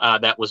today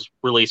that was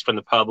released from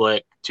the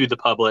public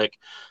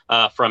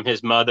from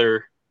his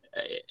mother,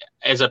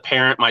 as a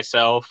parent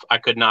myself, I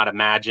could not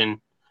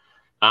imagine.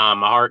 My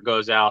heart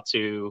goes out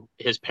to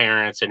his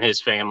parents and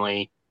his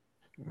family.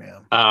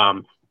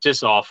 Yeah.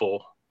 Just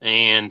awful.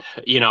 And,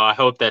 I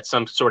hope that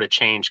some sort of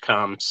change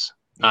comes.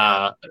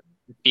 Yeah.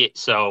 And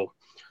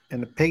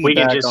the we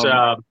can just,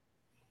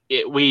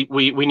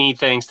 we need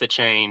things to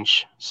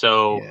change.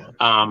 So,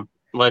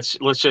 let's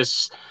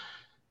just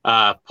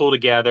pull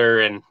together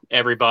and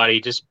everybody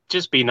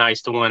just be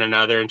nice to one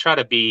another and try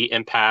to be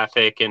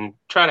empathic and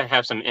try to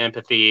have some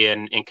empathy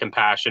and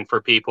compassion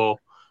for people.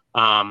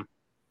 And,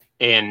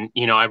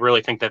 I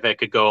really think that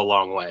could go a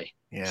long way.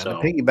 Yeah.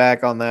 So. To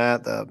piggyback on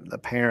that, the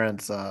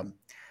parents, I'm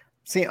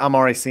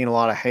already seeing a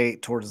lot of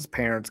hate towards his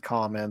parents'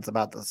 comments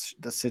about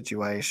the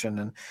situation.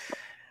 And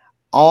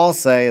all I'll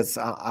say is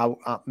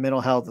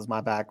mental health is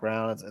my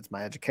background. It's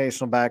my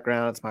educational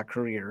background. It's my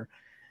career.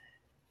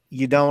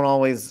 You don't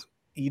always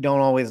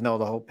know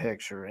the whole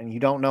picture, and you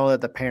don't know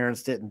that the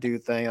parents didn't do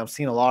things. I've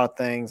seen a lot of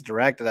things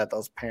directed at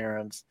those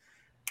parents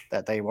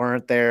that they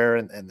weren't there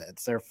and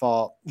it's their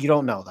fault. You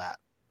don't know that.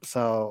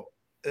 So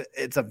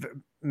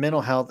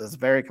mental health is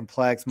very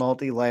complex,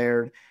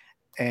 multi-layered.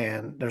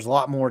 and there's a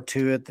lot more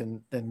to it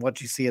than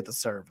what you see at the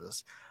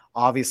surface.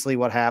 Obviously,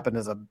 what happened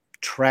is a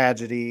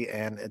tragedy,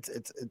 and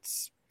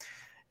it's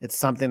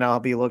something I'll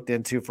be looked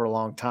into for a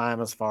long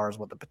time as far as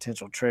what the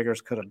potential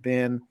triggers could have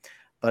been.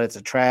 But it's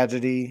a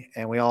tragedy,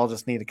 and we all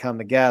just need to come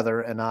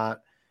together and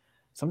not.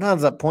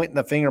 Sometimes that pointing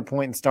the finger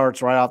pointing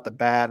starts right off the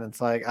bat, and it's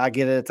like, I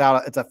get it.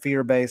 It's a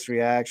fear-based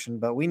reaction,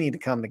 but we need to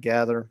come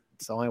together.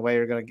 It's the only way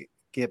you're going to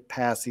get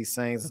past these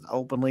things is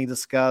openly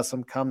discuss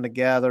them, come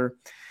together,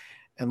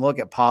 and look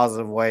at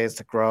positive ways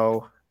to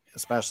grow,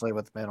 especially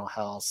with mental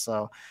health.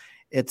 So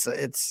it's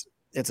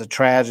a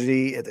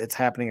tragedy. It's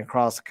happening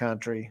across the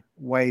country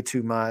way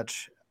too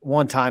much.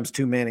 One time's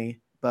too many,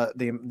 but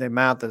the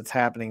amount that it's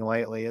happening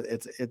lately,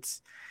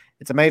 it's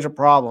a major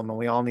problem, and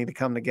we all need to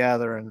come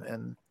together,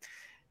 and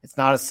it's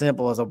not as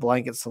simple as a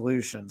blanket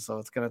solution.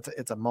 So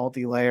it's a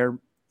multi-layer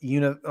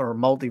unit or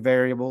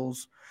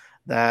multi-variables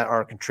that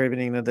are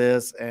contributing to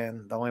this.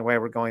 And the only way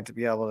we're going to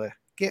be able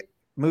to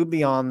move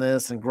beyond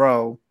this and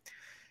grow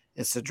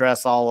is to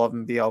address all of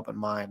them and be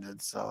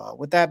open-minded. So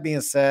with that being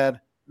said,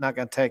 not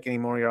going to take any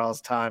more of y'all's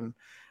time.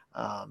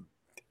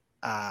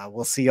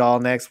 We'll see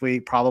y'all next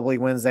week, probably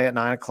Wednesday at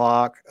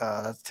 9:00.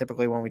 That's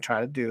typically when we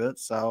try to do it.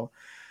 So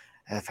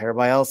if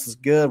everybody else is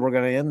good, we're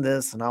going to end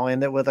this, and I'll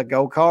end it with a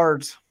go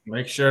Cards.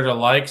 Make sure to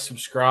like,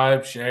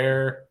 subscribe,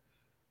 share,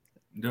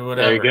 do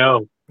whatever. There you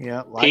go.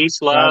 Yeah.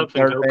 Peace, love,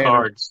 and go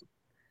Cards.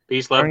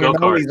 Peace, love, go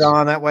Cards.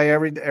 On that way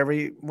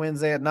every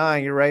Wednesday at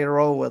 9, you're ready to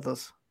roll with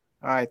us.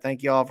 All right.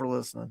 Thank you all for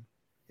listening.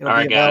 It'll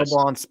be available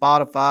on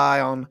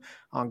Spotify,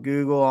 on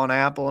Google, on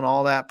Apple, and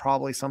all that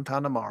probably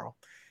sometime tomorrow.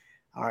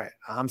 All right.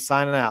 I'm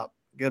signing out.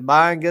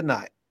 Goodbye and good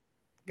night.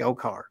 Go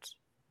Cards.